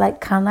that is like,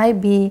 can I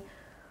be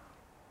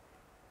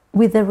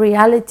with the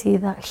reality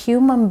that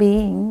human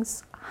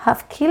beings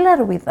have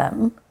killer with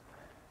them?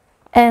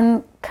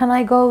 And can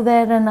I go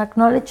there and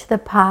acknowledge the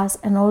past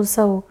and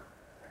also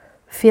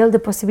feel the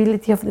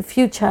possibility of the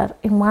future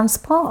in one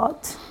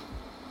spot?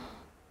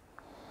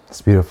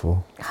 It's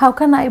beautiful. How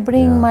can I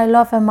bring my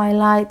love and my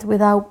light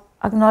without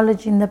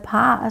acknowledging the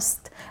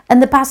past?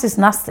 And the past is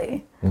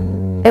nasty.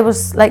 It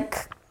was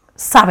like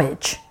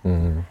savage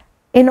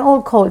in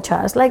all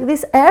cultures. Like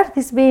this earth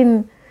has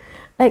been,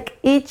 like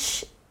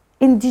each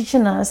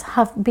indigenous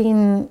have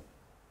been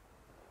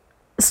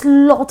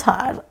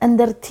slaughtered, and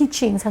their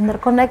teachings and their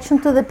connection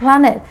to the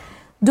planet.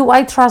 Do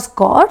I trust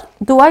God?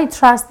 Do I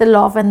trust the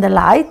love and the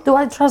light? Do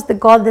I trust the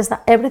God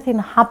that everything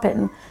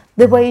happened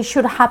the way it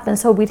should happen,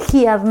 so we're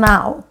here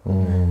now?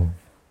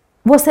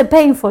 Was it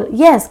painful?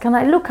 Yes. Can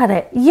I look at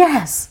it?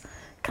 Yes.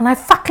 Can I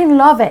fucking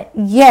love it?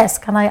 Yes.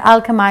 Can I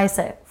alchemize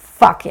it?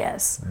 Fuck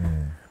yes.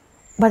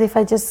 But if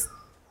I just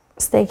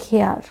stay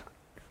here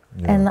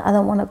and I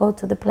don't want to go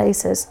to the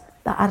places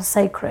that are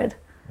sacred,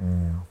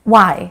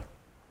 why?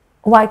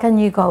 Why can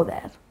you go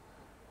there?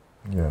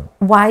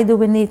 Why do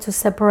we need to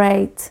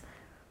separate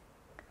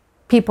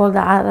people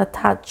that are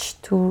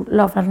attached to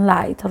love and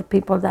light, or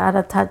people that are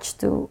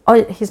attached to,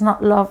 oh, he's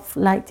not love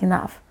light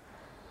enough,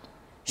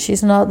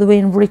 she's not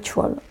doing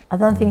ritual, I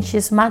don't think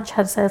she's matched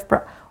herself,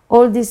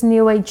 all these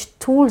new age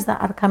tools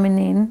that are coming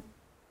in,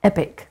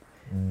 epic,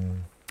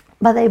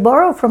 but they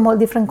borrow from all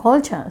different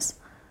cultures.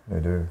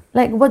 They do.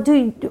 Like, what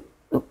do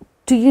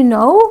you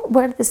know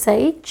where the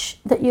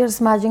sage that you're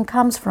smudging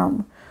comes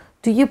from?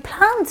 Do you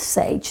plant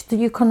sage? Do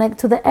you connect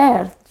to the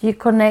earth? Do you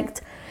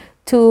connect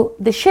to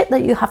the shit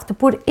that you have to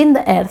put in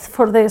the earth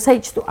for the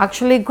sage to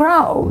actually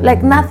grow?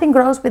 Like, nothing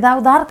grows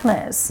without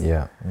darkness.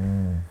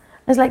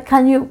 It's like,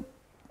 can you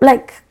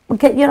like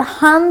get your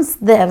hands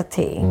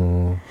dirty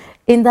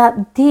in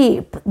that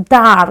deep,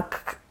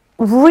 dark,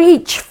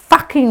 rich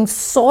fucking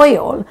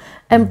soil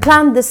and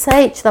plant the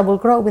sage that will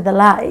grow with the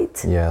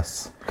light?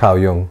 Yes. Carl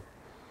Jung.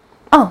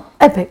 Oh,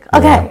 epic.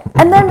 Okay.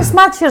 And then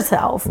smudge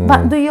yourself.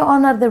 But do you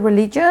honor the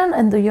religion,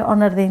 and do you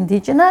honor the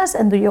indigenous,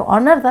 and do you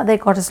honor that they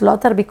got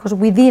slaughtered because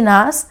within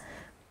us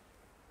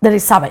there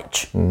is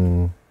savage?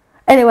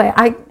 Anyway,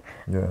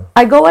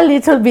 I go a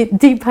little bit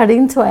deeper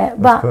into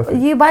it. But perfect.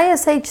 You buy a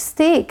sage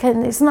stick,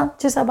 and it's not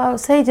just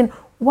about sage. And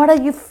what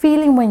are you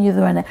feeling when you're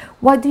doing it?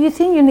 What do you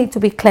think you need to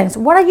be cleansed?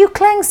 What are you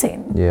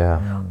cleansing?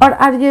 Or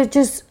are you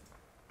just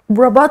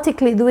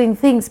robotically doing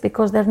things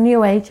because they're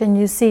new age and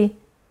you see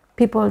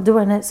people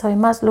doing it, so it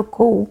must look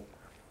cool?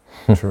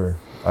 True.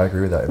 I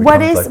agree with that.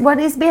 What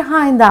is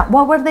behind that?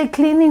 What were they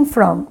cleaning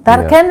from?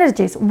 Dark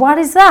energies. What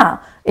is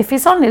that? If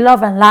it's only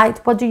love and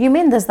light, what do you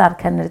mean there's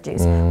dark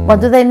energies?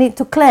 What do they need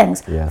to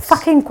cleanse?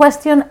 Fucking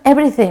question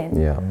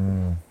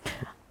everything.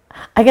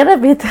 I get a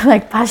bit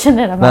like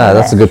passionate about it. No,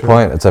 that's a good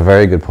point. It's a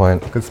very good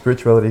point. Because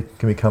spirituality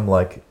can become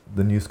like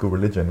the new school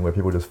religion, where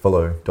people just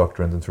follow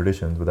doctrines and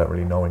traditions without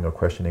really knowing or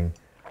questioning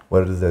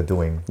what it is they're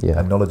doing.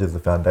 And knowledge is the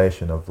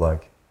foundation of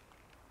like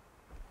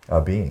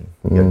our being.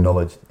 You get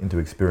knowledge into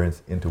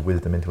experience, into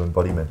wisdom, into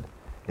embodiment,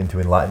 into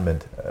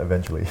enlightenment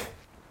eventually.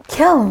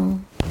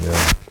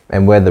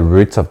 And where the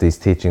roots of these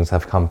teachings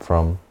have come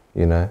from,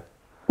 you know?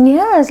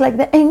 Yeah, it's like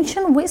the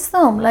ancient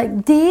wisdom,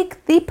 like dig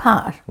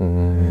deeper.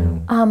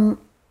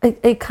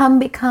 It can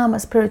become a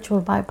spiritual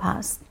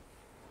bypass.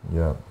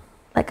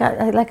 Like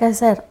I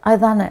said,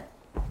 I've done it.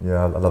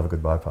 I love a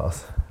good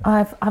bypass.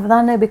 I've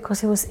done it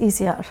because it was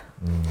easier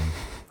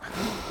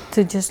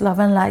to just love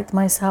and light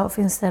myself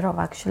instead of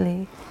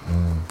actually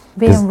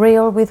being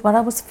real with what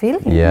I was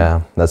feeling.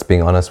 That's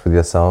being honest with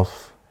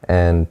yourself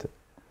and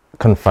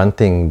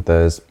confronting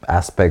those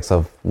aspects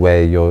of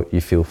where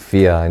you feel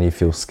fear and you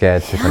feel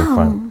scared to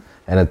confront.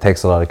 And it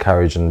takes a lot of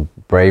courage and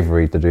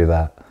bravery to do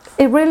that.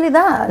 It really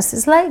does.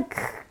 It's like,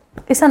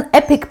 it's an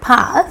epic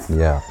path.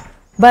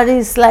 But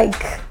it's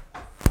like,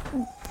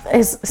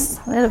 it's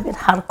a little bit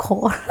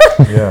hardcore.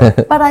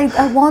 But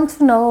I want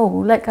to know,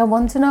 like, I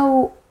want to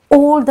know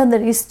all that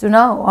there is to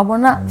know. I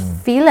want to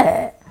feel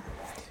it.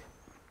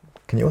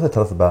 Can you also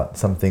tell us about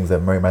some things that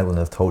Mary Magdalene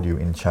has told you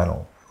in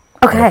channel?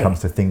 When it comes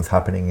to things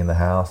happening in the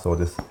house, or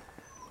just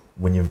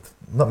when you've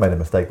not made a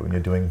mistake, but when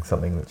you're doing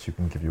something that she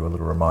can give you a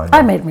little reminder.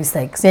 I made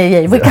mistakes.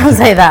 We can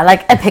say that,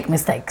 like epic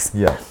mistakes.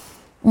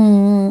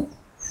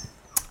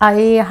 I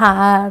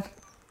had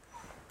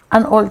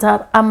an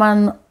altar. I'm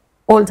an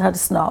altar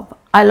snob.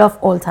 I love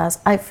altars.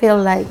 I feel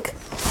like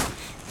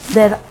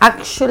they're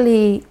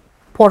actually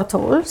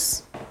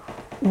portals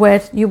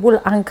where you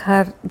will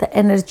anchor the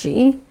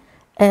energy,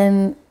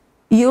 and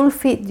you'll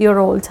feed your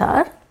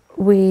altar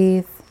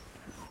with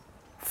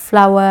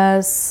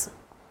flowers,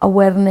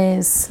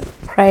 awareness,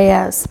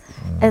 prayers.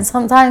 And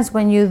sometimes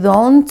when you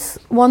don't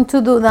want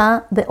to do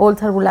that, the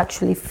altar will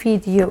actually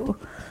feed you.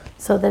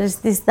 So there is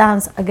this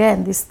dance,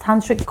 again, this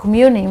tantric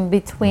communing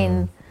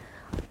between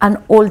an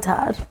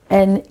altar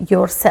and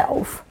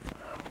yourself,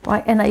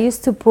 right? And I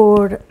used to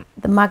put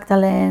the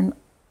Magdalene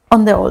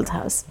on the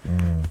altars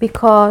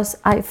because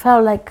I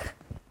felt like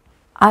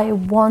I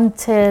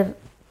wanted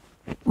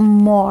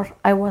more.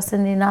 I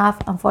wasn't enough.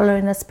 I'm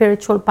following a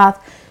spiritual path.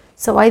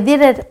 So I did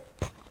it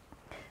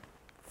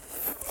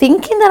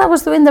thinking that I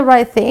was doing the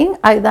right thing.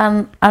 I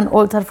done an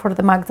altar for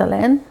the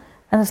Magdalene,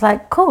 and it's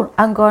like, cool,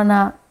 I'm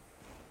gonna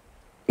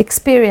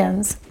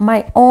experience my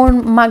own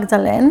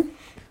Magdalene.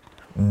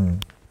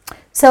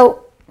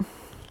 So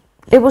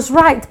it was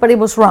right, but it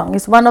was wrong.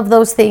 It's one of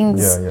those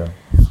things.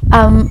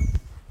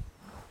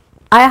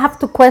 I have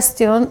to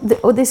question,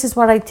 this is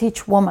what I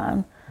teach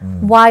women.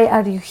 Why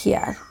are you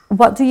here?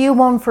 What do you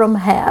want from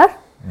her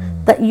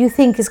that you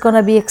think is going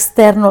to be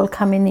external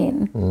coming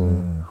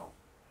in?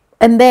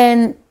 And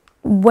then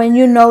when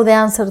you know the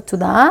answer to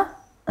that,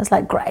 it's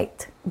like,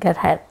 great, get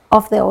her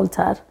off the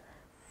altar,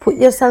 put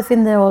yourself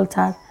in the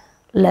altar,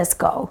 let's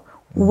go.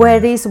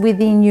 Where is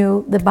within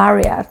you the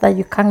barrier that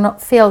you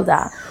cannot feel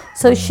that?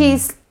 So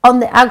she's on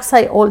the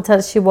outside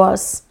altar, she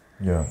was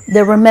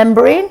the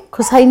remembering,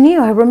 because I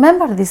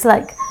remember this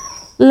like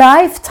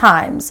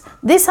lifetimes.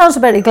 This sounds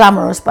very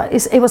glamorous, but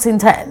it was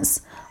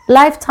intense.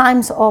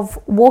 Lifetimes of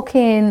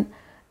walking,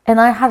 and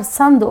I had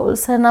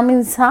sandals, and I'm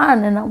in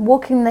sun, and I'm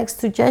walking next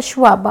to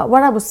Joshua, but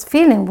what I was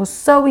feeling was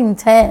so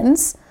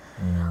intense,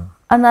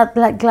 and that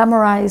like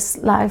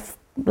glamorized life,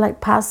 like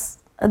past,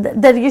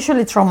 they're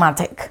usually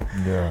traumatic.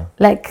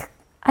 Like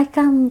I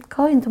can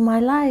go into my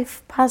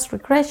life past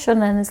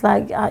regression, and it's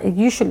like I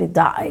usually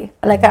die,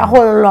 like a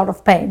whole lot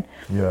of pain.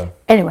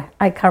 Anyway,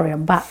 I carry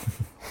on back.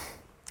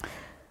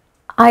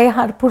 I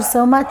had put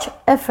so much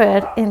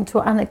effort into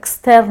an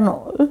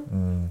external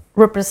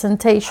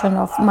representation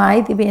of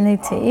my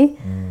divinity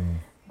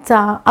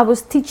that I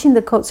was teaching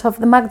the codes of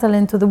the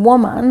Magdalene to the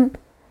woman,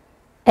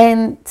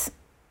 and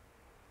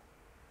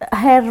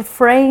her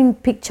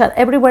framed picture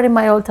everywhere in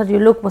my altar you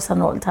look was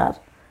an altar.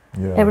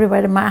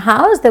 Everywhere in my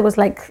house there was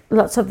like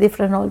lots of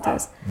different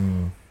altars,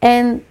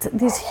 and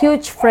this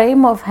huge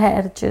frame of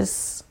her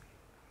just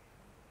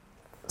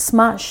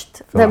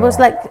smashed. There was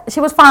like, she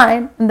was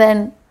fine, and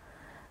then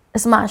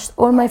smashed.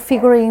 All my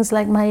figurines,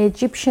 like my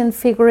Egyptian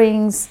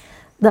figurines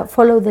that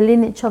follow the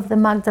lineage of the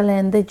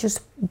Magdalene, they just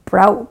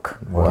broke.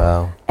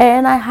 Wow.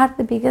 And I had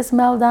the biggest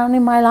meltdown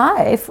in my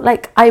life.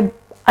 Like I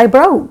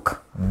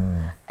broke.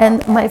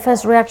 And my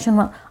first reaction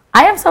was,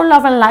 I am so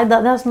love and light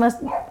that there's my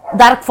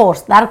dark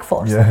force.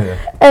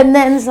 And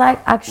then it's like,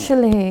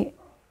 actually,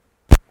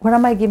 when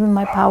am I giving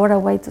my power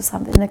away to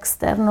something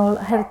external?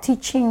 Her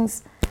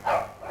teachings,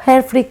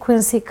 her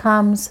frequency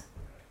comes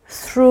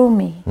through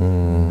me,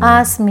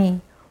 as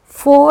me,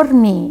 for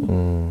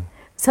me.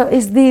 So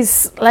it's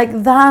this like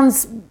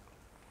dance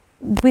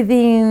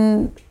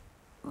within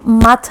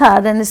matter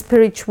and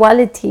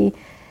spirituality.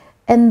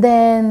 And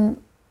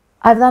then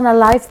I've done a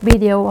live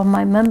video on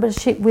my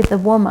membership with a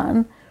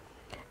woman,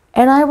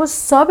 and I was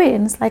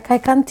sobbing. It's like, I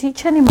can't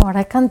teach anymore.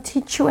 I can't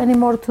teach you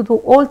anymore to do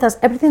altars.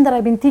 Everything that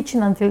I've been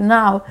teaching until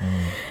now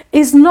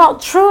is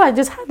not true. I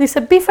just had this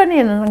epiphany,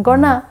 and I'm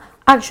gonna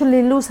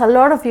actually lose a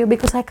lot of you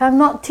because I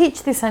cannot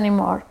teach this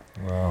anymore.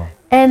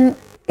 And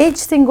each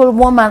single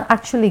woman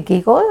actually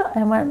giggled.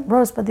 I went,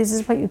 Rose, but this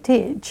is what you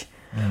teach.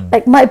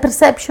 Like my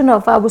perception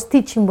of I was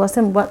teaching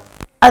wasn't what,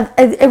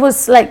 it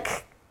was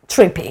like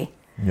trippy.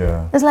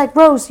 It's like,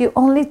 Rose, you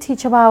only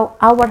teach about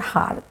our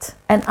heart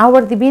and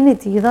our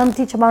divinity. You don't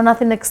teach about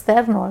nothing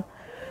external.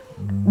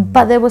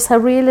 But there was a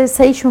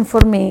realization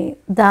for me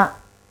that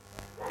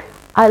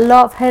I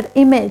love her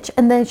image.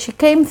 And then she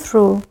came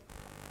through,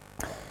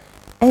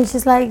 and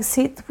she's like,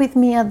 sit with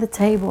me at the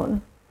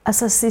table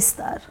as a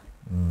sister,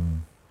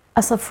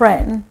 as a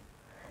friend.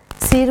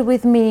 Sit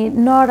with me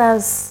not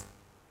as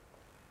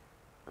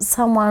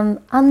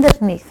someone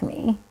underneath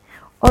me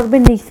or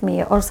beneath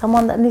me, or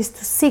someone that needs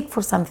to seek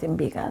for something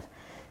bigger.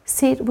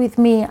 Sit with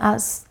me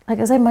as, like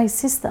I said, my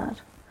sister.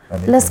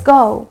 Let's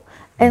go.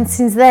 And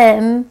since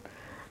then,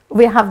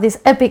 we have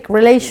this epic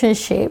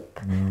relationship.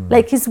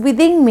 Like it's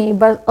within me,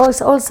 but it's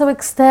also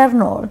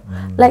external.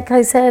 Like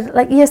I said,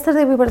 like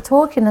yesterday we were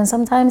talking, and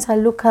sometimes I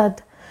look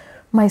at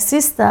my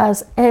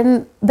sisters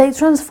and they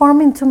transform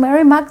into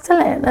Mary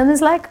Magdalene, and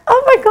it's like,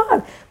 oh my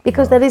God,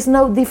 because there is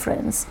no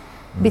difference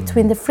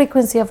between the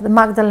frequency of the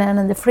Magdalene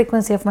and the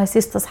frequency of my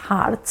sister's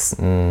hearts.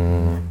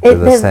 They're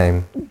the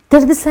same.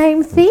 They're the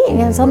same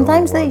thing, and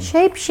sometimes they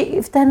shape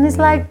shift, and it's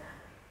like,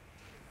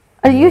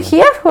 are you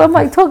here? Who am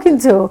I talking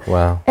to?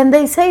 Wow. And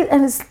they say,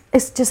 and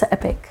it's just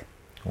epic.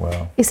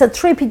 Wow. It's a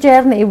trippy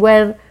journey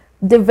where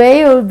the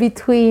veil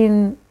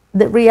between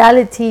the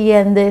reality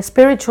and the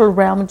spiritual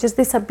realm just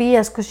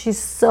disappears because she's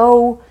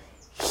so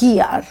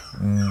here.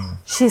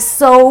 She's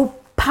so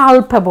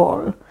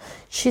palpable.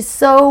 She's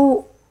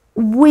so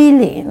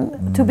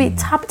willing to be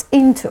tapped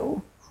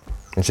into.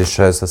 And she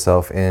shows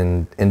herself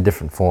in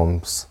different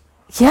forms.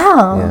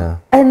 Yeah.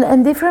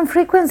 And different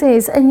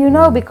frequencies. And you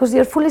know, because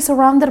you're fully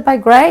surrounded by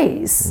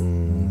grace.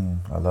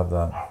 I love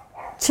that.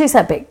 She's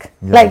epic.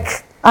 Yeah.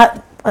 Like,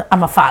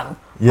 I'm a fan.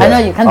 Yeah. I know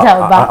you can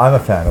tell, but... I'm a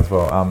fan as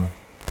well.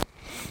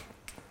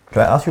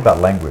 Can I ask you about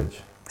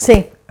language?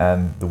 See.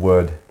 And the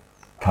word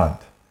cunt.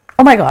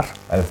 Oh my God.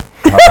 And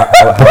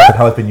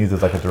how it's been used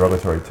as like a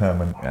derogatory term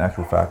when in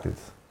actual fact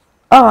it's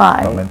All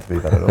right. not meant to be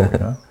that at all, you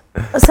know?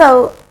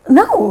 So,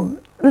 no.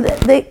 I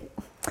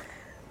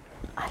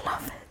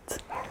love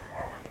it.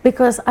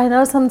 Because I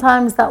know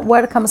sometimes that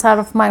word comes out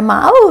of my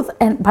mouth,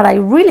 but I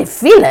really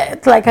feel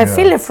it. Like, I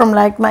feel it from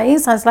like my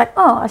inside. It's like,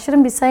 oh, I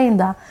shouldn't be saying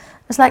that.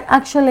 It's like,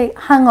 actually,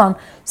 hang on.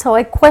 So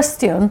I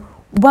question,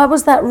 what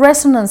was that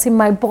resonance in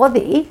my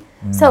body?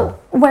 So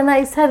when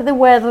I said the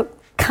word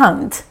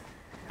cunt,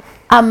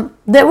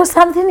 there was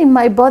something in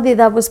my body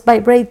that was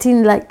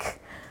vibrating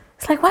like,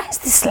 it's like, why is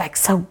this like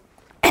so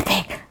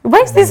epic? Why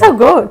is this so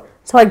good?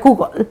 So I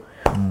Google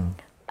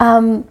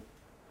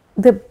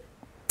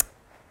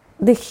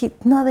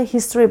not the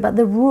history, but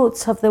the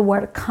roots of the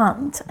word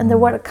cunt. And the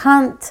word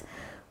cunt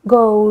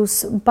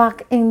goes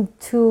back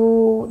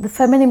into the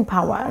feminine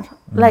power,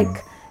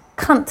 like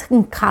cunt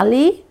and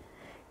Kali.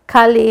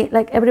 Kali,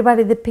 like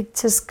everybody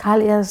depicts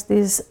Kali as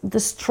this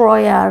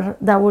destroyer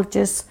that will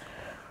just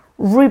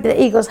rip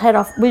the ego's head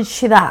off, which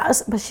she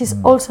does, but she's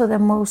also the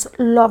most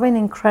loving,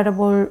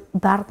 incredible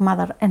dark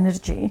mother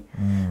energy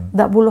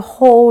that will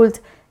hold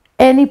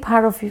any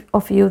part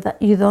of you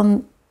that you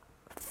don't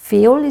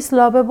feel is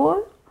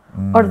lovable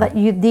or that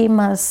you deem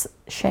as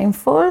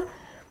shameful.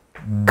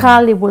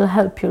 Kali will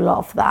help you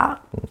love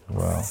that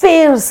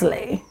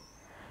fiercely.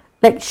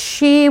 Like,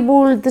 she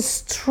will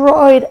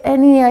destroy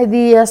any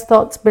ideas,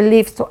 thoughts,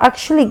 beliefs to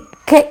actually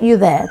get you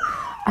there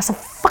as a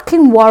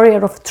fucking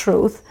warrior of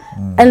truth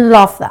and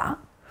love that.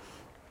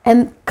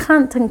 And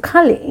Kant and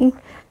Kali,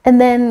 and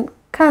then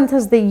Kant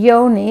as the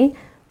yoni.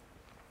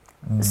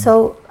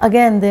 So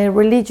again, the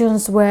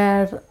religions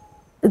where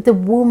the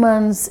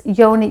woman's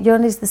yoni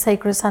is the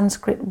sacred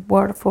Sanskrit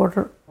word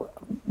for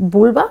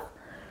vulva.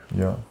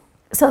 Yeah.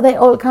 So they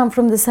all come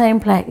from the same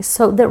place.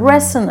 So the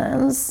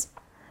resonance,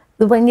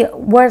 when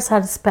words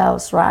are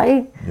spells,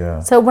 right? Yeah.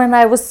 So when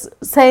I was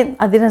saying,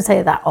 I didn't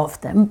say that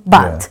often,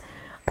 but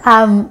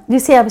you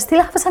see, I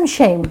still have some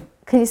shame.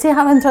 Can you see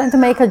how I'm trying to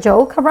make a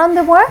joke around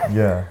the word?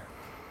 Yeah.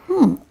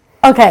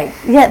 Okay,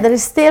 yeah, there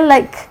is still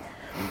like,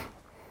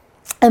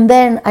 and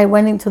then I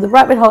went into the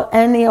rabbit hole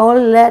and it all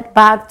led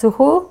back to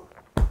who?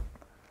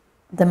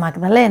 The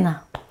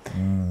Magdalena.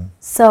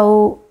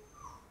 So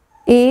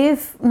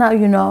now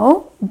you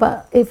know,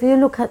 but if you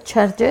look at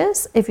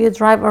churches, if you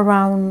drive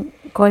around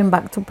going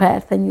back to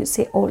Perth and you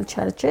see old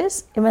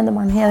churches, even the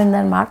one here in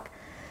Denmark,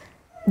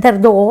 their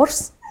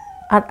doors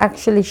are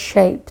actually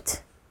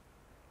shaped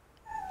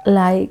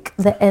like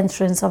the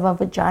entrance of a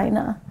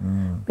vagina,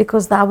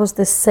 because that was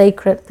the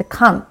sacred, the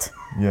cunt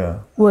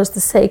was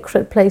the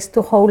sacred place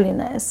to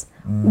holiness.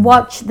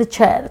 Watch the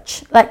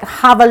church, like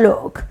have a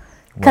look.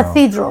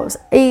 Cathedrals,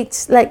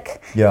 it's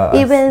like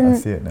even I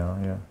see it now.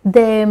 Yeah.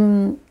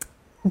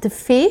 The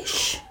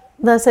fish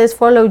that says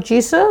follow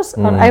Jesus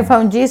or I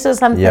found Jesus,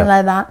 something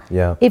like that.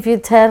 Yeah. If you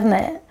turn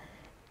it,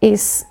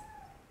 is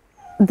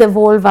the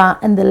vulva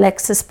and the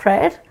legs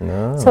spread.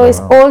 So it's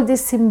all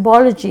this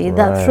symbology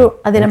that through,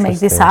 I didn't make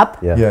this up.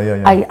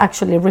 Yeah. I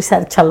actually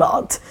research a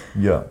lot.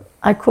 Yeah.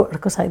 I could,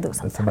 because I do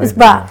sometimes. amazing,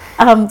 But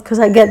because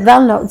I get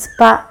downloads,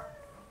 but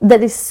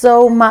there is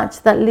so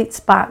much that leads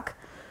back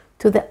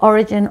to the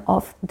origin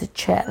of the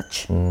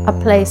church, a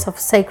place of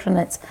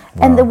sacredness.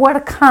 And the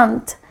word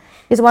cunt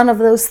is one of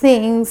those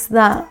things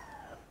that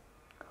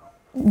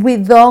we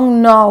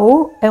don't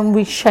know and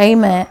we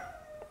shame it.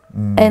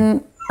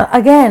 And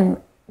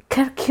again,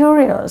 get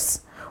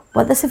curious.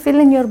 What does it feel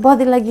in your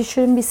body like you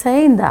shouldn't be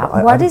saying that?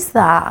 What is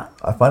that?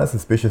 I find it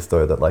suspicious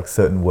though that like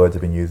certain words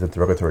have been used as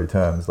derogatory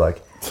terms,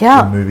 like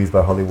in movies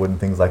by Hollywood and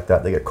things like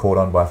that, they get caught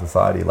on by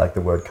society, like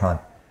the word cunt,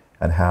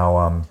 and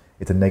how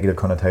it's a negative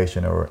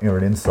connotation or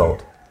an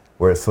insult,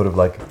 where it's sort of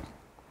like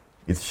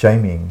it's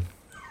shaming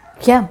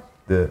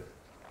the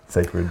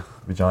sacred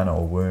vagina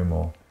or womb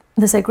or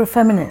the sacred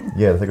feminine.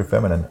 Yeah, the sacred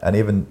feminine. And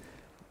even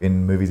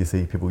in movies you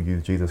see people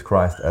use Jesus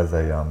Christ as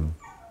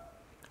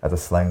a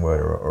slang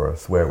word or a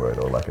swear word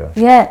or like a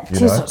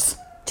Jesus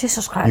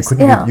Christ.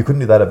 You couldn't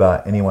do that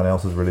about anyone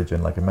else's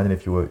religion. Like imagine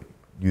if you were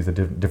use a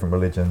different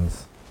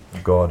religion's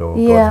God or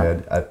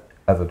Godhead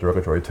as a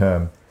derogatory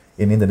term.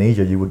 In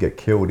Indonesia, you would get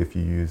killed if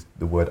you used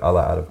the word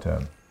Allah out of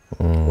term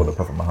or the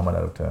Prophet Muhammad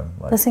out of term.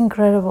 Like, that's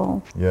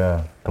incredible.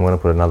 Yeah. I'm going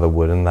to put another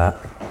word in that.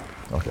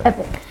 Okay.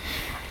 Epic.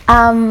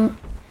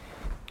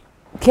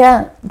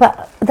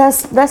 But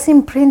that's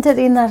imprinted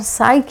in our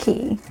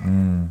psyche.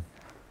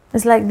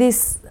 It's like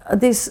this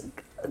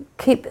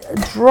keep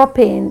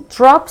dropping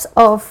drops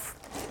of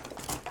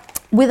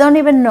we don't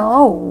even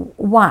know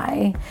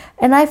why.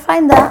 And I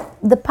find that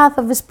the path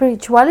of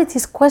spirituality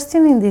is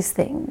questioning these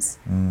things.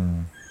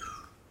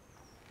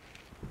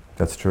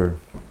 That's true.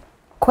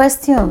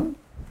 Question,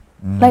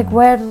 like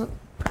where,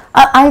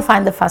 I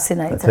find it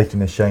fascinating. Taking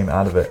the shame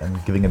out of it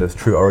and giving it its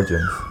true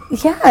origins.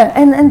 Yeah,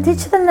 and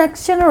teach the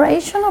next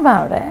generation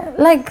about it.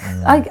 Like,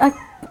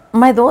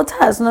 my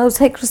daughters know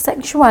sacred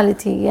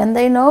sexuality, and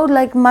they know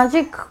like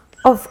magic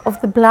of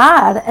the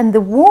blood and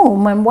the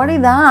womb and what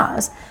it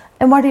does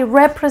and what it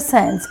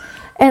represents.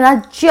 And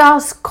I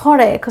just caught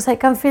it because I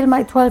can feel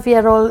my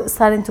 12-year-old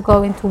starting to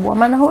go into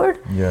womanhood.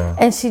 Yeah.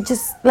 And she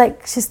just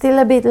like, she's still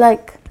a bit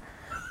like,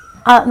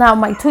 now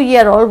my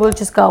 2-year-old will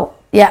just go,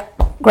 yeah,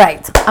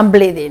 great, I'm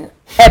bleeding,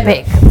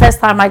 epic. First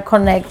time I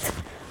connect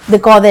the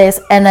goddess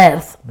and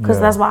earth, because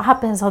that's what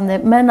happens on the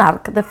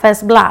menarche, the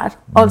first blood,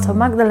 also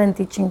Magdalene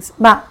teachings.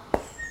 But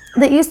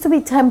there used to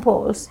be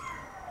temples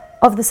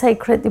of the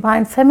sacred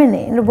divine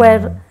feminine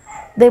where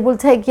they will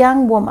take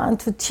young women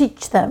to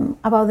teach them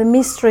about the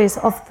mysteries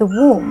of the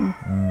womb.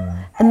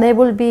 And they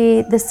will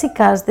be the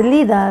seekers, the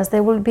leaders,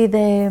 they will be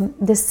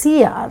the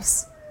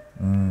seers.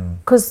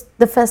 Because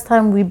the first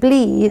time we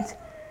bleed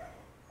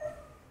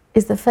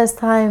is the first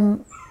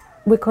time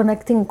we're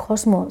connecting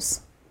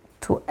cosmos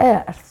to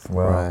earth.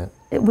 Wow.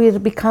 Right. We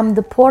become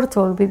the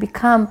portal, we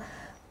become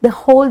the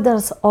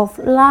holders of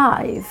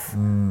life.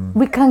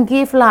 We can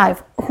give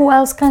life. Who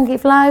else can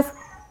give life?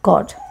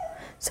 God.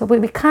 So we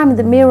become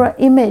the mirror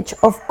image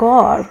of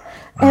God.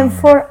 And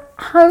for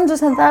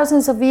hundreds and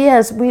thousands of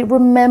years, we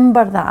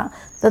remember that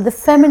the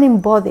feminine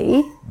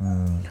body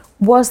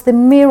was the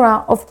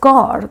mirror of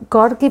God.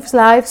 God gives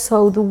life,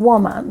 so the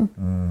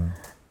woman.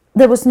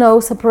 There was no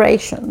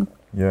separation.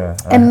 Yeah.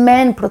 And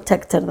men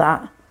protected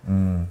that.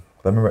 I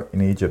remember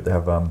in Egypt they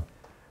have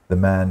the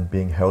man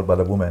being held by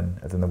the woman,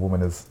 as in the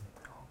woman is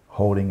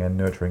holding and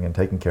nurturing and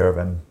taking care of,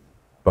 and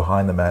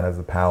behind the man is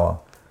the power.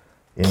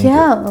 In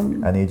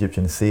Egypt. And the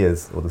Egyptian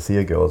seers, or the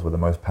seer girls, were the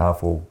most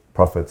powerful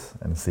prophets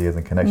and seers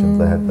and connections.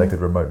 They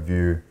could remote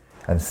view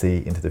and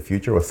see into the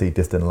future or see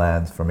distant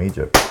lands from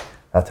Egypt.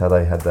 That's how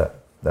they had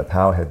that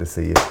power head to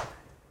see if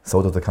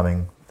soldiers are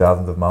coming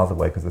thousands of miles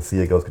away, because the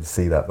seer girls could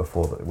see that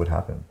before it would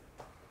happen,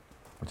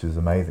 which is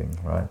amazing,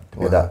 right? To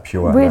get that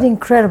pure. Really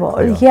incredible,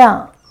 clear.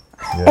 yeah.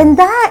 And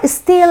that is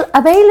still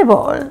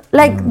available.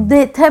 Like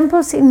the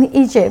temples in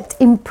Egypt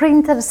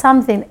imprinted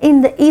something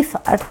in the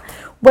ether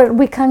where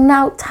we can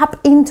now tap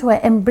into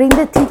it and bring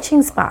the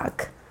teachings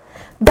back.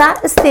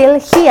 That is still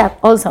here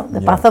also, the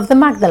path of the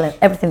Magdalene.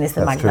 Everything is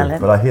the Magdalene. True.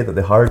 But I hear that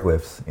the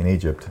hieroglyphs in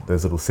Egypt,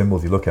 those little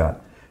symbols you look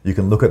at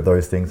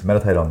those things,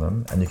 meditate on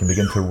them, and you can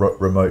begin to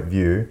remote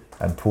view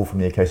and pull from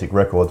the Akashic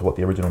records what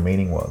the original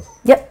meaning was.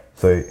 Yep.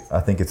 So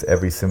I think it's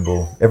every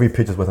symbol, every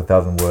picture's worth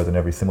 1,000 words, and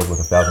every symbol's worth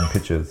 1,000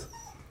 pictures.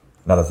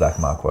 Not a Zach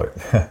Ma quote.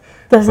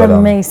 That's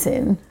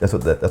amazing. That's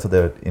what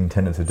they're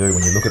intended to do.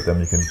 When you look at them,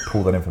 you can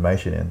pull that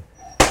information in.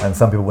 And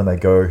some people, when they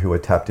go, who are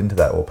tapped into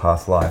that or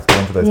past lives, go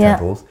into those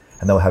temples,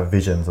 and they'll have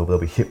visions, or they'll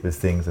be hit with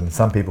things. And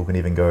some people can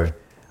even go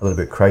a little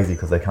bit crazy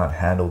because they can't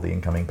handle the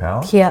incoming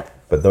power. Yeah.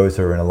 But those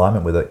who are in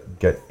alignment with it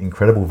get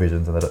incredible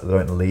visions, and they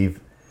don't leave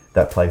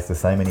that place the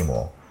same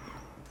anymore.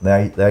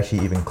 They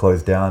actually even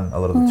closed down a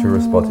lot of the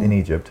tourist spots in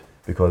Egypt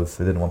because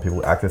they didn't want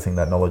people accessing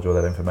that knowledge or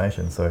that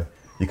information. So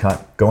you can't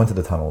go into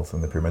the tunnels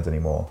and the pyramids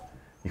anymore.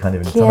 You can't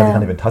even, sometimes you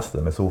can't even touch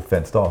them. It's all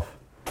fenced off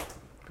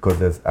because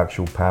there's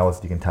actual powers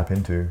you can tap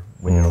into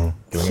when you're going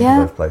into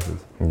those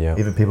places. Yeah.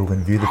 Even people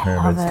can view the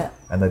pyramids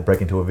and they'd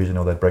break into a vision,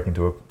 or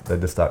they'd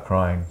just start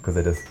crying because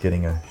they're just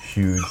getting a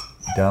huge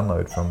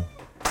download from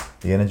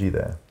the energy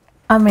there.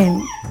 I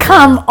mean,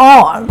 come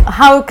on!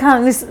 How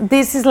can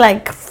this is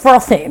like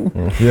frothing?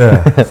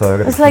 Yeah, so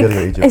it's like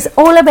it's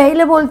all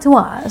available to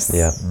us.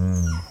 Yeah,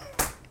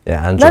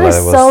 yeah. Angela was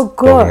was so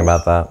good. talking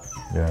about that.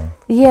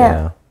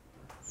 Yeah.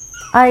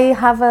 I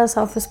have a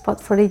soft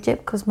spot for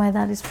Egypt because my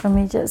dad is from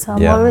Egypt, so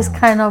I'm always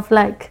kind of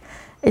like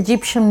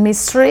Egyptian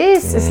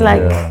mysteries. It's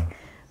like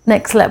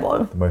next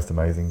level. The most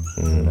amazing,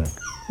 isn't it?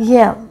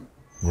 Yeah.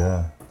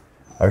 Yeah.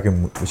 I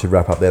reckon we should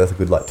wrap up there. That's a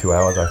good 2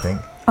 hours, I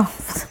think. Oh.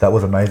 That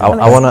was amazing.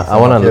 I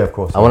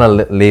wanna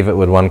leave it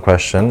with one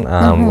question.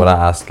 What I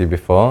asked you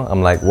before.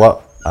 I'm like,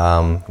 what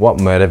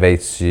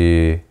motivates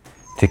you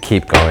to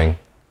keep going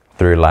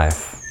through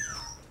life?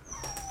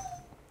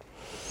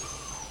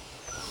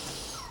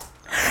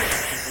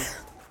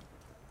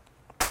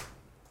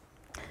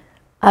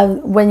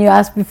 When you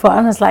asked before,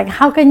 and it's like,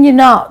 how can you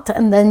not?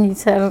 And then you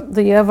said,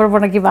 do you ever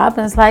want to give up?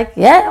 And it's like,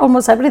 yeah,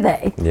 almost every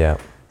day. Yeah.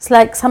 It's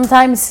like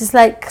sometimes it's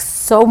like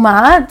so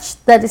much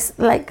that it's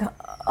like,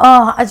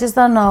 oh, I just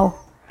don't know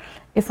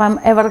if I'm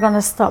ever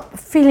gonna stop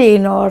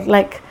feeling, or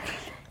like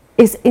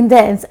it's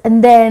intense.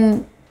 And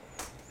then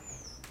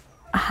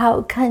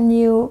how can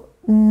you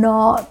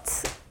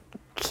not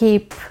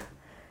keep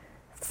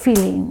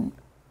feeling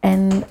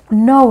and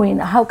knowing?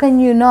 How can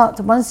you not,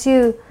 once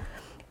you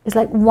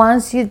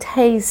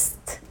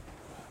taste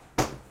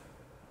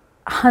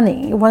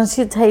honey, once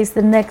you taste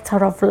the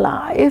nectar of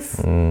life,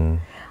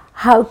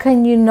 how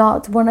can you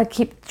not want to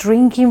keep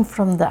drinking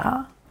from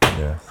that?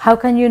 Yes. How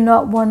can you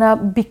not want to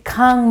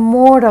become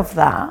more of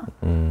that?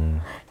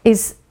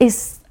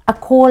 It's a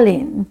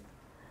calling.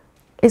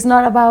 It's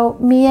not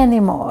about me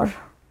anymore.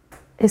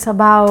 It's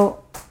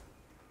about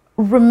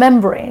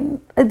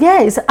remembering.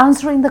 Yeah, it's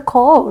answering the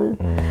call.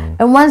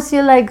 And once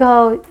you like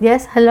go,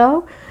 yes,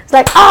 hello, it's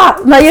like,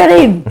 now you're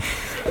in.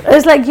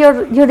 It's like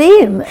you're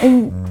in.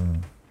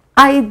 And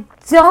I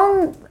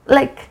don't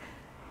like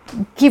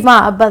give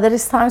up, but there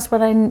is times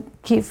when I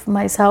give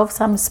myself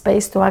some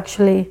space to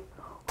actually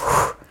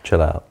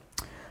chill out,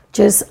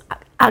 just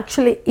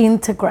actually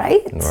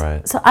integrate.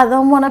 Right. So I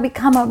don't want to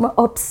become an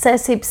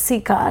obsessive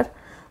seeker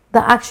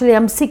that actually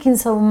I'm seeking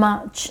so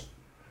much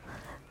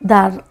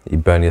that you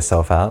burn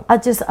yourself out.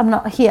 I'm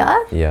not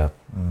here. Yeah.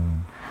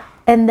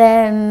 And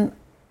then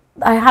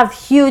I have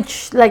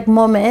huge like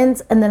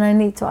moments, and then I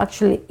need to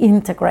actually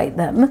integrate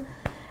them.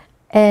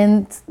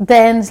 And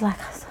then it's like,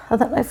 I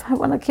don't know if I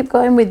want to keep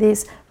going with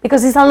this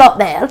because it's a lot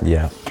there.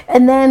 Yeah.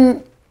 And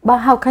then, but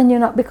how can you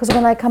not? Because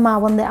when I come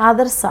out on the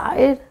other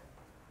side,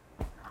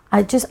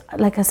 I just,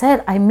 like I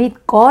said, I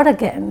meet God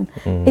again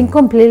in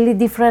completely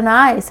different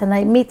eyes, and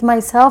I meet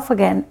myself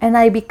again, and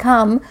I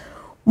become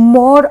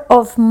more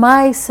of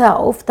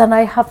myself than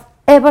I have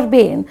ever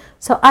been.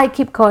 So I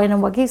keep going,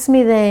 and what gives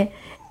me the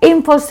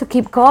impulse to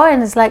keep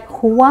going is like,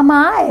 who am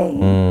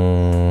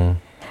I?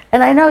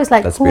 And I know it's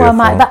like, That's who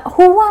am I? beautiful. But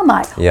who am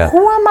I? Yeah.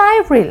 Who am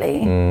I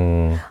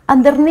really?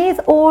 Underneath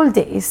all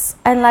this,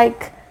 and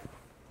like,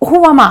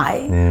 who am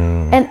I?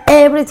 And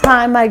every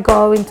time I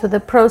go into the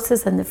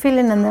process and the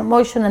feeling and the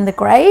emotion and the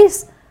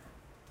grace,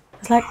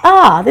 it's like,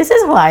 this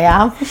is who I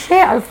am.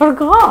 Shit, I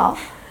forgot.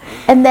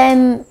 And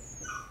then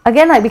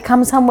again, I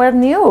become somewhere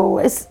new.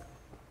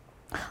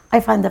 I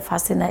find it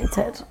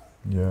fascinating.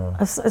 Yeah.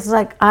 It's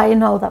like, I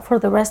know that for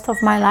the rest of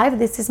my life,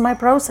 this is my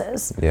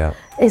process. Yeah.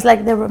 It's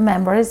like the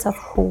remembrance of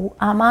who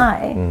am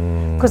I?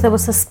 Because there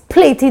was a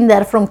split in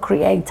there from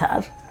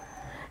creator.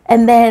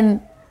 And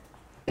then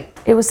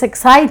it was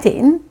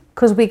exciting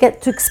because we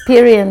get to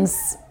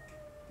experience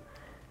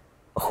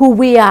who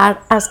we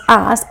are as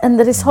us. And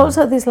there is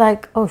also this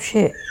like, oh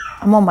shit,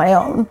 I'm on my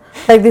own.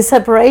 Like this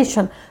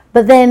separation.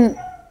 But then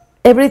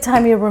every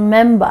time you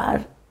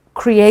remember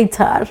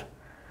creator,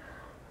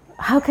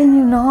 how can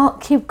you not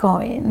keep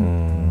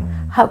going?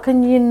 How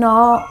can you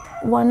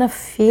not want to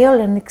feel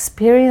and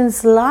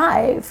experience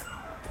life?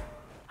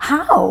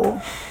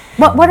 How?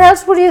 What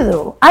else would you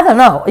do? I don't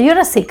know. You're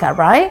a seeker,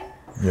 right?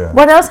 Yeah.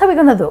 What else are we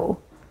going to do?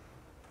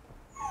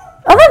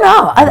 I don't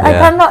know. I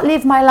cannot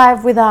live my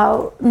life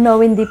without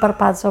knowing deeper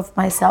parts of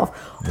myself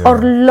or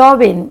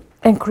loving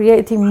and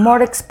creating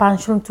more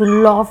expansion to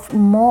love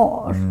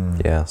more.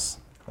 Yes.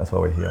 That's why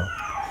we're here.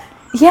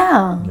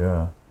 Yeah.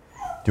 Yeah.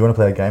 Do you want to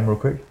play a game real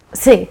quick?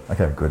 See.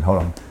 Okay, good. Hold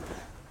on.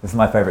 This is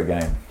my favorite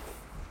game.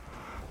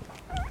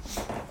 It's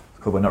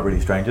called We're Not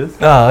Really Strangers.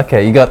 Oh,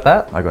 okay. You got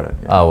that? I got it.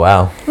 Yeah. Oh,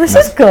 wow. This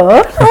is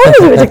good. I'm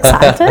a bit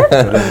excited.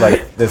 So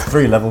there's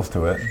 3 levels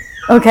to it.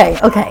 Okay.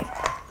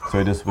 So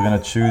we're going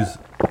to choose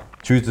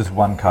just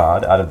one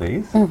card out of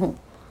these. You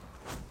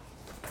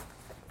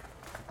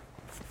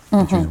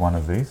choose one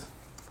of these.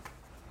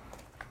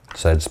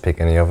 So just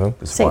pick any of them?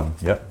 Just See. one.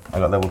 Yep. I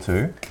got level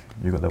 2.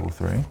 You got level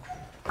 3.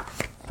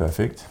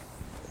 Perfect.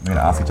 We're going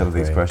to ask each other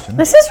these questions.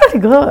 This is really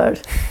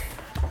good.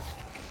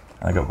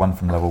 And I got one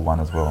from level 1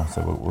 as well.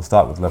 So we'll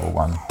start with level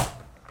 1.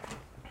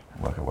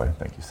 Work away.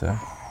 Thank you, sir.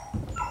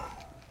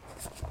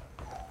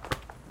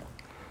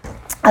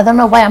 I don't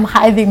know why I'm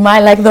hiding my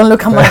don't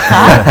look at my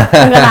card.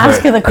 I'm going to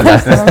ask you the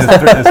question.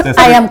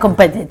 I am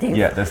competitive.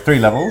 Yeah, there's 3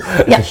 levels.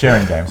 It's Yeah. a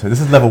sharing game. So this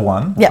is level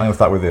 1. Yeah. I'm going to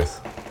start with this.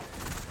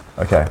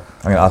 Okay.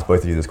 I'm going to ask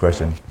both of you this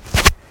question.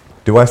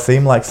 Do I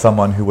seem like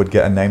someone who would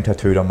get a name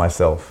tattooed on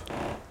myself?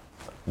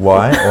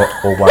 Why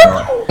or why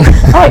not? Oh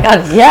my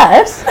God,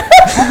 yes.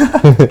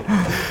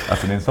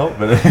 That's an insult,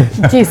 but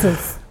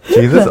Jesus.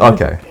 Jesus?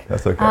 Okay,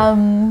 that's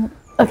okay.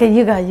 Okay,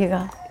 you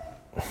go.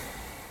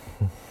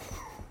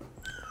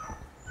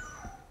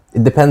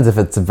 It depends if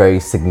it's very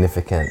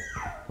significant,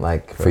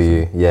 like for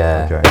you.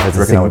 Yeah. Okay. If it's Do you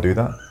reckon I would do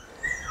that?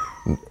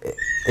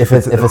 If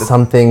it's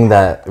something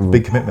that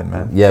Big commitment,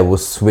 man. yeah will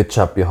switch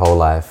up your whole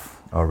life.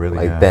 Oh, really?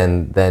 Like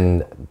Yeah.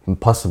 then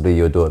possibly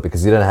you'll do it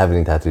because you don't have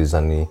any tattoos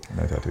on you.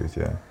 No tattoos,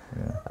 yeah.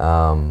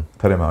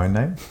 Tattoo my own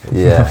name?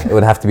 Yeah, it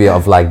would have to be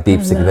of like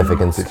deep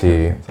significance to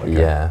you.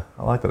 Okay. Yeah.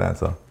 I like that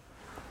answer.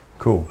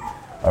 Cool.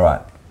 All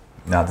right.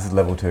 Now this is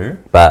level 2.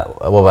 But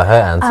what about her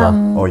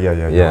answer? Oh,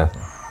 yeah. Yeah.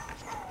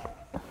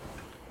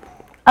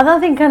 I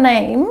don't think a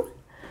name,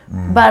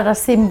 but a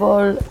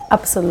symbol,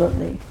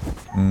 absolutely.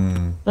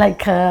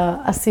 Like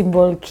a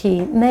symbol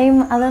key.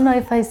 Name, I don't know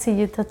if I see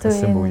you tattooing. A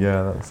symbol,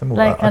 yeah. That symbol.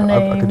 Like I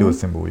could do a name.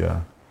 symbol,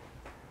 yeah.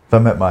 If I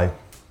met my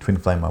twin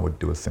flame, I would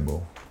do a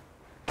symbol.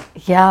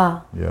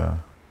 Yeah. Yeah.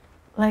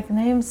 Like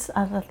names,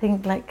 I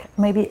think like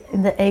maybe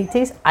in the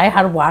 80s, I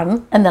had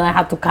one and then I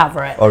had to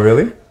cover it. Oh,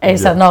 really?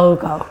 It's Yeah. a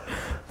no-go.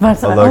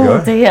 But A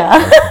logo? oh dear.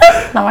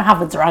 Now I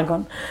have a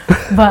dragon.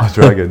 But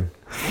Dragon.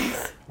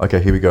 Okay,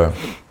 here we go.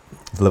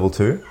 It's level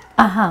 2.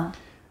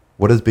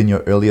 What has been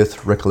your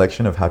earliest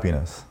recollection of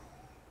happiness?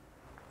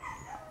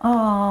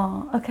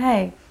 oh,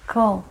 okay,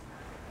 cool.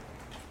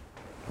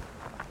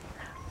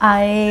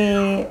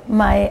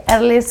 my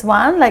earliest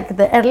one, like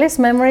the earliest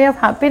memory of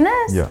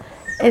happiness,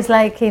 is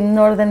like in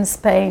northern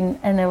Spain,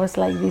 and it was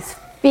like this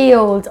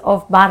field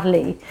of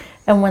barley,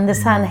 and when the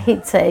sun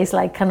hits it, it's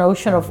like an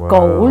ocean of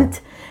gold,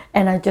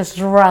 and I just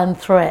ran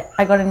through it.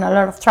 I got in a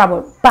lot of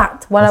trouble,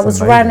 but while I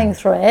was running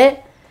through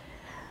it,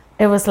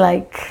 it was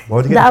like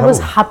that was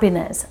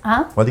happiness.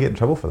 Huh? Why did you get in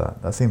trouble for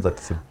that? That seems like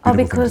it's a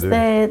beautiful because thing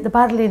to do. the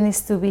barley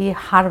needs to be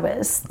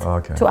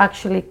harvested to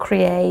actually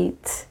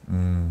create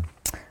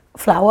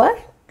flour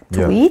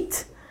to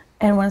eat,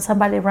 and when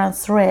somebody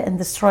runs through it and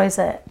destroys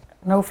it,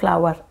 no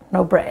flour,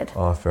 no bread.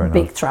 Oh, fair enough.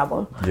 Big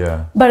trouble.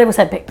 Yeah. But it was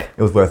epic.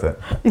 It was worth it.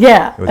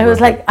 Yeah. It was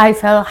like I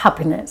felt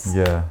happiness.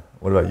 Yeah.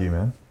 What about you,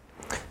 man?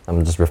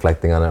 I'm just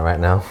reflecting on it right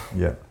now.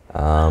 Yeah.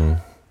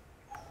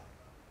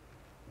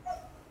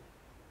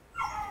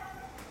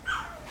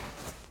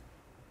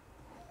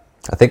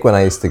 I think when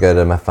I used to go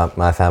to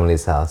my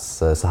family's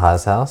house,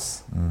 Sahar's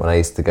house, when I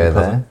used to go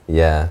there,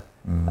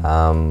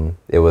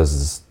 it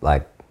was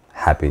like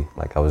happy.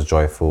 Like I was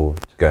joyful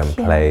to go and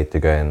play, to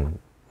go and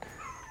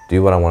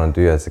do what I want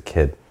to do as a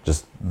kid.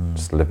 Just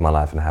live my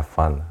life and have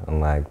fun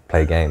and like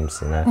play games,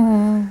 you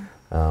know.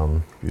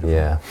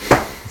 Yeah.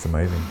 It's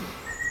amazing.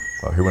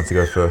 Well, who wants to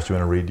go first? Do you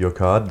want to read your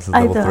card? This is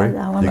level 3.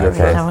 You go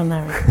first.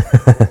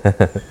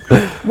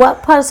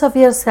 What parts of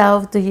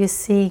yourself do you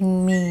see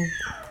in me?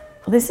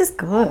 This is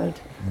good.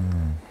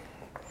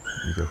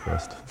 You go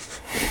first.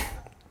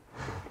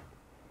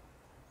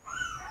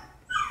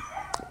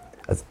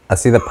 I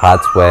see the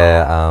parts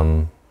where,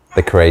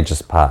 the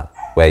courageous part,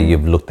 where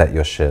you've looked at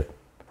your shit.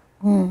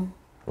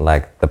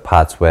 Like the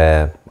parts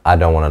where I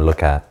don't want to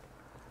look at.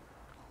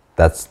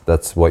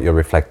 That's what you're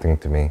reflecting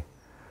to me.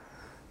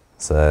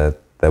 So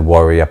the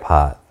warrior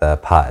part, the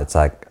part it's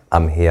like,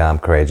 I'm here, I'm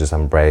courageous,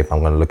 I'm brave,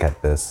 I'm going to look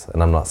at this,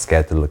 and I'm not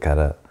scared to look at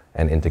it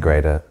and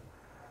integrate it.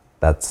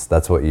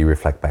 That's what you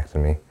reflect back to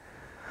me.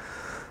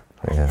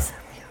 Yeah. So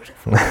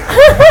beautiful. I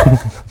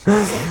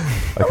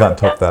can't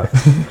top that.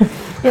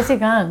 Yes, you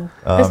can.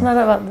 It's not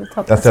about the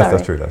top. That's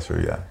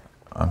true. Yeah,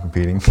 I'm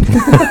competing.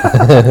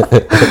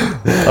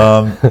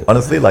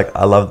 Honestly, like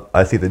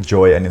I see the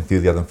joy and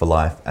enthusiasm for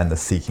life and the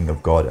seeking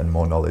of God and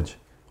more knowledge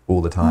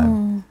all the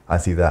time. I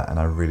see that, and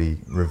I really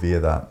revere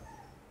that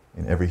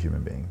in every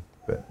human being,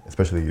 but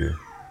especially you.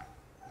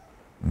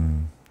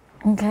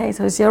 Okay,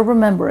 so it's your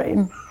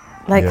remembering,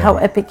 like how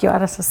epic you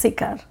are as a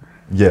seeker.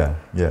 Yeah,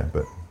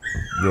 but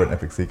you're an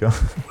epic seeker.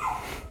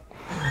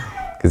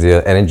 Because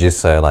your energy is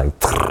so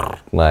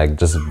like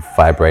just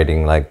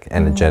vibrating, like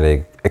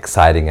energetic,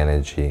 exciting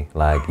energy.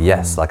 Like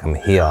yes, like I'm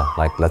here.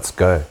 Like let's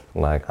go.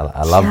 Like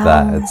I love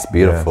that. It's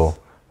beautiful.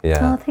 Yes.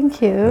 Yeah. Oh,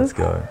 thank you. Let's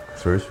go.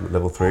 Suresh,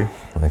 level 3.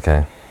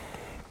 Okay.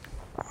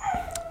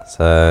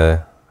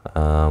 So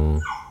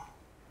I'll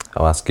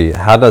ask you: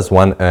 how does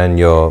one earn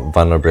your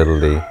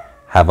vulnerability?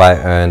 Have I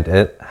earned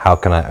it? How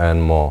can I earn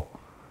more?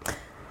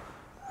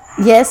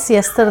 Yes,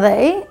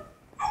 yesterday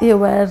you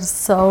were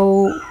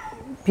so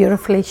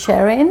beautifully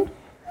sharing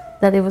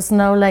that it was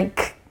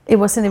it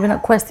wasn't even a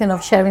question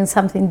of sharing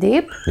something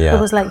deep. It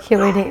was like,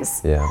 here it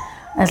is. Yeah.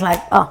 It's like,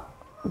 oh,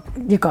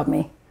 you got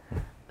me.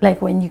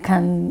 Like when you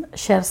can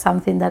share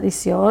something that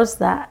is yours,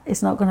 that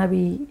is not gonna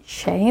be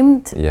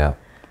shamed. Yeah.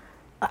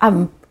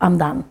 I'm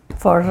done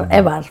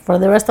forever. For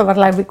the rest of our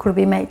life we could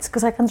be mates,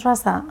 because I can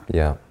trust that.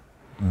 Yeah.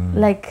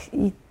 Like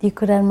you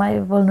could earn my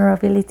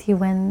vulnerability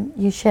when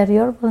you share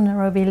your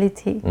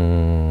vulnerability.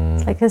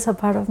 It's like there's a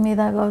part of me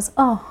that goes,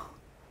 oh,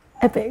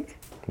 epic.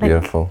 Like,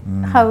 beautiful.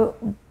 How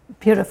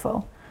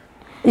beautiful.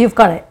 You've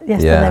got it.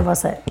 Yesterday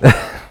was it.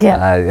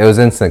 Yeah. It was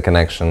instant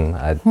connection.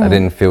 I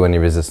didn't feel any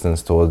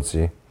resistance towards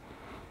you.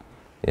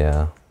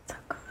 Yeah. So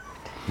good.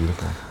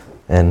 Beautiful.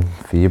 And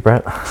for you,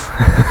 Brett? How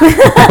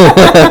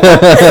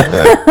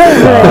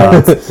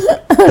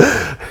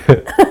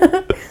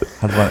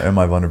do I earn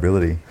my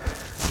vulnerability?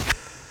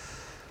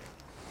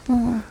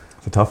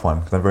 It's a tough one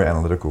because I'm very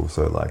analytical,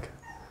 so like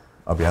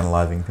I'll be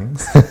analysing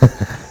things.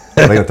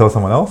 I'm going to tell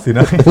someone else, you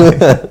know?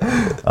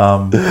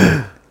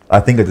 I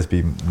think it'd just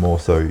be more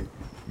so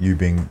you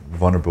being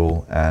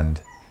vulnerable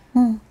and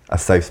a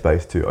safe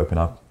space to open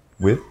up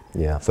with.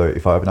 Yeah. So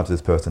if I open up to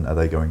this person, are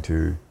they going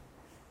to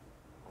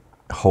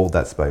hold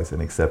that space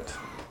and accept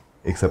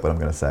what I'm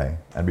going to say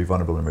and be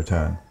vulnerable in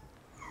return?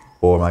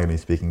 Or am I going to be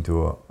speaking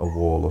to a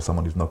wall or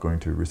someone who's not going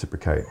to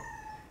reciprocate?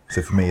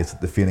 So for me, it's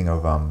the feeling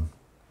of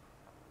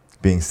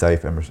being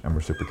safe and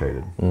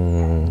reciprocated.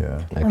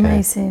 Yeah. Okay.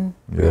 Amazing.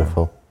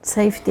 Beautiful.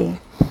 Safety.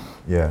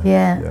 Yeah.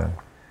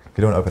 If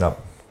you don't open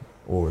up,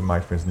 or in my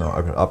experience, not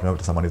open up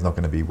to someone who's not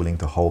going to be willing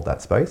to hold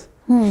that space,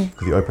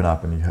 because you open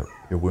up and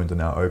your wounds are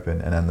now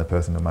open, and then the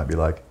person might be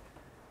like,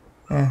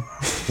 yeah.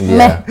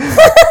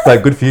 It's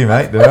like, good for you,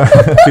 mate.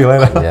 See you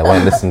later. Yeah,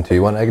 won't listen to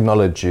you, won't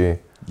acknowledge you.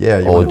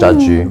 Yeah, or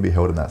judge you. You'll be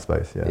held in that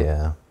space.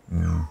 Yeah.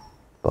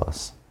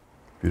 Boss.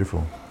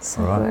 Beautiful.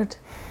 So all right. good.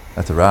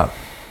 That's a wrap.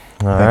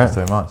 Thank you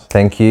so much.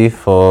 Thank you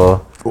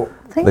for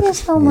Thank you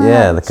so much.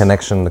 Yeah, the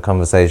connection, the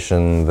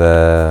conversation,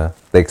 the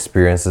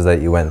experiences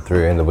that you went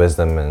through, and the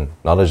wisdom and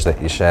knowledge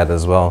that you shared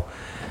as well.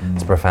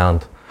 It's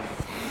profound.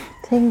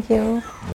 Thank you.